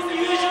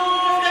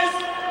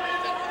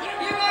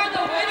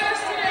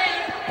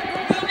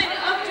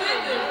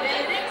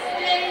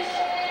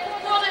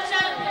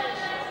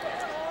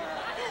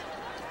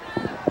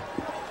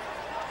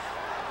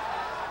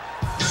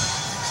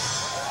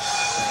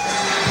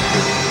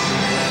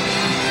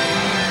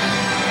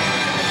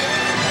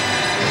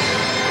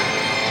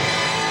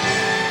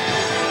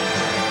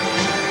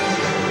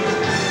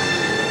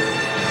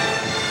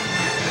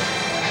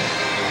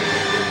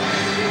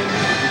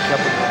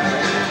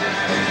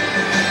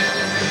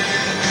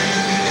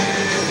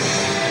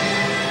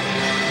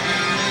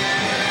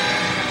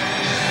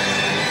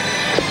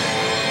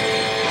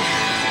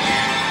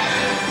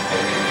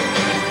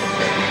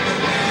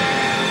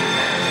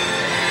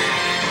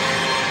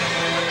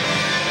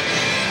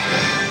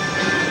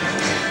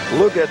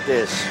 Look at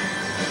this.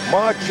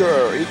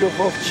 Marcher, Igor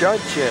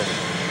Vovchanchin.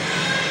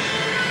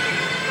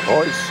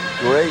 Royce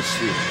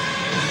Gracie.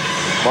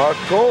 Mark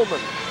Coleman.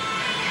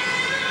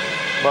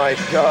 My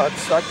God,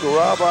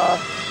 Sakuraba.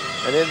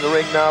 And in the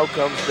ring now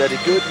comes Daddy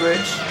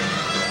Goodridge.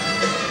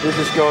 This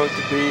is going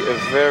to be a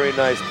very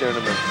nice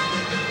tournament.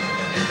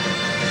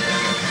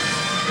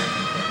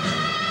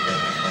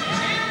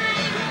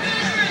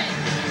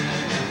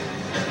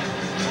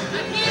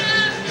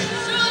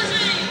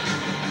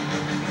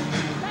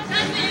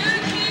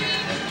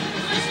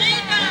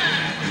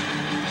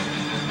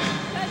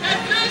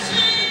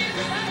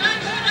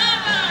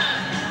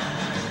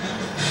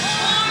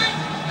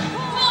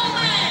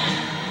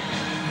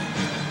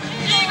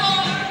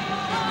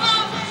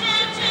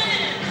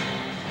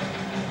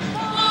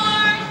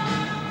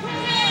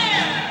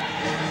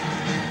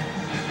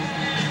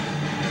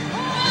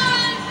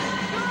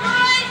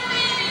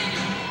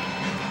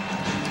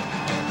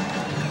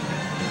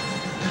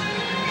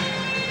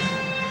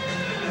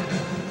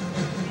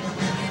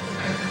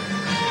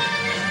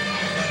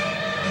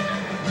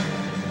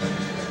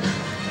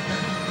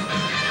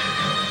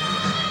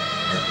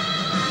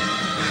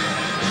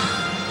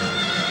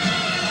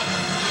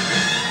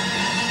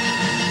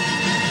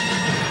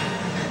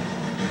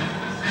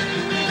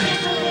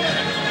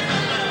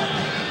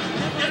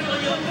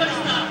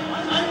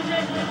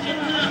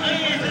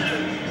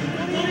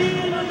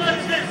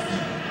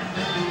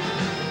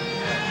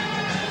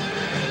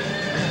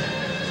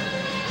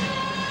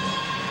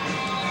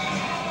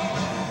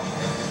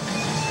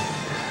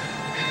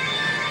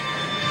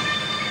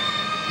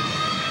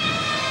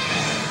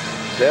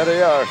 There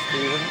they are,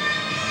 Stephen.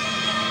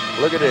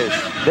 Look at this.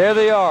 There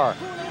they are.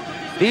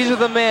 These are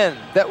the men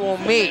that will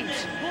meet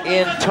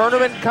in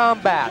tournament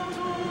combat.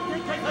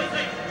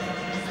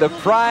 The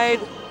Pride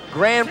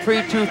Grand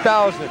Prix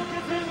 2000,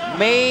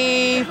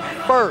 May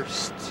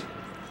 1st.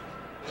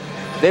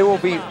 They will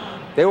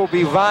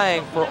be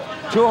vying for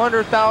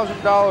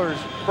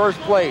 $200,000 first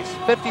place,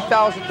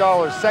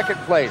 $50,000 second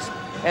place,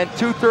 and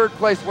 2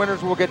 third-place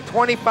winners will get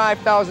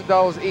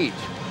 $25,000 each.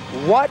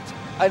 What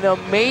an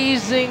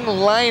amazing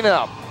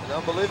lineup. An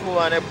unbelievable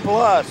lineup.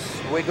 Plus,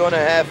 we're going to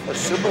have a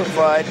super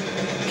fight,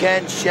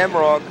 Ken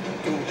Shamrock,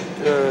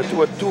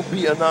 to a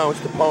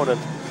to-be-announced opponent.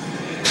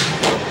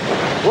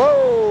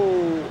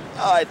 Whoa!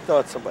 I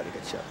thought somebody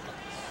got shot.